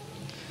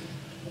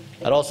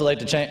 I'd also like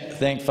to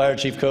thank Fire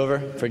Chief Cover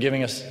for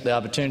giving us the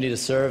opportunity to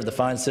serve the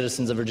fine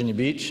citizens of Virginia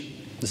Beach.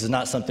 This is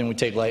not something we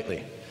take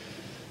lightly,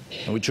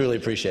 and we truly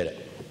appreciate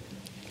it.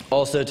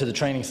 Also to the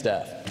training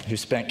staff, who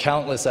spent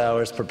countless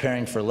hours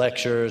preparing for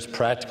lectures,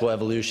 practical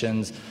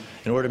evolutions,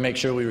 in order to make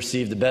sure we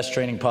received the best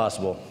training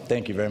possible.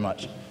 Thank you very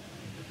much.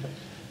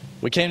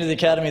 We came to the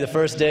Academy the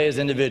first day as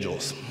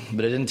individuals,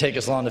 but it didn't take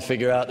us long to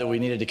figure out that we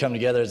needed to come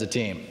together as a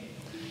team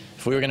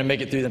if we were going to make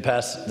it through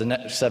the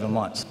next 7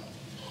 months.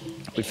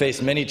 We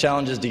faced many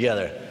challenges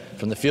together,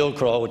 from the field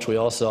crawl, which we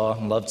all saw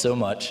and loved so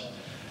much.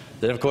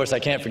 Then, of course, I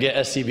can't forget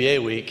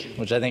SCBA week,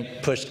 which I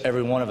think pushed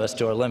every one of us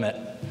to our limit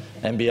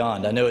and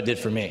beyond. I know it did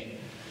for me.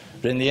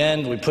 But in the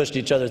end, we pushed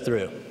each other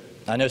through.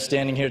 I know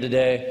standing here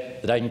today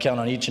that I can count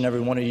on each and every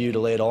one of you to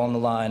lay it all on the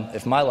line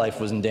if my life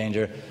was in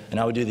danger, and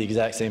I would do the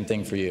exact same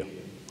thing for you.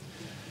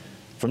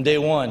 From day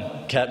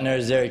one, Captain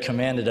Arizari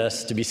commanded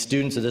us to be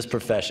students of this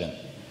profession.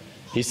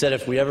 He said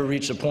if we ever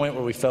reached a point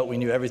where we felt we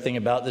knew everything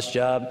about this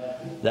job,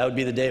 that would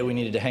be the day we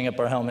needed to hang up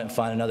our helmet and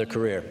find another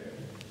career,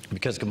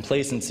 because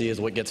complacency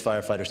is what gets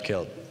firefighters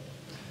killed.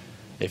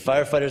 A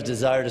firefighter's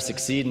desire to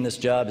succeed in this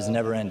job is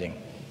never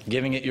ending.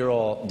 Giving it your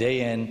all,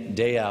 day in,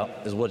 day out,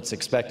 is what's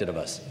expected of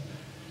us.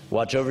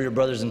 Watch over your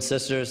brothers and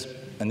sisters,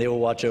 and they will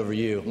watch over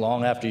you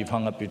long after you've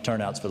hung up your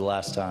turnouts for the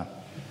last time.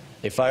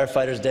 A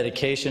firefighter's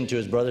dedication to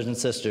his brothers and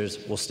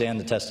sisters will stand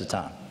the test of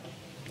time.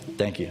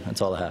 Thank you. That's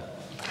all I have.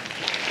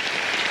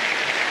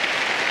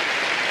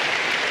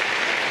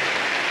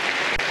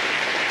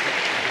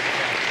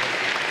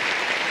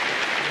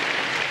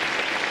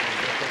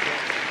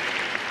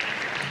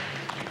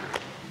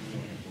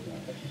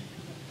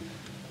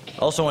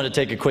 I also want to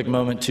take a quick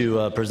moment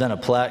to present a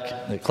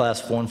plaque that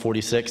Class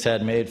 146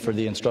 had made for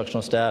the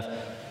instructional staff.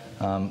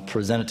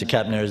 Present it to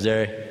Captain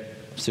Arizari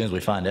as soon as we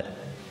find it.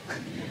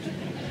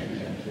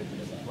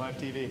 Live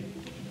TV.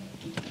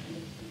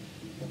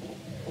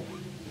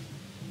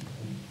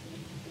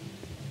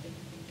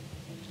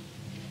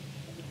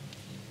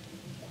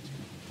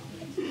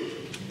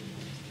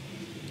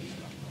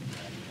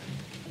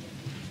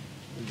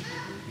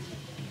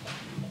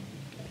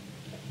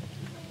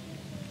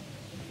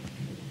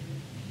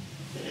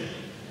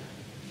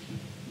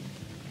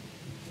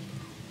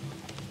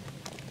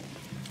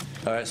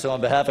 All right, so on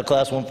behalf of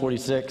Class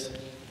 146,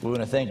 we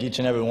want to thank each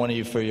and every one of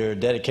you for your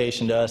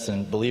dedication to us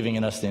and believing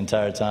in us the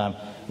entire time.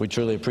 We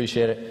truly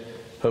appreciate it.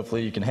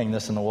 Hopefully you can hang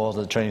this on the walls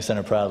of the training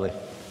center proudly.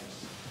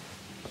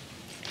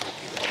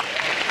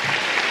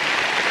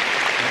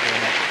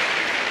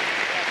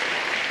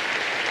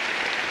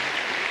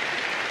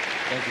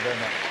 Thank you very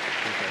much.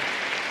 Appreciate it.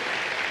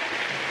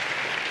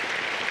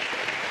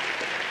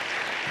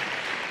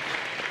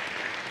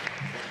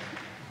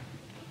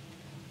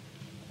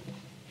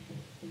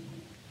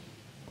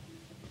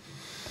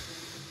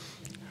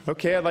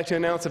 Okay, I'd like to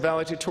announce a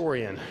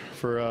valedictorian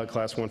for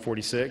Class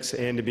 146,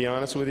 and to be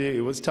honest with you,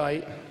 it was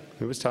tight.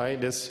 It was tight.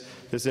 This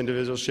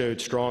individual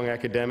showed strong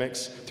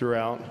academics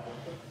throughout.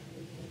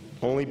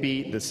 Only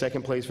beat the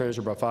second place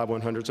finisher by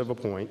 5/100ths of a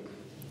point.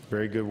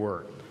 Very good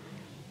work.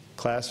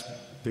 Class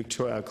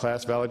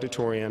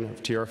valedictorian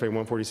of TRFA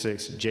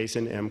 146,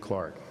 Jason M.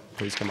 Clark.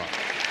 Please come up.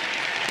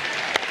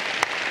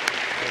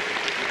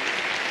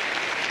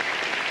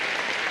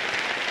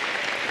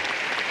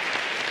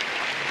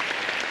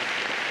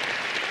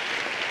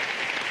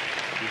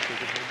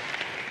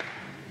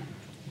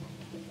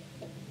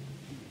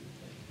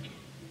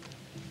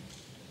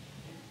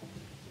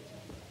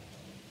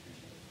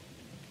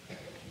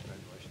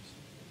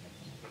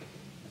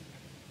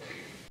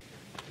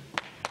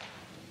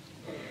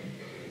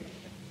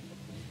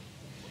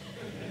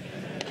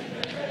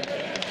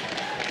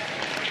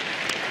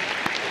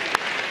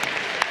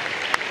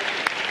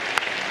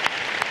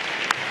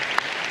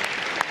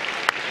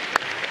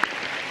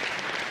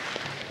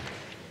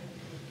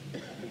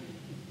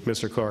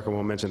 Mr. Clark, I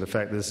won't mention the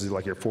fact that this is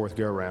like your fourth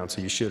go-round, so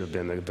you should have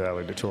been the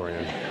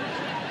valedictorian.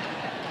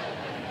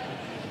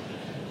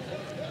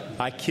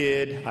 I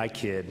kid.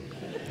 Okay.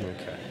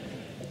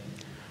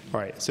 All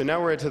right, so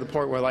now we're to the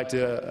point where I'd like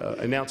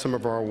to announce some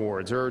of our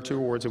awards. There are 2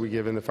 awards that we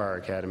give in the Fire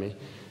Academy,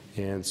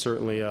 and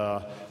certainly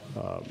I'd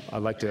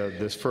like to,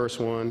 this first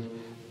one,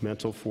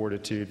 mental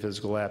fortitude,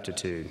 physical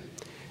aptitude.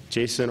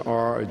 Jason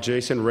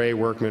Ray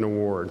Workman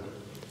Award.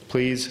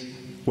 Please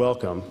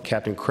welcome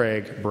Captain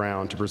Craig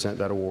Brown to present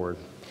that award.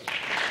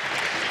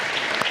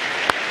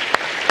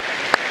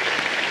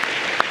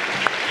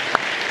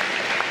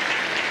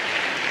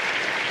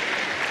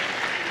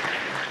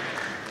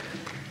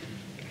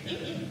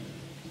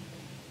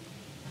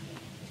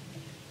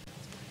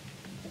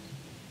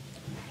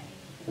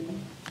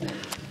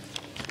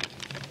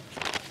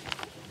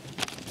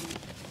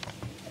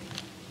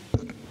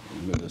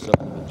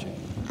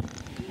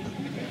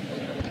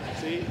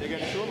 See, they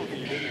got a short one for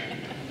you, didn't they?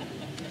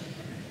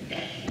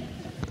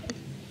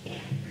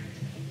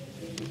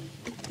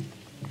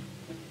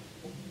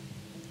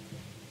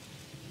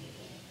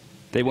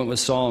 They went with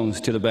songs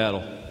to the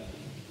battle.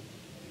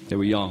 They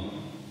were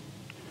young,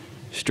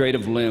 straight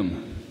of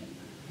limb,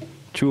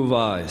 true of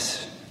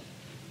eyes,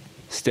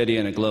 steady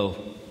and aglow.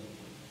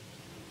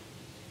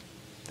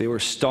 They were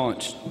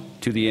staunch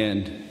to the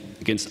end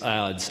against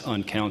odds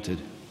uncounted.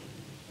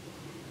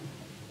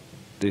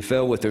 They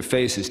fell with their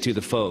faces to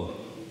the foe.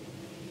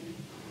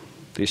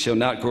 They shall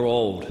not grow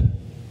old,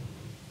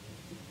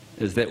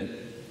 as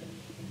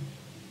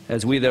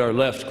we that are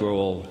left grow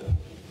old.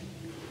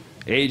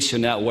 Age shall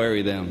not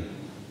weary them,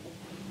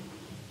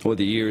 or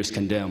the years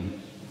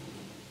condemn.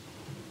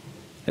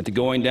 At the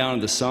going down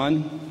of the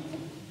sun,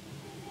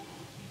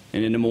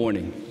 and in the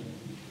morning,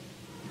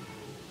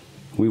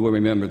 we will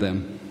remember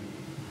them.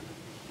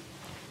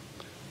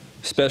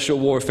 Special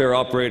Warfare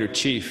Operator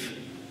Chief,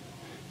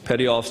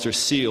 Petty Officer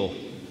SEAL,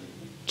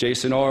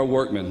 Jason R.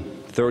 Workman,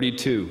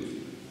 32,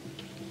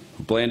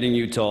 Blanding,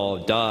 Utah,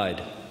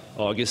 died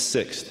August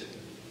 6th,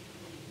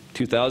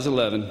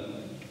 2011,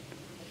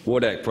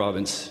 Wardak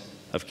Province,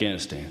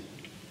 Afghanistan,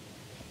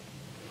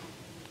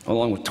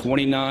 along with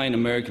 29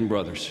 American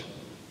brothers.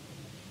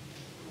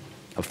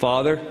 A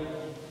father,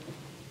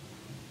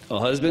 a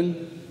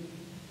husband,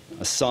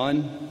 a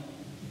son,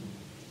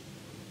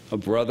 a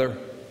brother,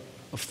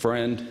 a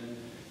friend,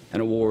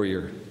 and a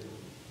warrior.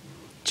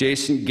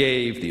 Jason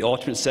gave the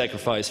ultimate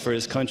sacrifice for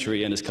his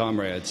country and his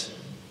comrades.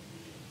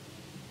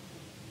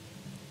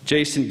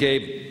 Jason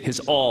gave his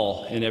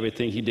all in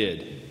everything he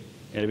did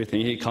and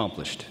everything he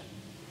accomplished.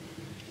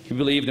 He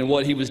believed in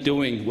what he was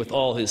doing with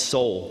all his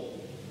soul.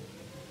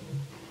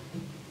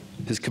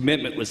 His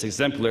commitment was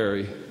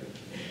exemplary,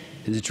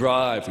 his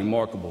drive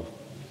remarkable,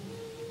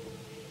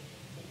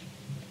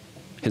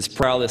 his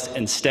prowess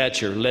and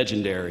stature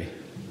legendary.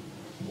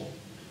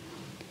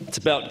 It's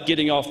about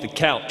getting off the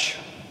couch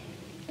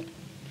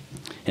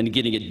and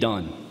getting it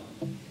done.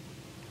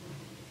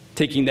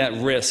 Taking that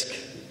risk,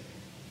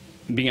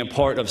 being a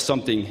part of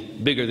something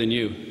bigger than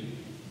you.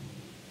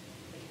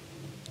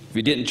 If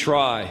you didn't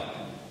try,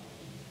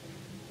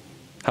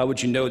 how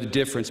would you know the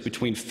difference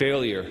between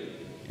failure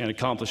and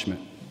accomplishment?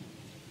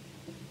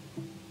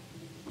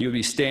 You would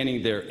be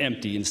standing there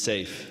empty and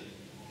safe.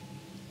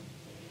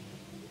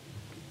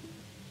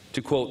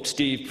 To quote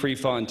Steve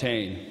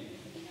Prefontaine,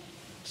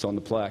 it's on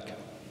the plaque,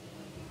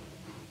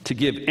 to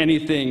give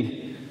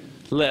anything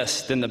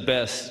less than the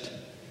best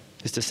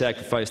is to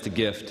sacrifice the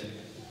gift.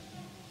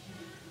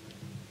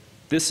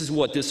 This is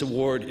what this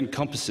award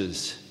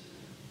encompasses.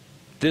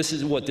 This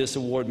is what this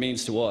award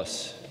means to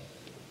us.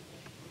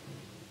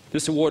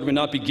 This award will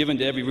not be given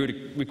to every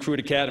recruit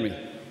academy.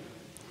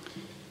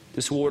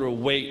 This award will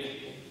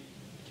wait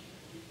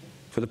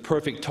for the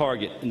perfect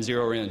target and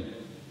zero in.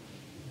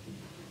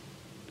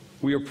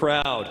 We are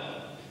proud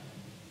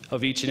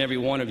of each and every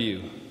one of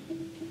you.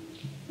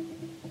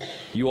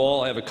 You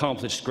all have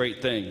accomplished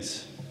great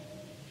things.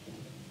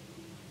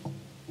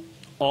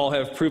 All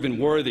have proven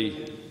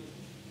worthy,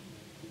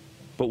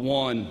 but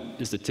one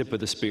is the tip of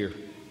the spear.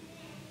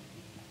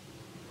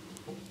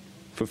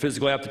 For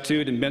physical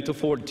aptitude and mental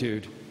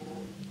fortitude,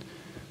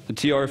 the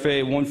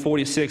TRFA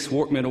 146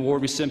 Workman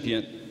Award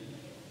recipient,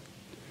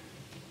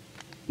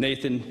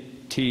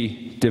 Nathan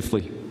T.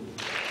 Diffley.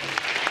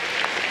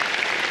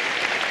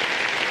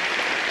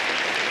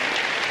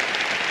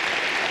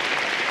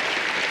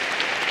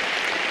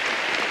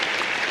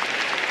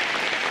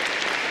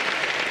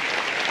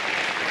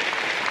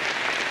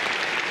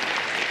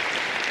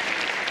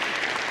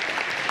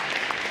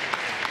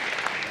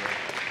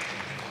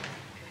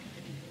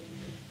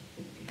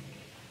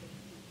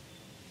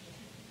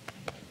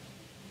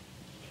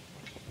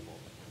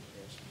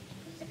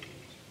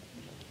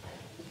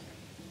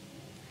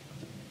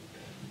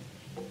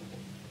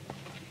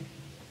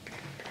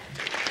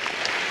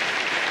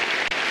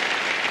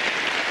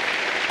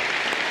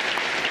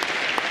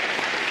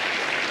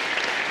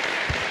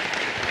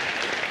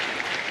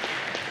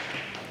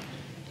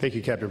 Thank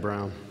you, Captain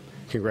Brown.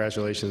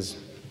 Congratulations,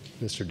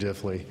 Mr.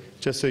 Diffley.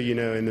 Just so you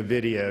know, in the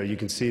video, you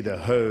can see the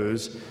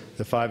hose,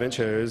 the 5-inch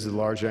hose, the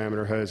large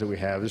diameter hose that we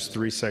have. There's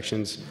 3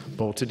 sections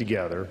bolted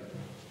together.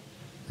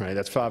 Right?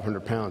 That's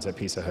 500 pounds, that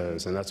piece of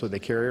hose, and that's what they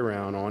carry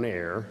around on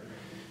air.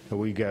 And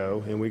we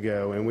go, and we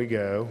go, and we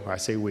go. I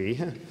say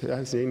we.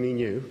 I mean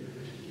you.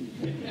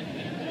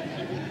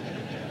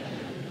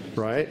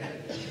 Right?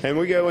 And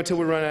we go until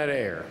we run out of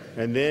air.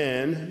 And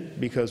then,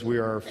 because we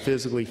are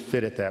physically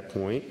fit at that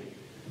point,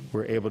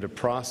 we're able to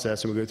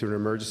process, and we go through an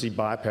emergency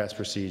bypass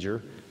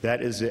procedure.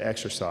 That is the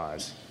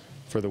exercise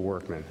for the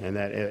workmen, and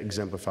that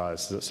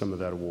exemplifies some of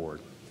that award.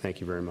 Thank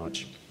you very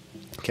much,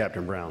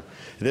 Captain Brown.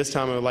 At this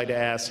time, I would like to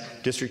ask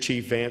District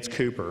Chief Vance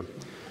Cooper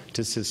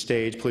to the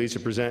stage, please, to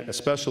present a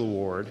special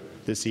award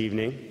this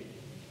evening,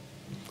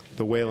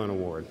 the Whalen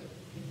Award.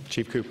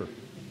 Chief Cooper.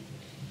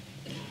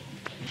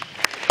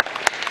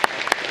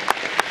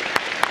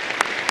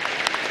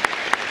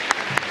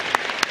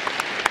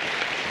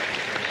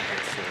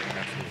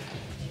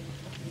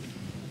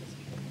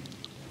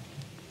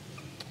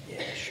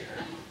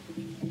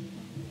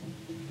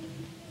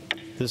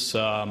 This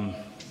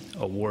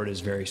award is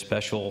very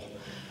special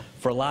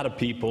for a lot of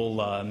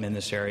people in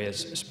this area.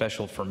 It's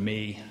special for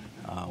me.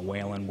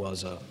 Whalen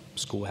was a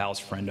schoolhouse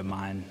friend of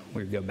mine.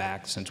 We go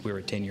back since we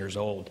were 10 years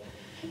old.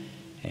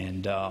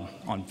 And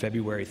on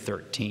February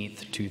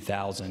 13th,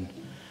 2000,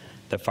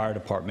 the fire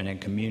department and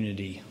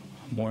community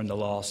mourned the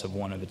loss of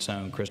one of its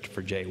own,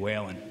 Christopher J.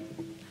 Whalen.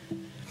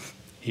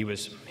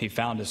 He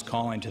found his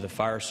calling to the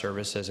fire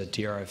service as a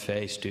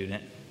TRFA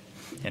student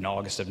in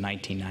August of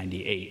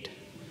 1998.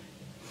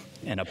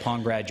 And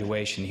upon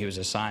graduation, he was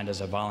assigned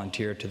as a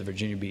volunteer to the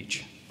Virginia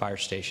Beach Fire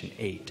Station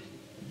 8.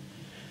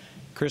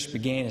 Chris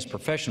began his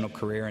professional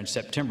career in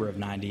September of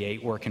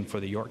 '98 working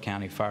for the York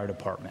County Fire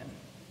Department.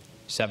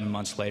 7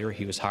 months later,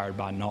 he was hired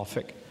by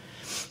Norfolk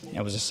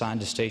and was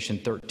assigned to Station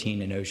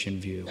 13 in Ocean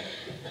View.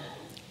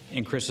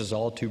 In Chris's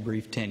all too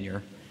brief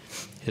tenure,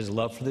 his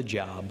love for the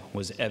job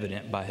was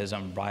evident by his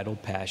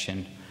unbridled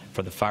passion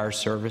for the fire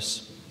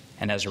service,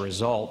 and as a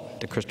result,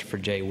 the Christopher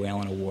J.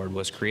 Whalen Award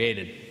was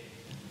created.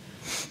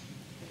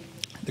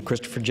 The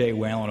Christopher J.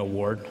 Whalen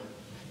Award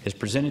is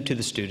presented to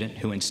the student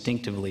who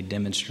instinctively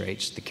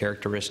demonstrates the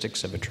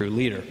characteristics of a true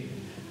leader.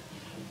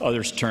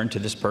 Others turn to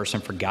this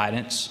person for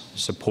guidance,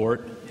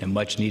 support, and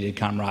much-needed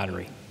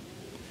camaraderie.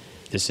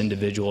 This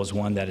individual is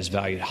one that is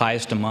valued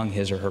highest among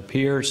his or her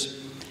peers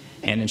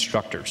and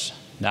instructors,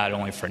 not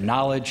only for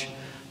knowledge,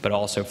 but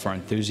also for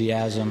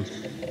enthusiasm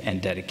and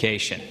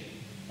dedication.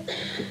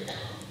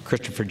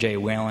 Christopher J.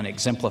 Whalen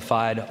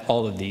exemplified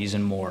all of these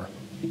and more.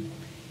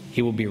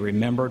 He will be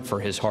remembered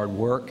for his hard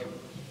work,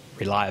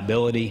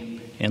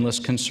 reliability, endless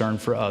concern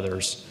for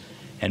others,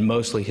 and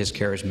mostly his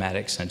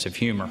charismatic sense of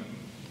humor.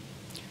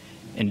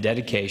 In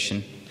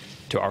dedication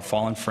to our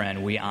fallen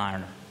friend, we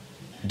honor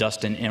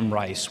Dustin M.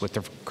 Rice with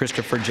the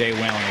Christopher J.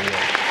 Whalen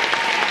Award.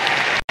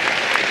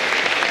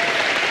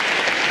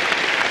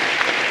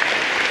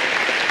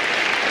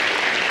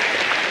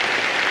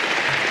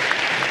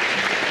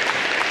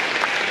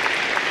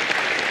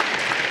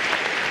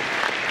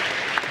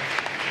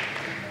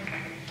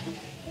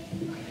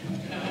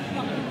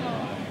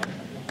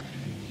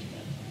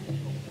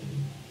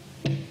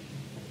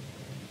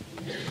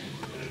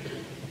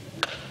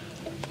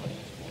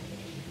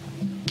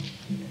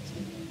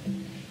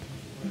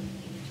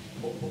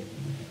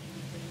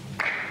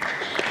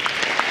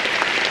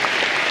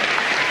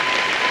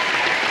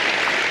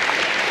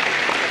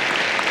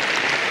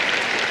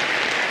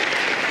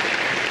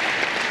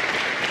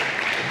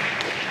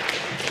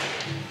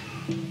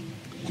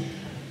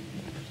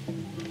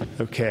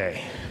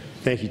 Okay.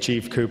 Thank you,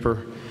 Chief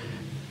Cooper.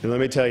 And let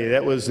me tell you,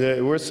 there was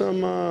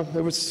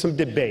some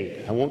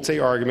debate. I won't say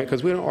argument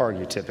because we don't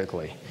argue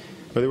typically,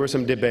 but there was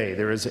some debate.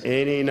 There was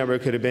any number,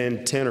 it could have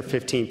been 10 or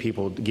 15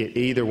 people to get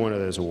either one of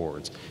those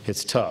awards.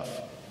 It's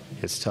tough.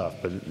 It's tough,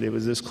 but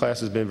this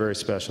class has been very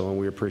special, and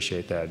we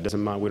appreciate that.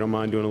 We don't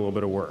mind doing a little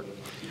bit of work.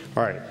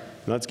 All right,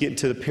 let's get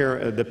into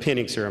the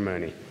pinning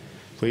ceremony.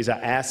 Please, I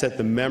ask that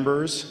the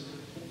members,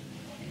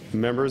 the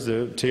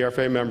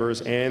TRFA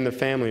members, and the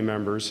family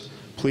members,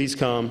 please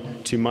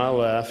come to my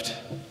left,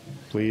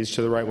 please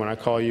to the right when I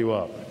call you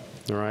up,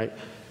 all right?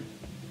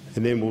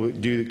 And then we'll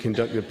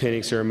conduct the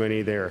pinning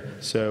ceremony there.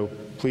 So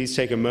please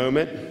take a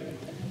moment.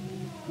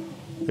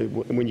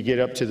 When you get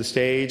up to the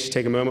stage,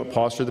 take a moment,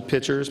 pause for the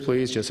pictures,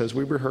 please, just as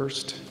we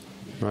rehearsed,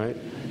 right?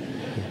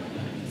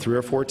 3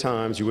 or 4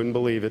 times, you wouldn't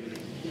believe it,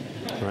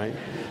 right?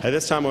 At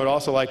this time, I would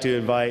also like to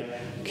invite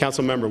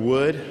Councilmember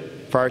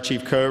Wood, Fire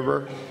Chief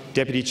Cover,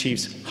 Deputy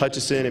Chiefs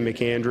Hutchison and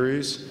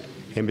McAndrews,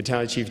 and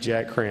Battalion Chief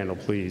Jack Crandall,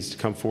 please, to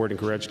come forward and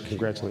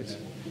congratulate.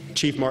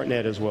 Chief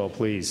Martinet as well,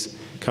 please,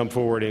 come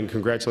forward and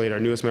congratulate our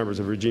newest members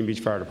of Virginia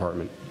Beach Fire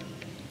Department.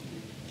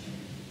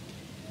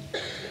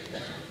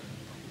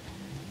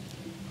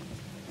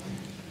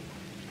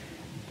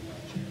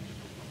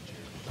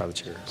 By the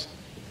chairs.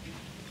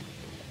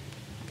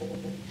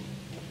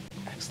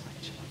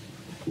 Excellent.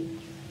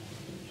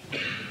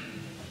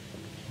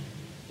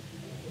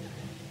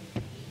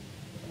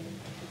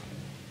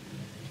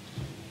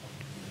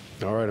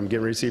 All right, I'm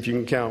getting ready to see if you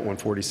can count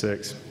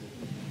 146.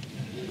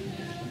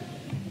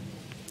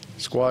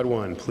 Squad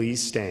 1,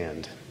 please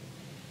stand.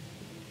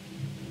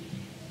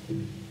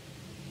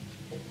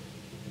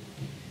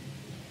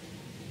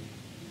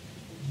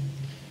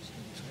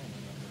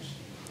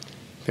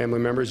 Family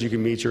members, you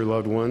can meet your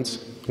loved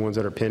ones, the ones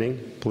that are pinning,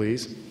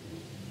 please.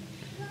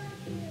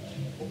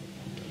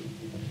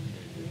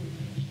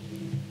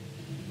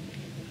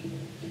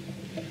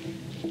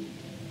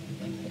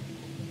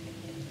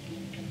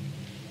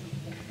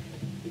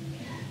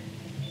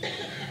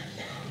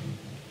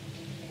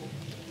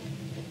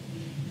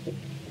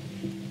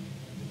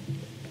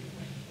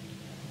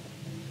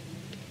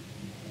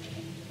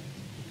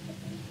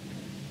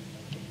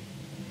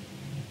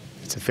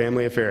 It's a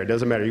family affair. It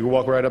doesn't matter. You can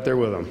walk right up there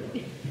with them.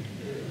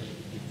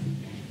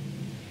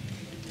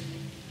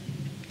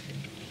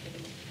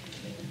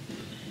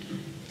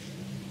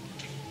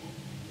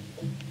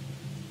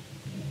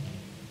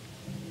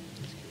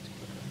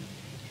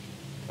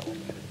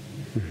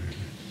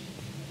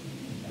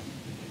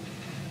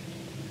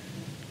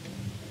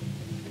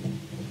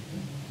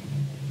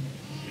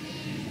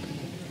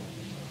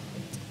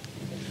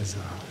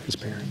 His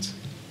parents.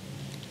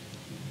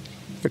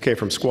 Okay,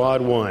 from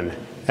Squad 1,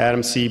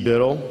 Adam C.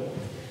 Biddle,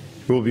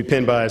 who will be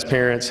pinned by his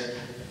parents,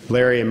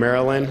 Larry and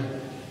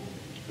Marilyn.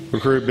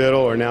 Recruit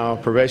Biddle, or now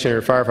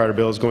probationary firefighter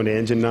Biddle, is going to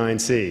Engine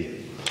 9C.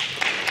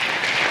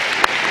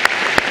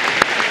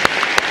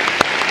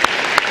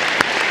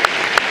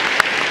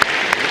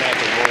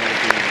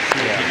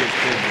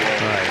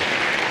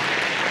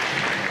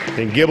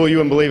 And Gibble, you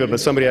wouldn't believe it,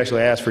 but somebody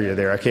actually asked for you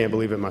there. I can't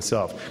believe it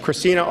myself.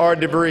 Christina R.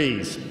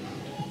 DeVries.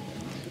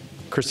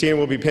 Christina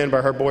will be pinned by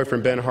her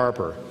boyfriend, Ben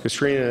Harper.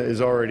 Christina is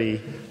already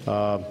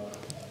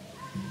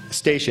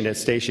stationed at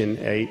Station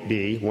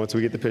 8B. Once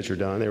we get the picture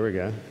done, there we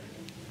go.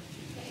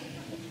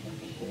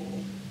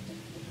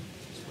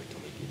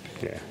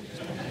 Yeah.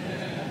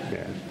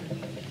 Yeah.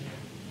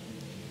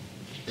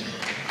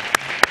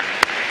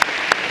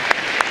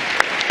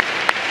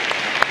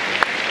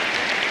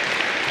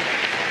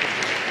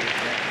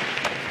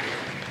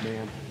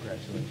 Man,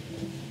 congratulations.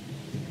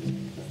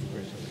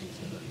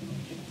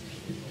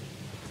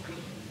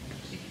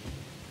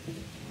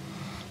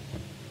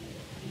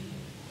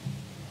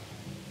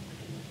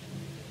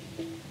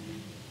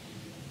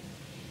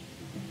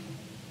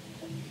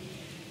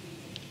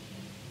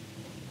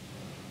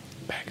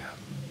 Back up.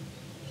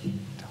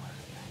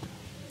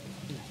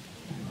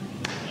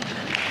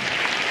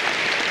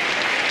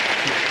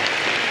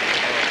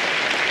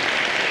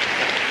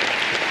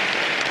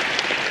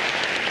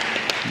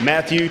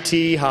 Matthew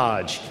T.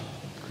 Hodge.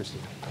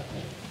 Christina.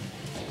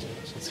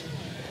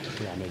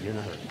 Yeah, no, you're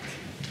not hurt.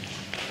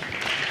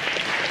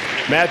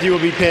 Matthew will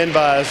be pinned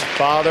by his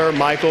father,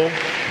 Michael,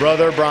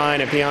 brother,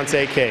 Brian, and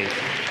fiancee, Kate.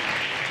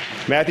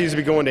 Matthews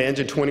will be going to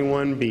Engine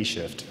 21B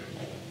shift.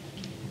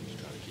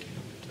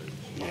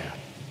 Yeah.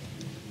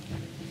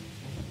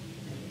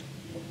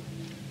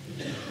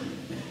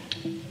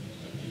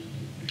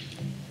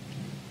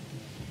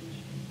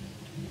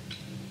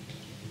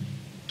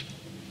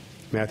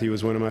 Matthew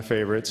was one of my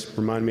favorites.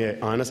 Remind me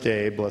of Honest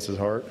Abe, bless his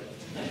heart.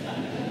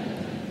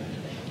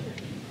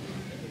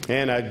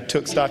 And I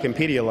took stock in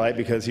Pedialyte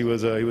because he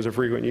was a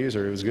frequent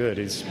user. It was good.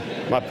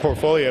 My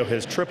portfolio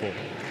has tripled.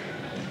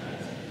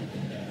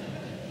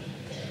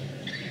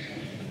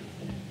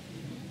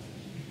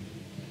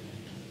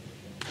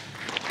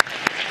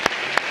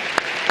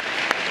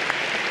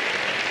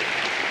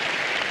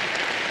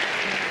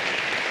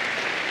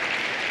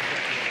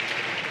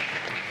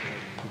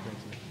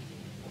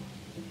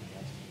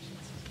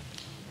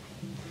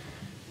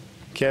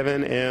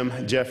 Kevin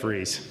M.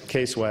 Jeffries,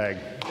 K-Swag.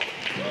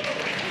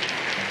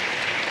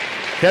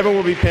 Kevin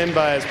will be pinned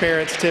by his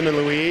parents, Tim and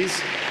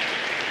Louise.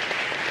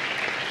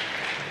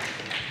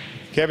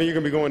 Kevin, you're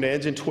going to be going to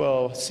Engine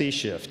 12 C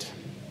shift.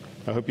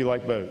 I hope you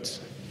like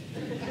boats.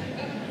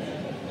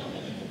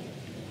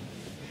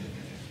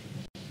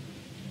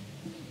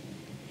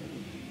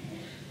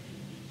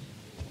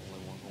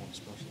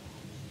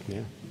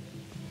 Yeah.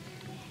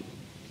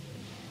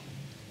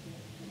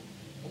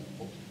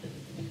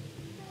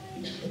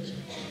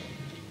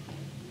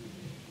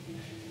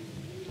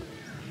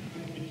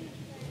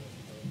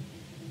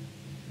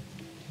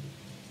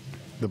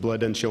 The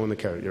blood doesn't show in the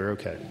coat. You're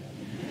okay.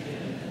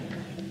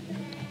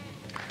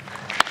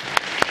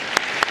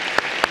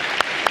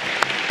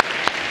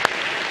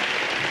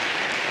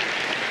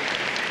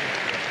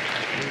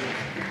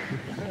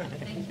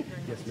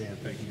 Yes, ma'am.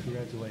 Thank you.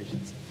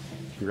 Congratulations.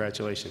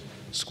 Congratulations.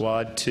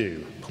 Squad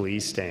 2,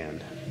 please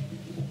stand.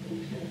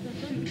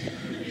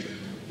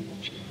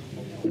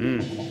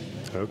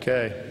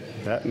 Okay,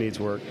 that needs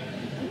work.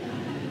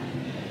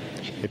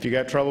 If you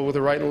got trouble with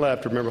the right and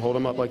left, remember, hold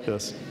them up like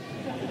this.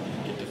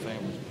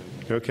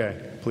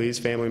 Okay, please,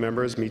 family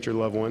members, meet your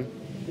loved one.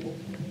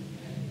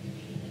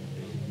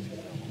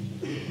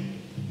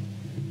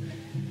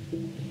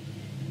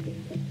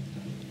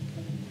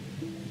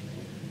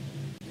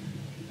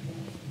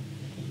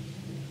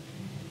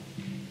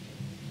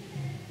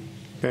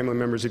 Family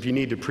members, if you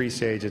need to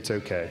pre-stage, it's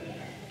okay,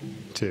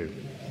 too.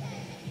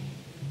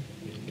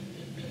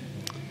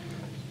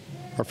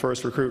 Our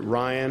first recruit,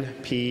 Ryan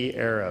P.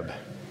 Arab.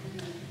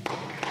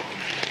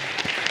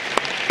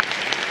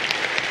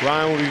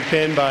 Ryan will be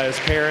pinned by his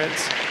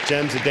parents,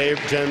 James, and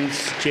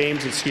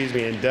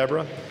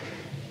Deborah.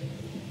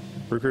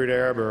 Recruit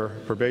Arab, or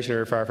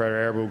probationary firefighter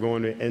Arab, will go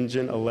into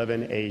Engine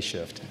 11A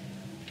shift.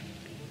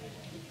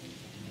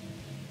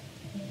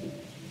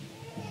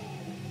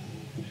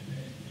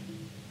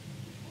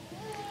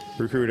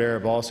 Recruit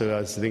Arab also,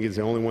 I think, is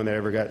the only one that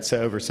ever got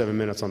over 7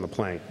 minutes on the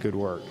plank. Good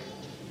work.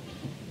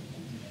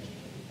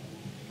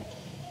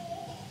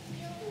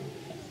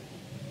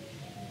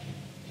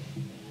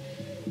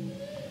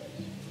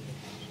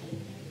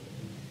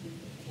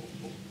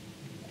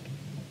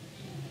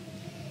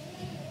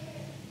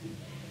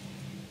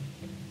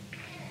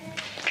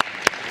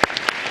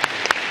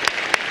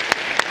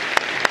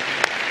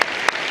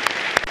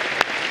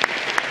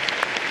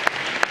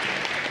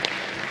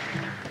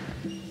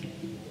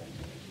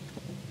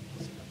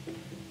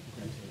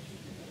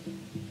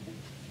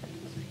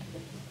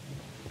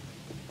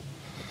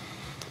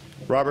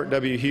 Robert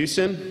W.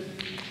 Houston,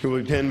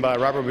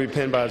 Robert will be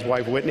pinned by his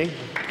wife, Whitney.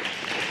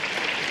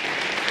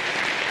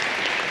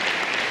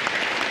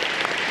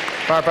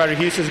 Firefighter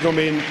Houston is going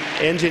to be in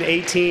Engine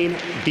 18,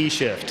 B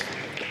shift.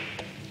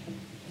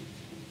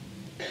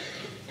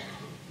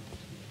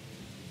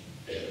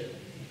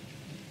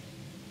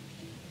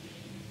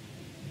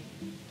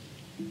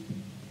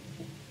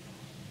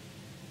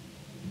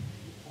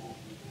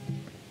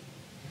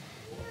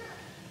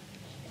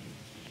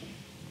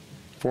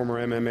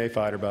 Former MMA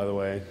fighter, by the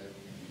way.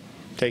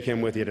 Take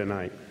him with you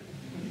tonight.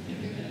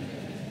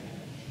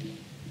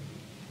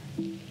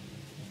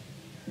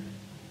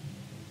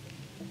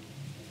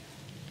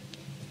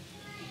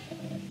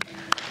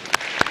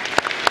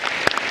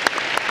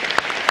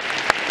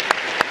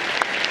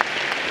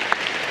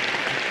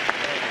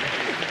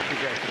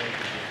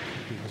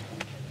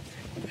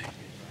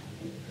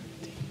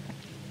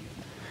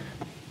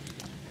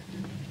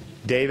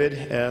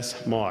 David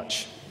S.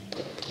 Mauch.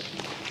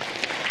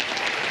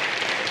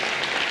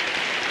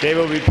 David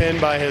will be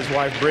pinned by his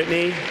wife,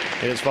 Brittany,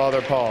 and his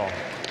father, Paul.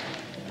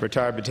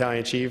 Retired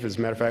battalion chief. As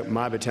a matter of fact,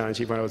 my battalion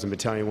chief when I was in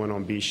Battalion 1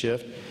 on B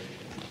shift.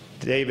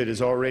 David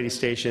is already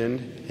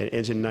stationed at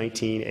Engine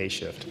 19, A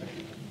shift.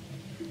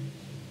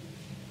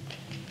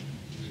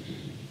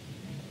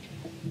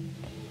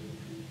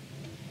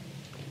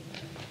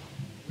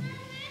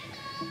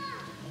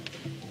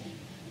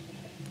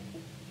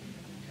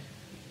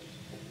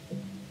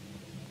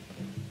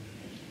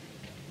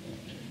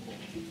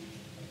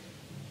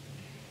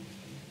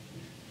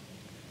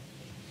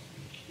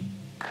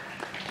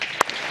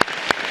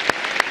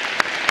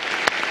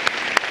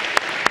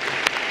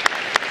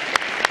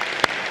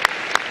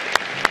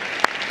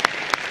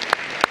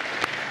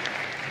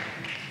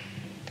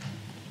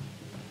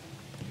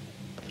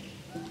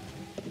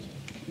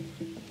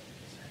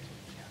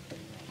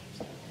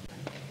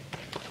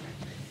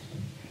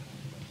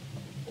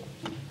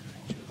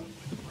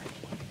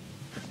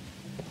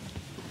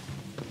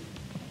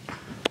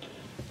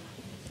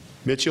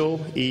 Mitchell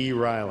E.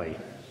 Riley.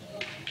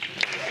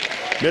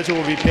 Mitchell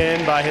will be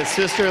pinned by his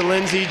sister,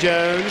 Lindsay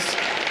Jones.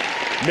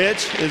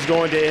 Mitch is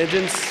going to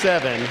Engine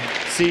 7,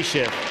 C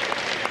shift.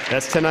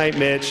 That's tonight,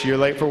 Mitch. You're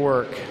late for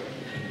work.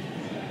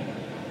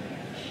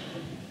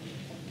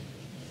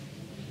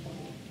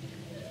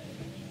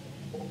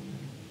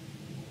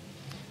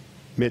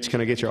 Mitch,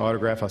 can I get your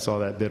autograph? I saw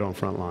that bid on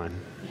Frontline.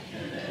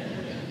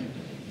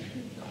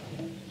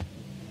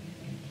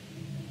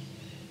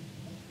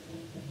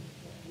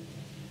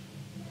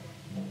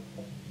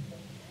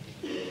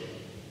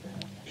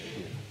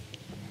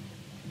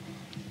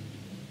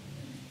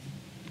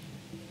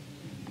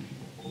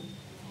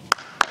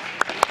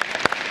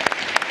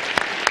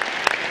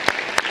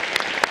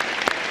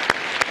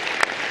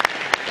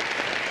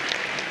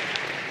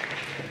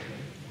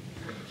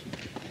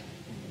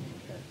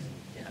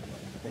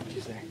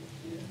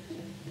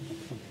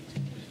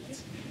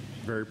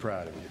 Very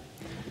proud of you.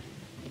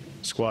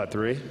 Squad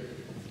 3,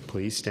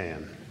 please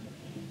stand.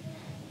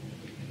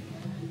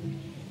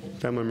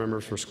 Family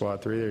members for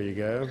Squad 3, there you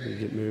go. You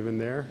get moving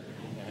there.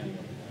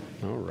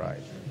 All right.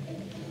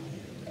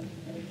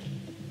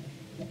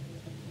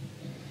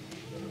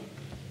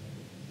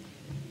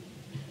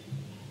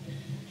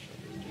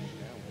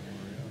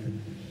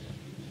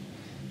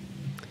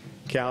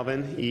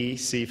 Calvin E.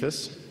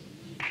 Cephas.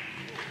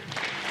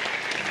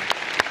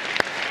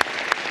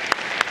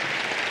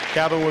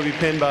 Calvin will be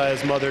pinned by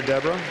his mother,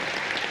 Deborah.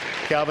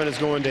 Calvin is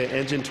going to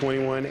Engine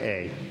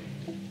 21A.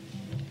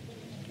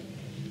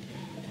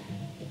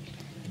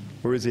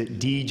 Or is it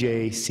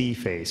DJ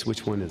C-Face?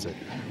 Which one is it?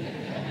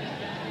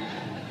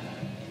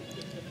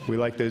 We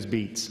like those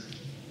beats.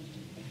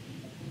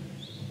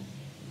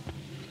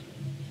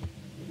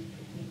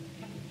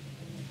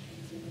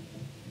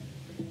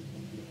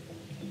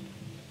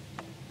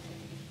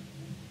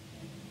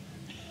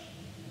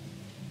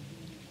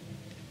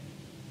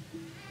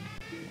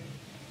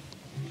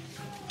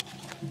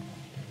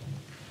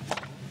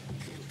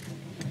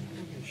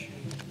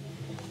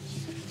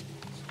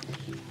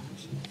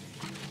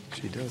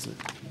 She does it.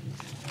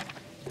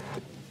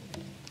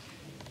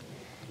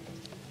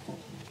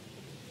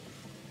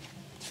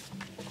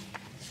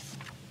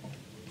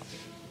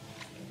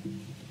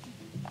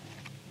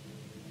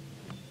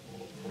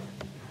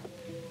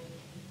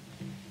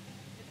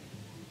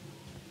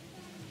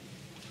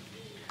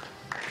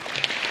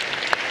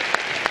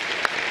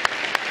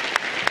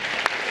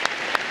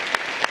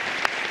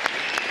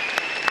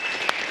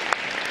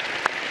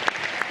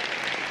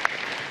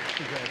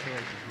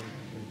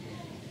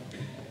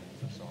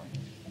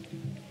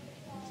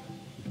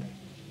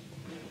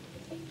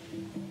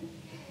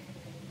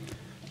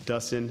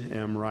 Dustin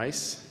M.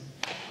 Rice.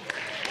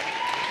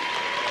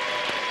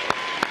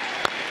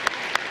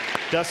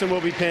 Dustin will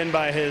be pinned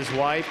by his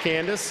wife,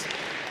 Candace.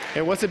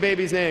 And what's the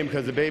baby's name?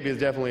 Because the baby is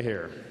definitely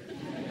here.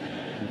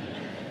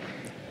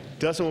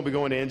 Dustin will be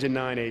going to Engine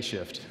 9A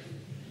shift.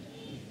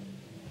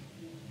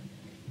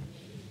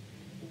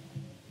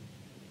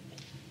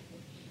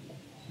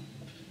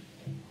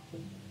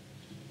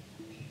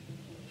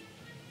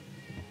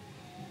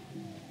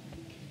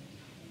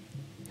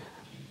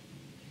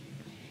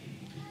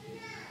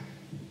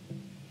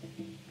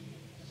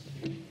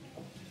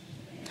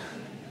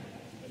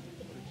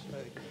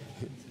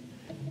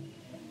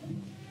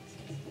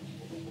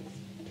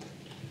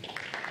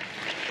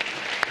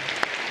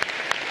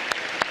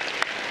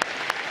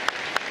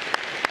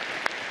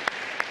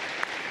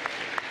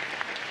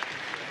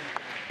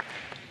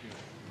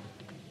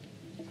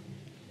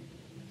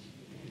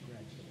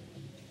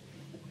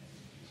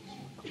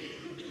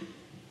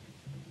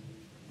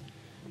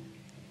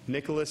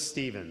 Nicholas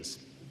Stevens.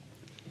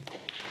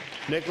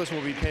 Nicholas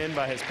will be pinned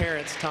by his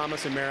parents,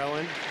 Thomas and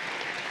Marilyn.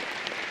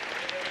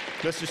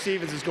 Mr.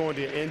 Stevens is going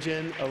to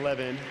Engine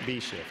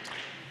 11B shift.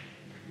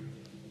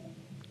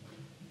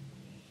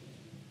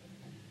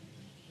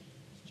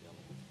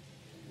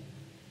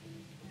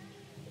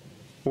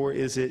 Or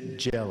is it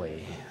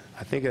Jelly?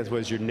 I think that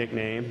was your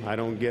nickname. I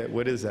don't get,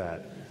 what is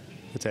that?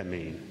 What's that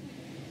mean?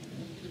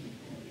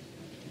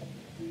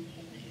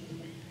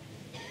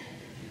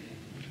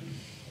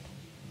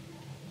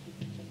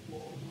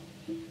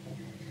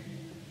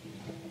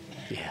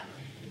 Yeah.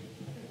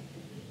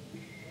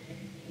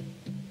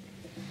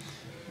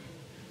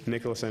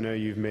 Nicholas, I know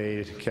you've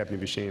made Captain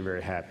Buchanan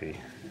very happy.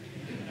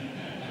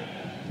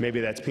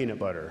 Maybe that's peanut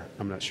butter.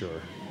 I'm not sure.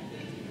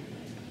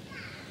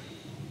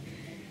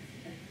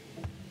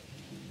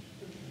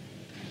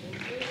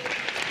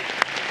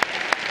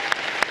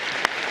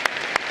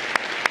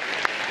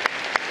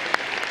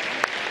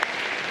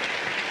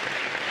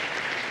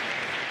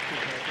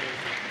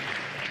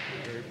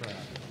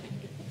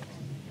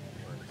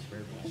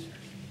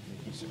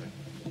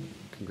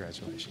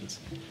 Congratulations.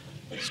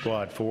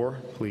 Squad 4,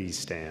 please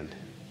stand.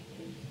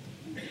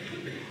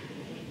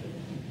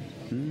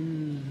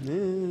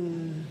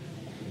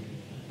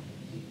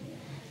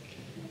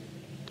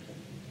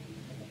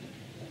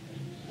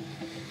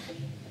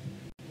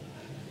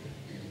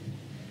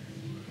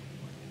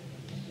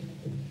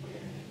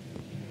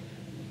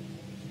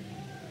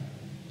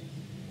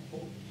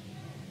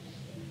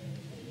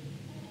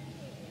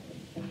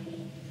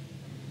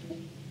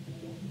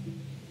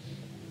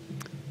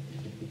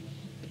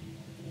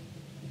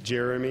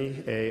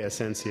 Jeremy A.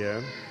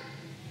 Asensio.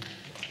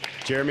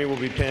 Jeremy will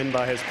be pinned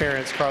by his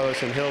parents,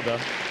 Carlos and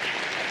Hilda.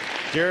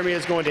 Jeremy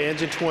is going to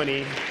Engine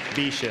 20,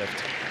 B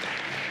shift.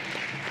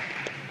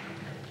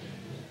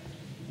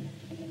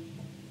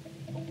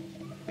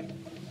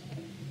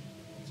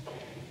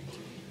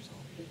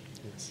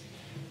 Yes.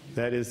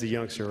 That is the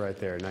youngster right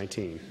there,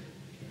 19,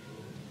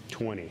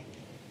 20.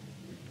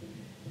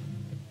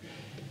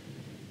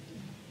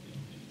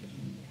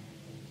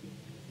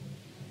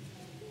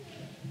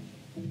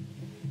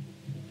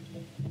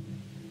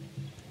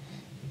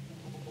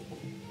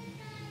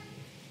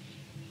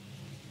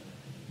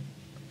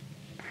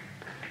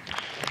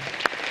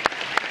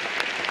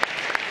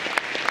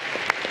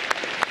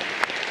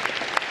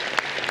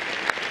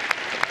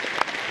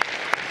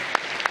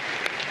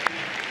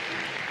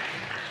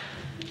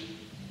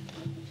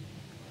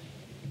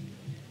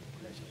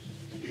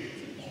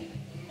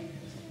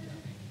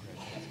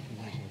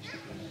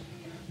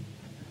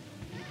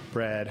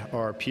 Brad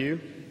R. Pugh.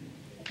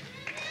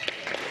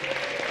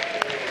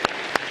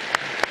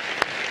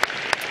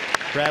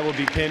 Brad will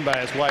be pinned by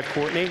his wife,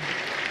 Courtney.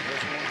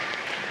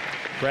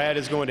 Brad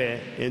is going to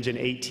engine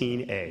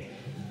 18A.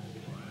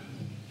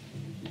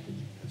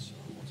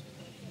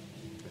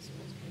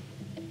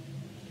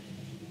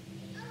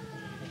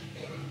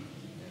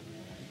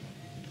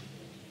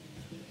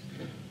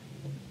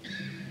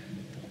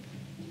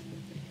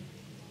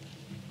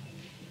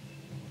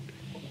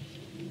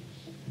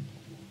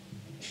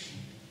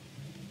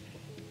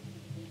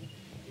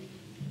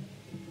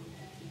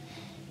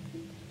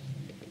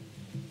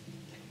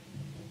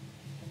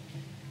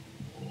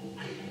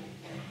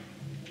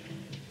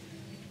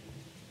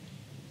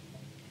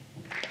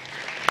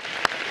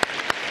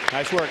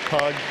 Nice work,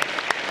 Pug.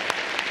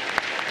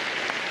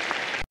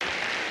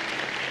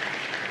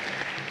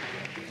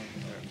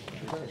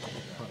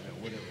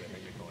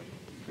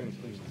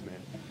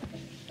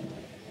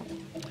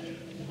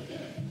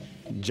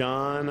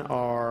 John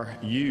R.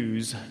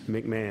 Hughes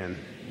McMahon.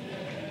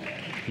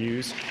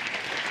 Hughes.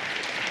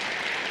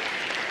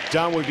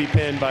 John would be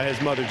pinned by his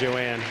mother,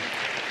 Joanne.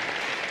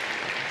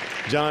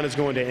 John is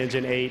going to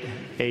engine 8,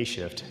 A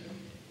shift.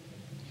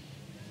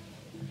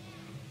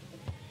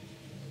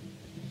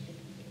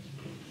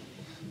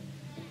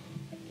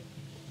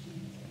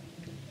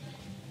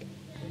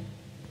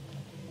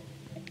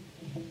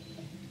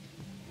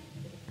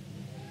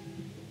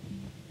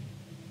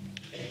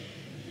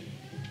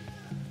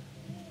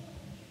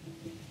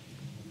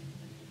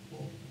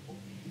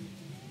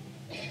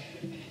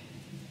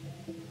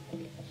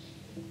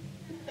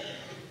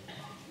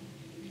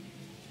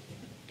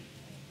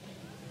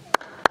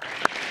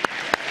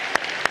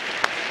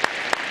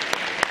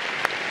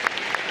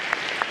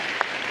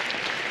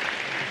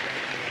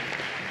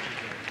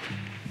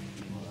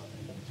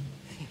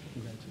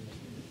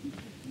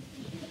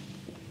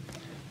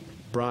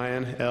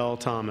 Brian L.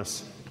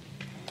 Thomas.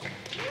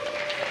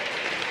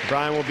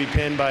 Brian will be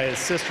pinned by his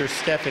sister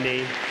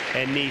Stephanie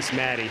and niece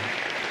Maddie.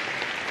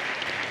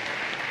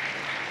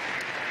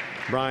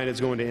 Brian is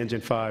going to engine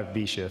 5,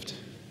 B shift.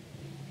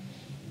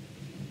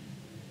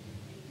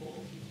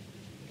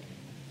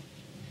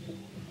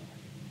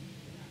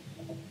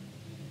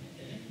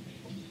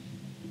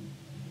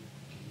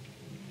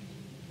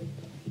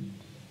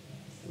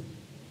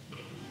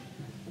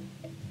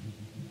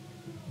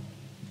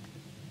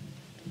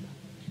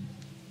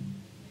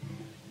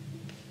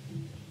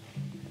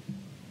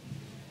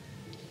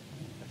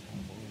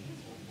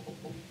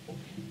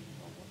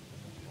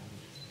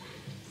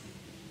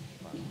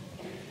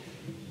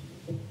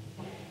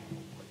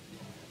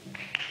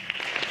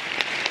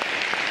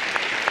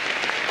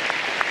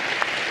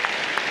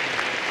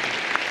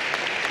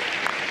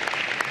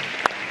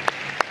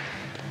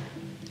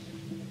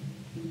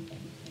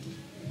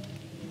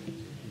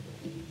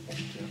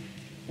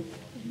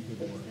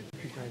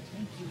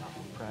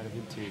 Proud of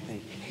you too.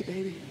 Thank you. Hey,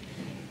 baby.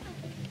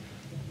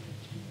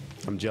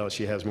 I'm jealous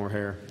she has more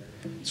hair.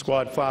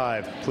 Squad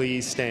 5,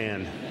 please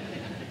stand.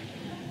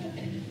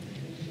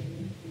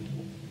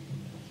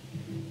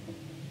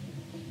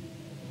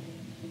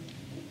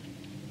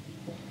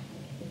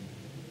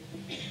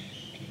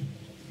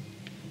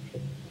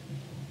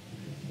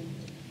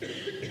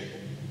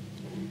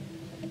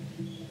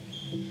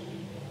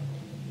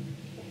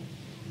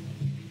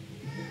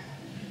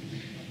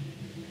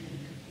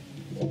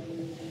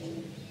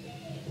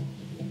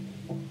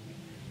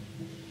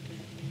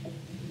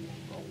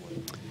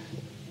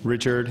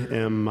 Richard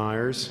M.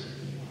 Myers.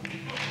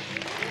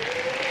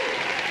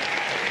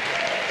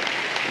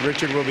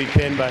 Richard will be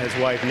pinned by his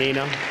wife,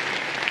 Nina.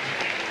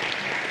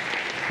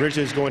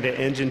 Richard is going to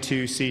engine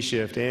 2, C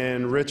shift.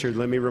 And Richard,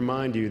 let me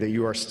remind you that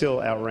you are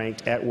still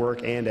outranked at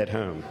work and at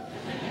home.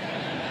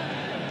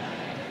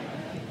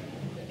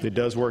 It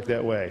does work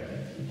that way.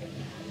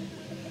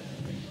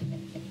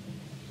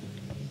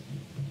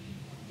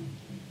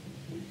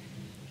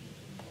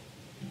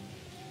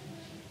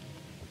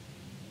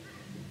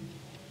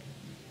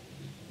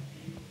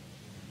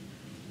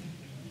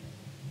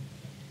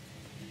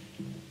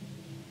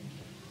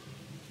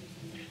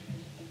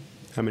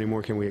 How many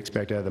more can we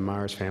expect out of the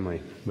Myers family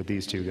with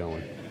these two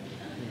going?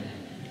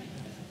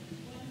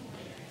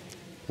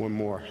 One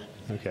more.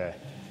 Okay.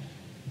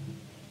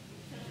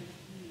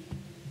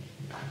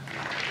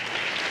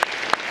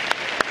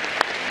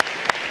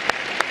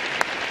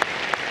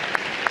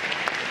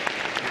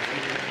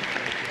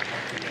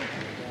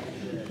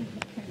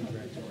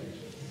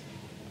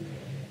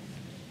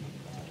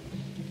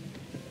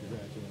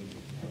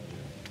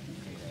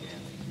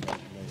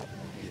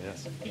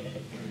 Yes.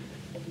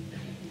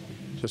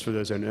 Just for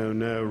those who don't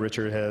know,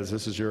 Richard has,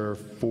 this is your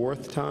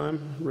 4th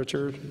time,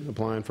 Richard,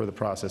 applying for the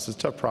process. It's a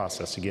tough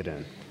process to get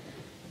in,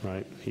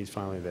 right? He's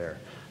finally there.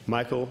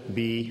 Michael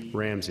B.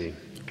 Ramsey.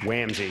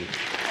 Whamsey.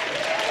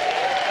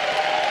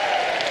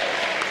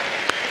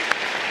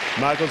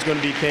 Michael's going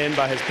to be pinned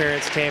by his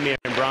parents, Tammy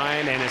and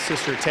Brian, and his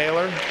sister,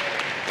 Taylor.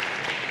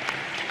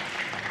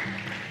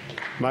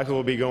 Michael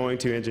will be going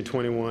to engine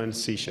 21,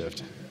 C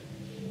shift.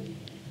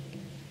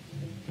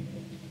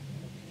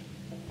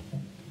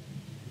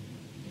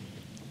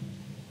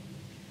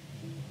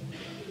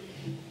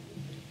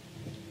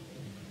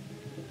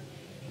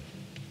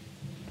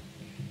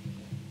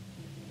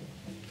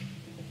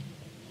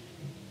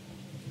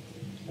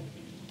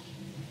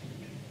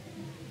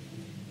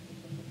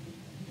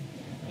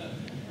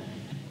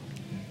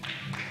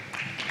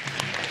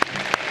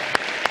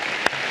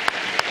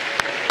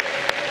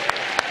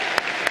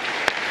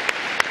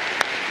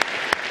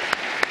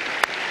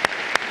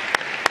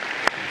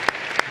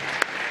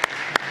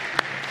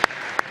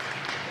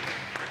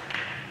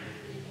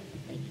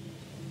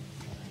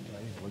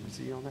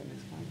 see you on that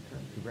next time.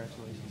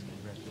 Congratulations.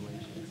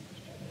 Congratulations.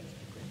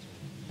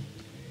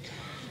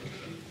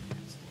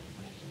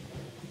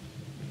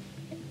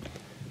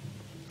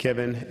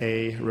 Kevin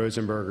A.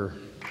 Rosenberger.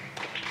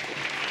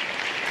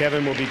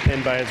 Kevin will be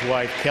pinned by his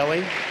wife,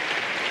 Kelly.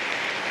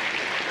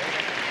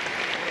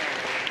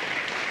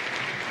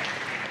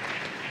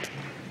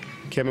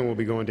 Kevin will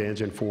be going to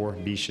engine 4,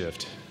 B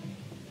shift.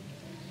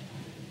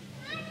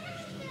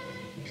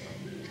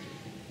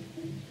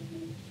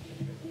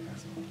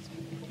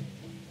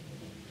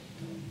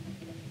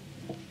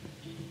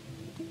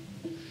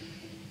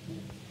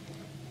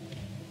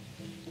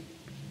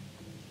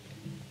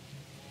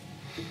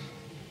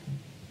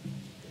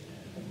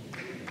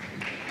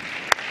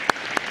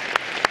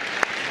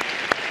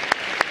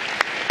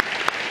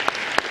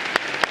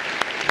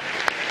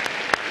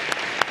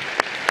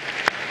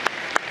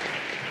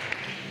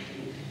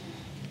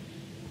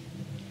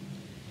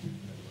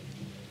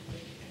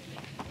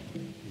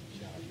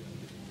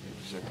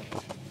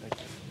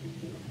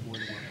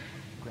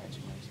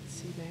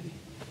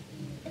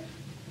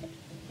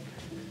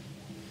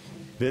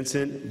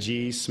 Vincent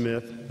G.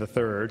 Smith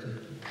III.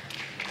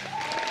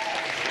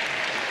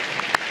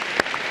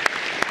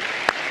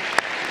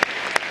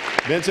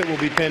 Vincent will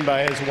be pinned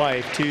by his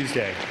wife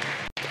Tuesday.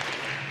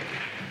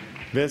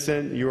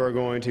 Vincent, you are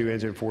going to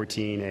engine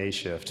 14, A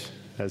shift,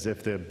 as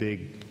if the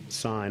big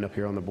sign up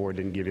here on the board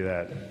didn't give you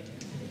that.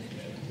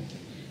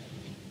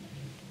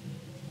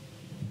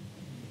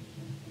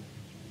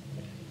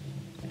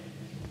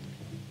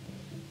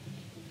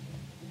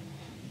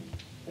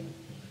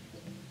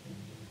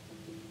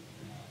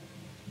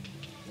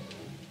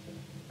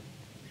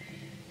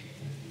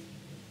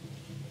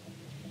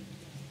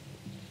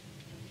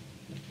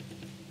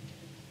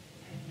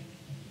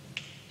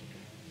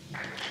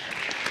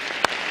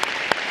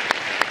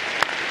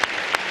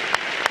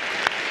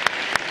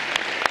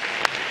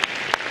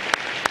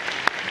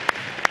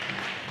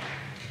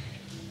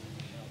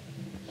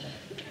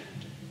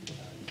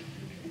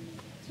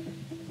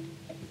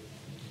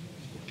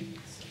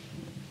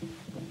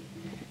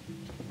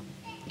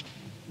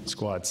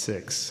 Squad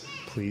 6,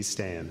 please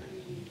stand.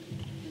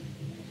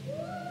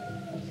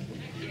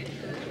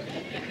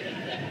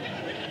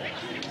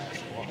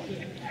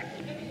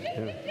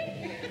 Yeah.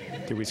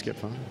 Did we skip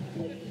 5?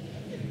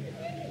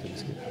 Did we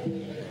skip? I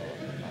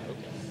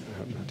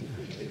hope not.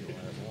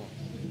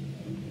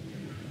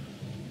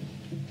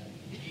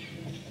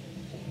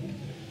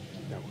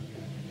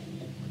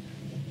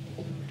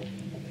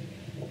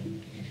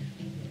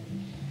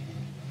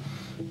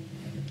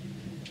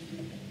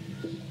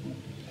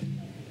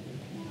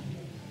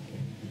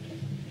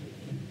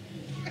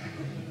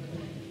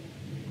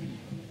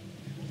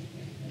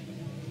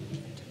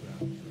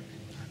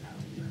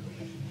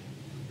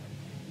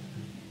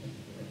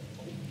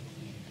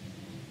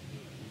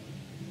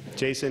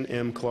 Jason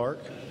M. Clark.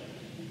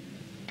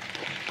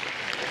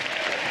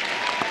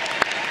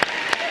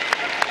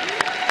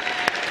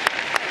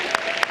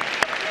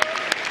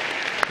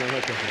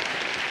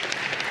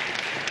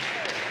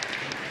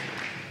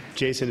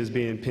 Jason is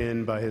being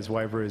pinned by his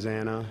wife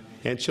Rosanna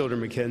and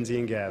children Mackenzie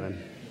and Gavin.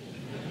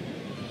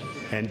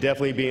 And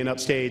definitely being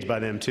upstaged by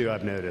them too,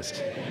 I've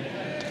noticed.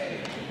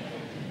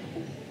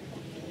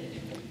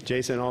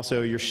 Jason,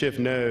 also your shift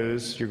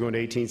knows, you're going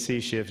to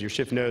 18C shift, your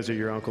shift knows that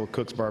your uncle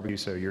cooks barbecue,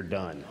 so you're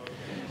done.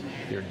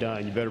 You're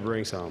done. You better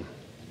bring some.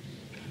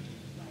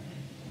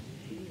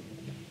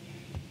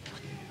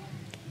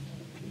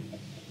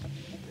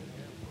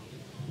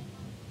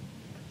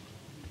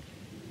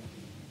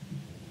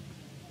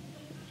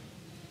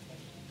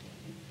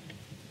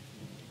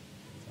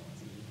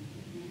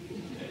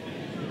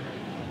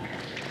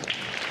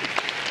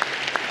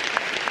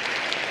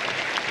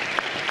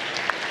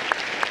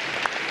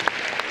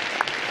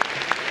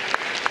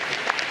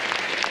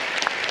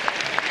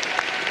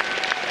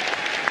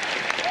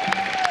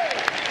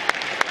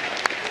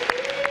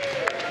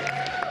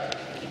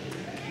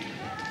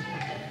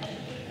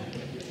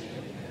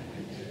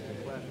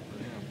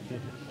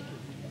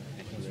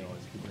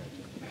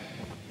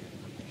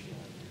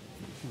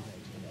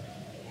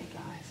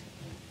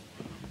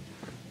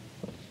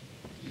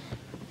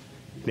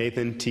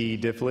 Nathan T.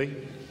 Diffley.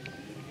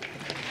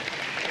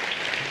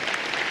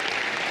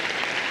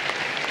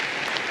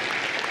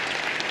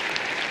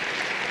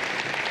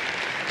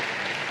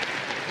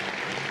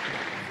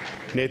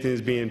 Nathan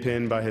is being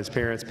pinned by his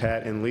parents,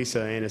 Pat and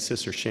Lisa, and his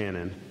sister,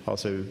 Shannon.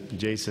 Also,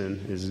 Nathan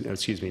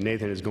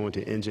is going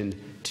to engine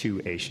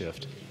 2A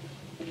shift.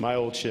 My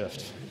old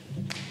shift.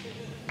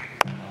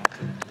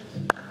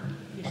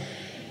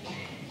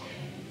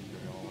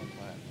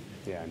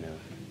 Yeah, I know.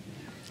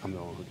 I'm the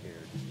one who cared.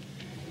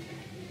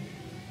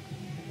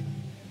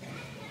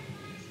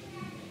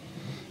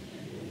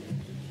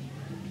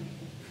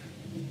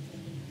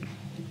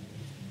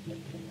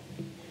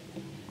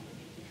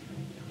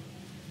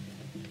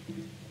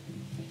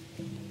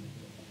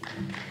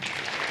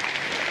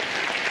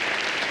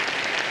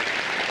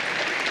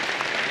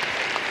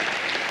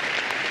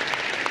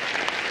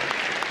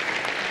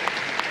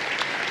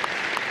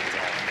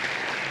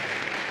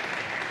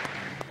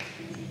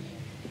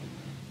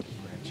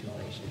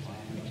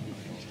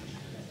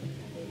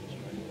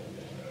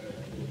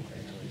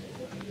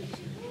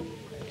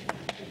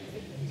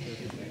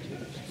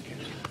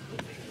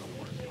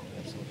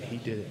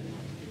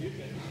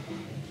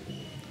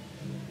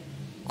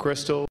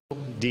 Crystal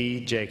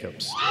D.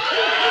 Jacobs.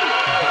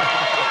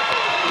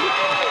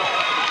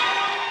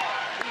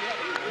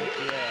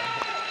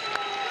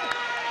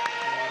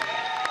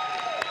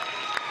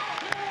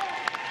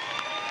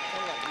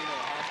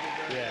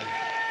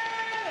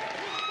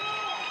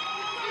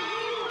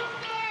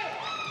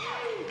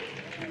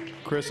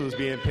 Crystal is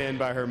being pinned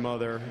by her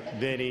mother,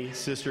 Vinny,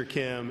 sister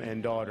Kim,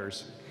 and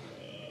daughters.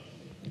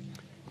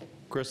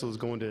 Crystal is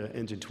going to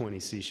engine 20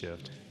 C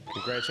shift.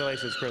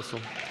 Congratulations, Crystal.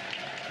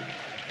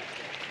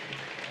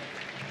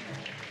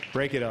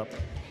 Break it up.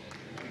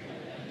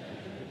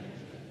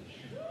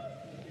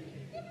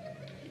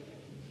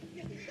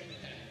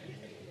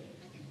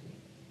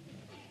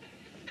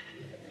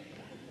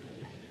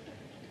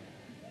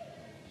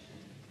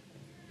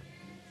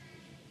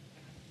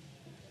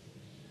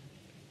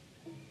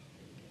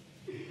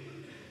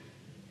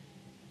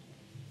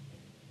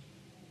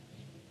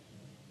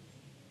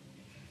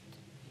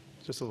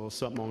 Just a little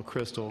something on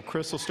Crystal.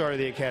 Crystal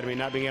started the academy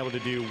not being able to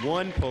do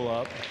one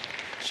pull-up.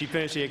 She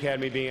finished the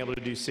academy being able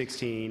to do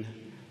 16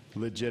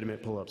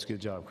 legitimate pull-ups. Good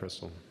job,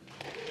 Crystal.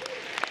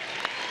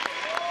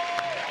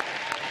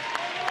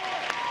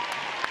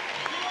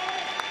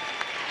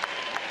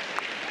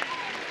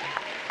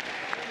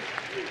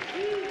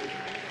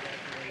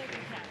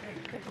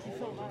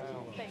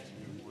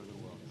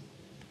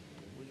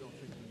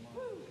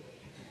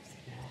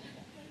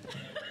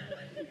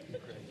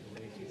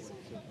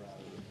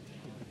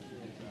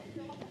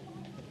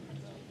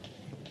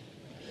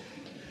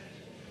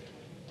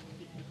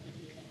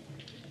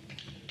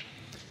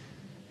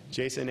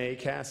 Jason A.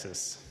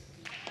 Cassis.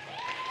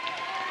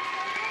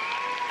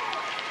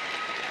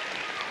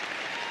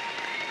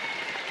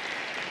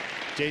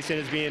 Jason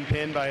is being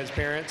pinned by his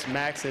parents,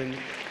 Max and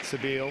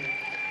Sabine,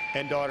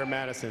 and daughter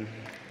Madison.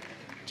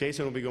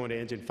 Jason will be going to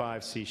engine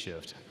 5 C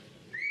shift.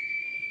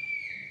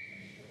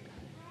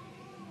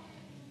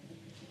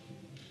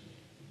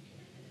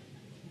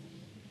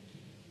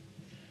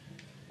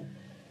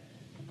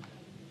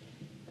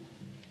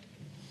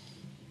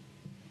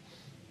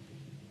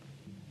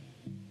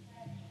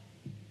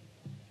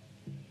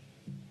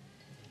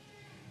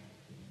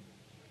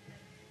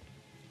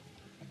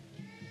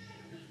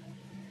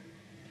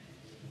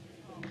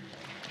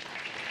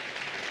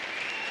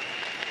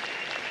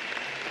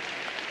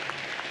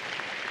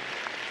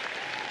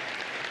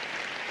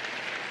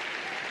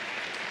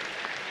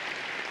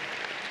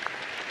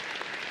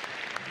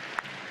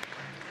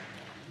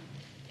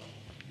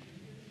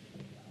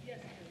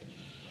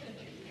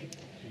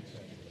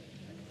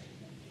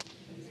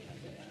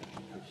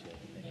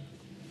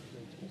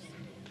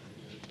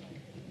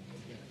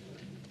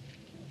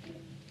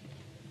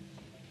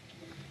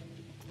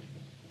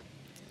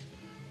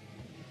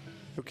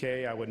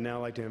 Okay, I would now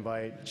like to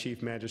invite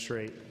Chief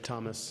Magistrate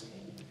Thomas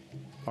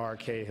R.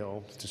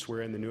 Cahill to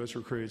swear in the newest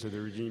recruits of the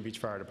Virginia Beach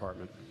Fire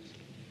Department.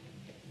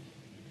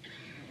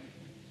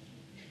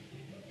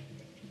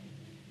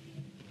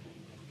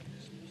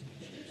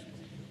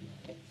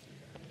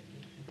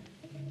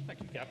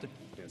 Thank you, Captain.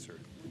 Yes, sir.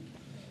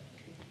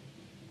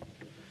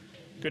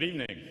 Good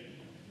evening.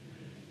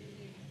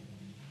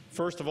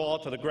 First of all,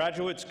 to the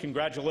graduates,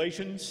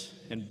 congratulations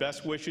and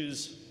best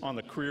wishes on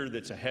the career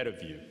that's ahead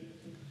of you.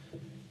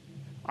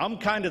 I'm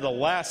kind of the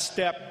last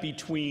step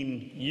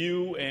between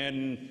you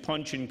and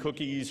punch and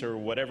cookies or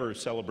whatever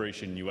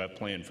celebration you have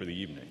planned for the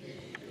evening.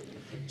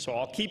 So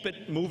I'll keep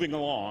it moving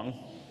along.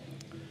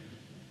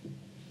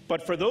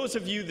 But for those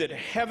of you that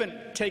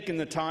haven't taken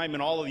the time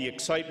and all of the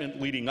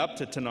excitement leading up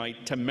to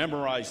tonight to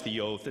memorize the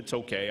oath, it's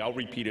okay. I'll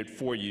repeat it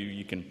for you.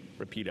 You can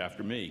repeat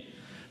after me.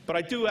 But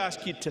I do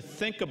ask you to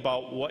think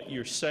about what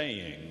you're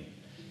saying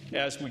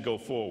as we go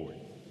forward.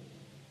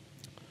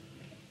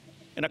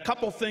 And a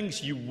couple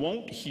things you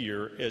won't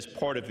hear as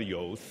part of the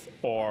oath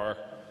are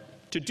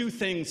to do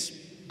things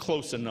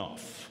close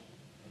enough,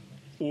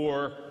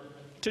 or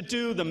to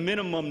do the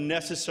minimum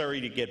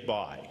necessary to get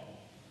by.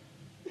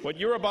 What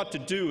you're about to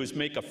do is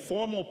make a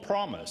formal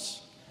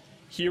promise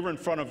here in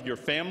front of your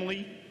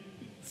family,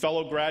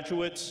 fellow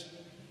graduates,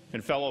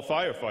 and fellow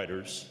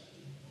firefighters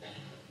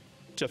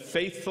to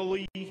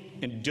faithfully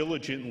and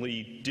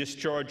diligently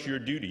discharge your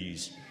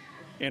duties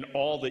in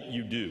all that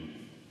you do.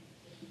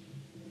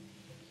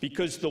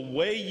 Because the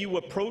way you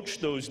approach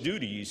those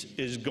duties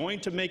is going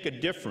to make a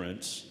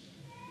difference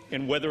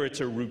in whether it's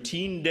a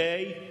routine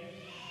day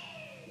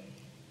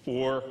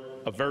or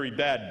a very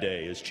bad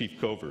day, as Chief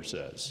Cover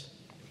says.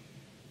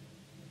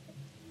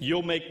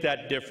 You'll make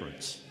that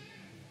difference.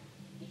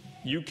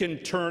 You can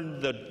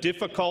turn the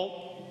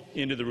difficult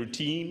into the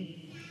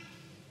routine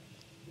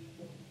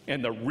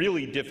and the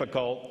really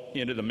difficult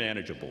into the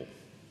manageable.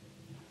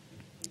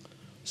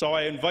 So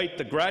I invite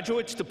the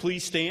graduates to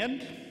please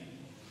stand.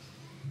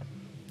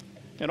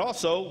 And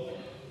also,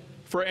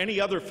 for any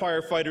other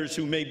firefighters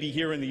who may be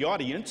here in the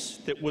audience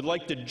that would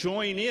like to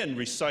join in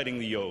reciting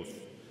the oath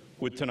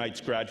with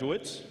tonight's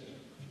graduates,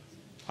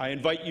 I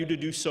invite you to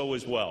do so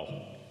as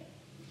well.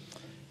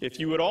 If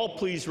you would all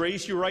please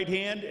raise your right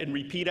hand and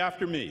repeat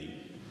after me.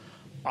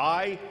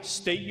 I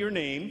state your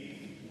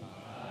name,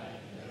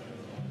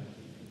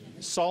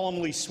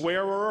 solemnly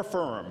swear or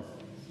affirm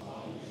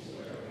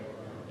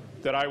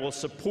that I will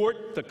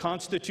support the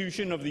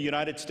Constitution of the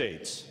United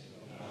States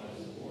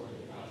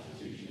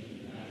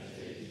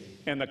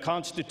and the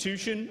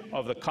Constitution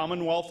of the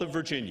Commonwealth of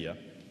Virginia,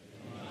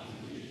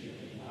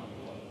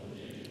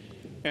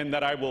 and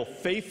that I will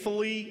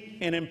faithfully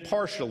and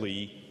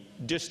impartially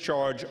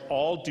discharge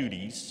all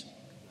duties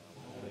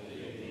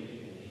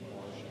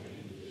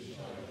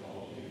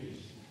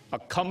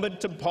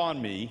incumbent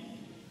upon me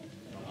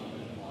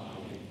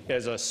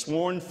as a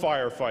sworn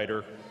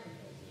firefighter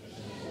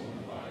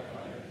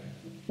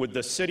with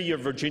the City of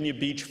Virginia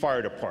Beach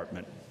Fire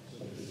Department,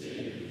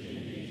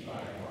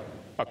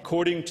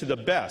 according to the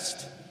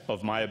best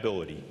of my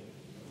ability.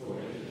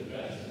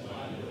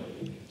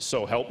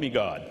 So help me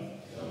God.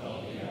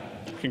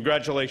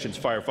 Congratulations,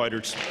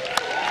 firefighters.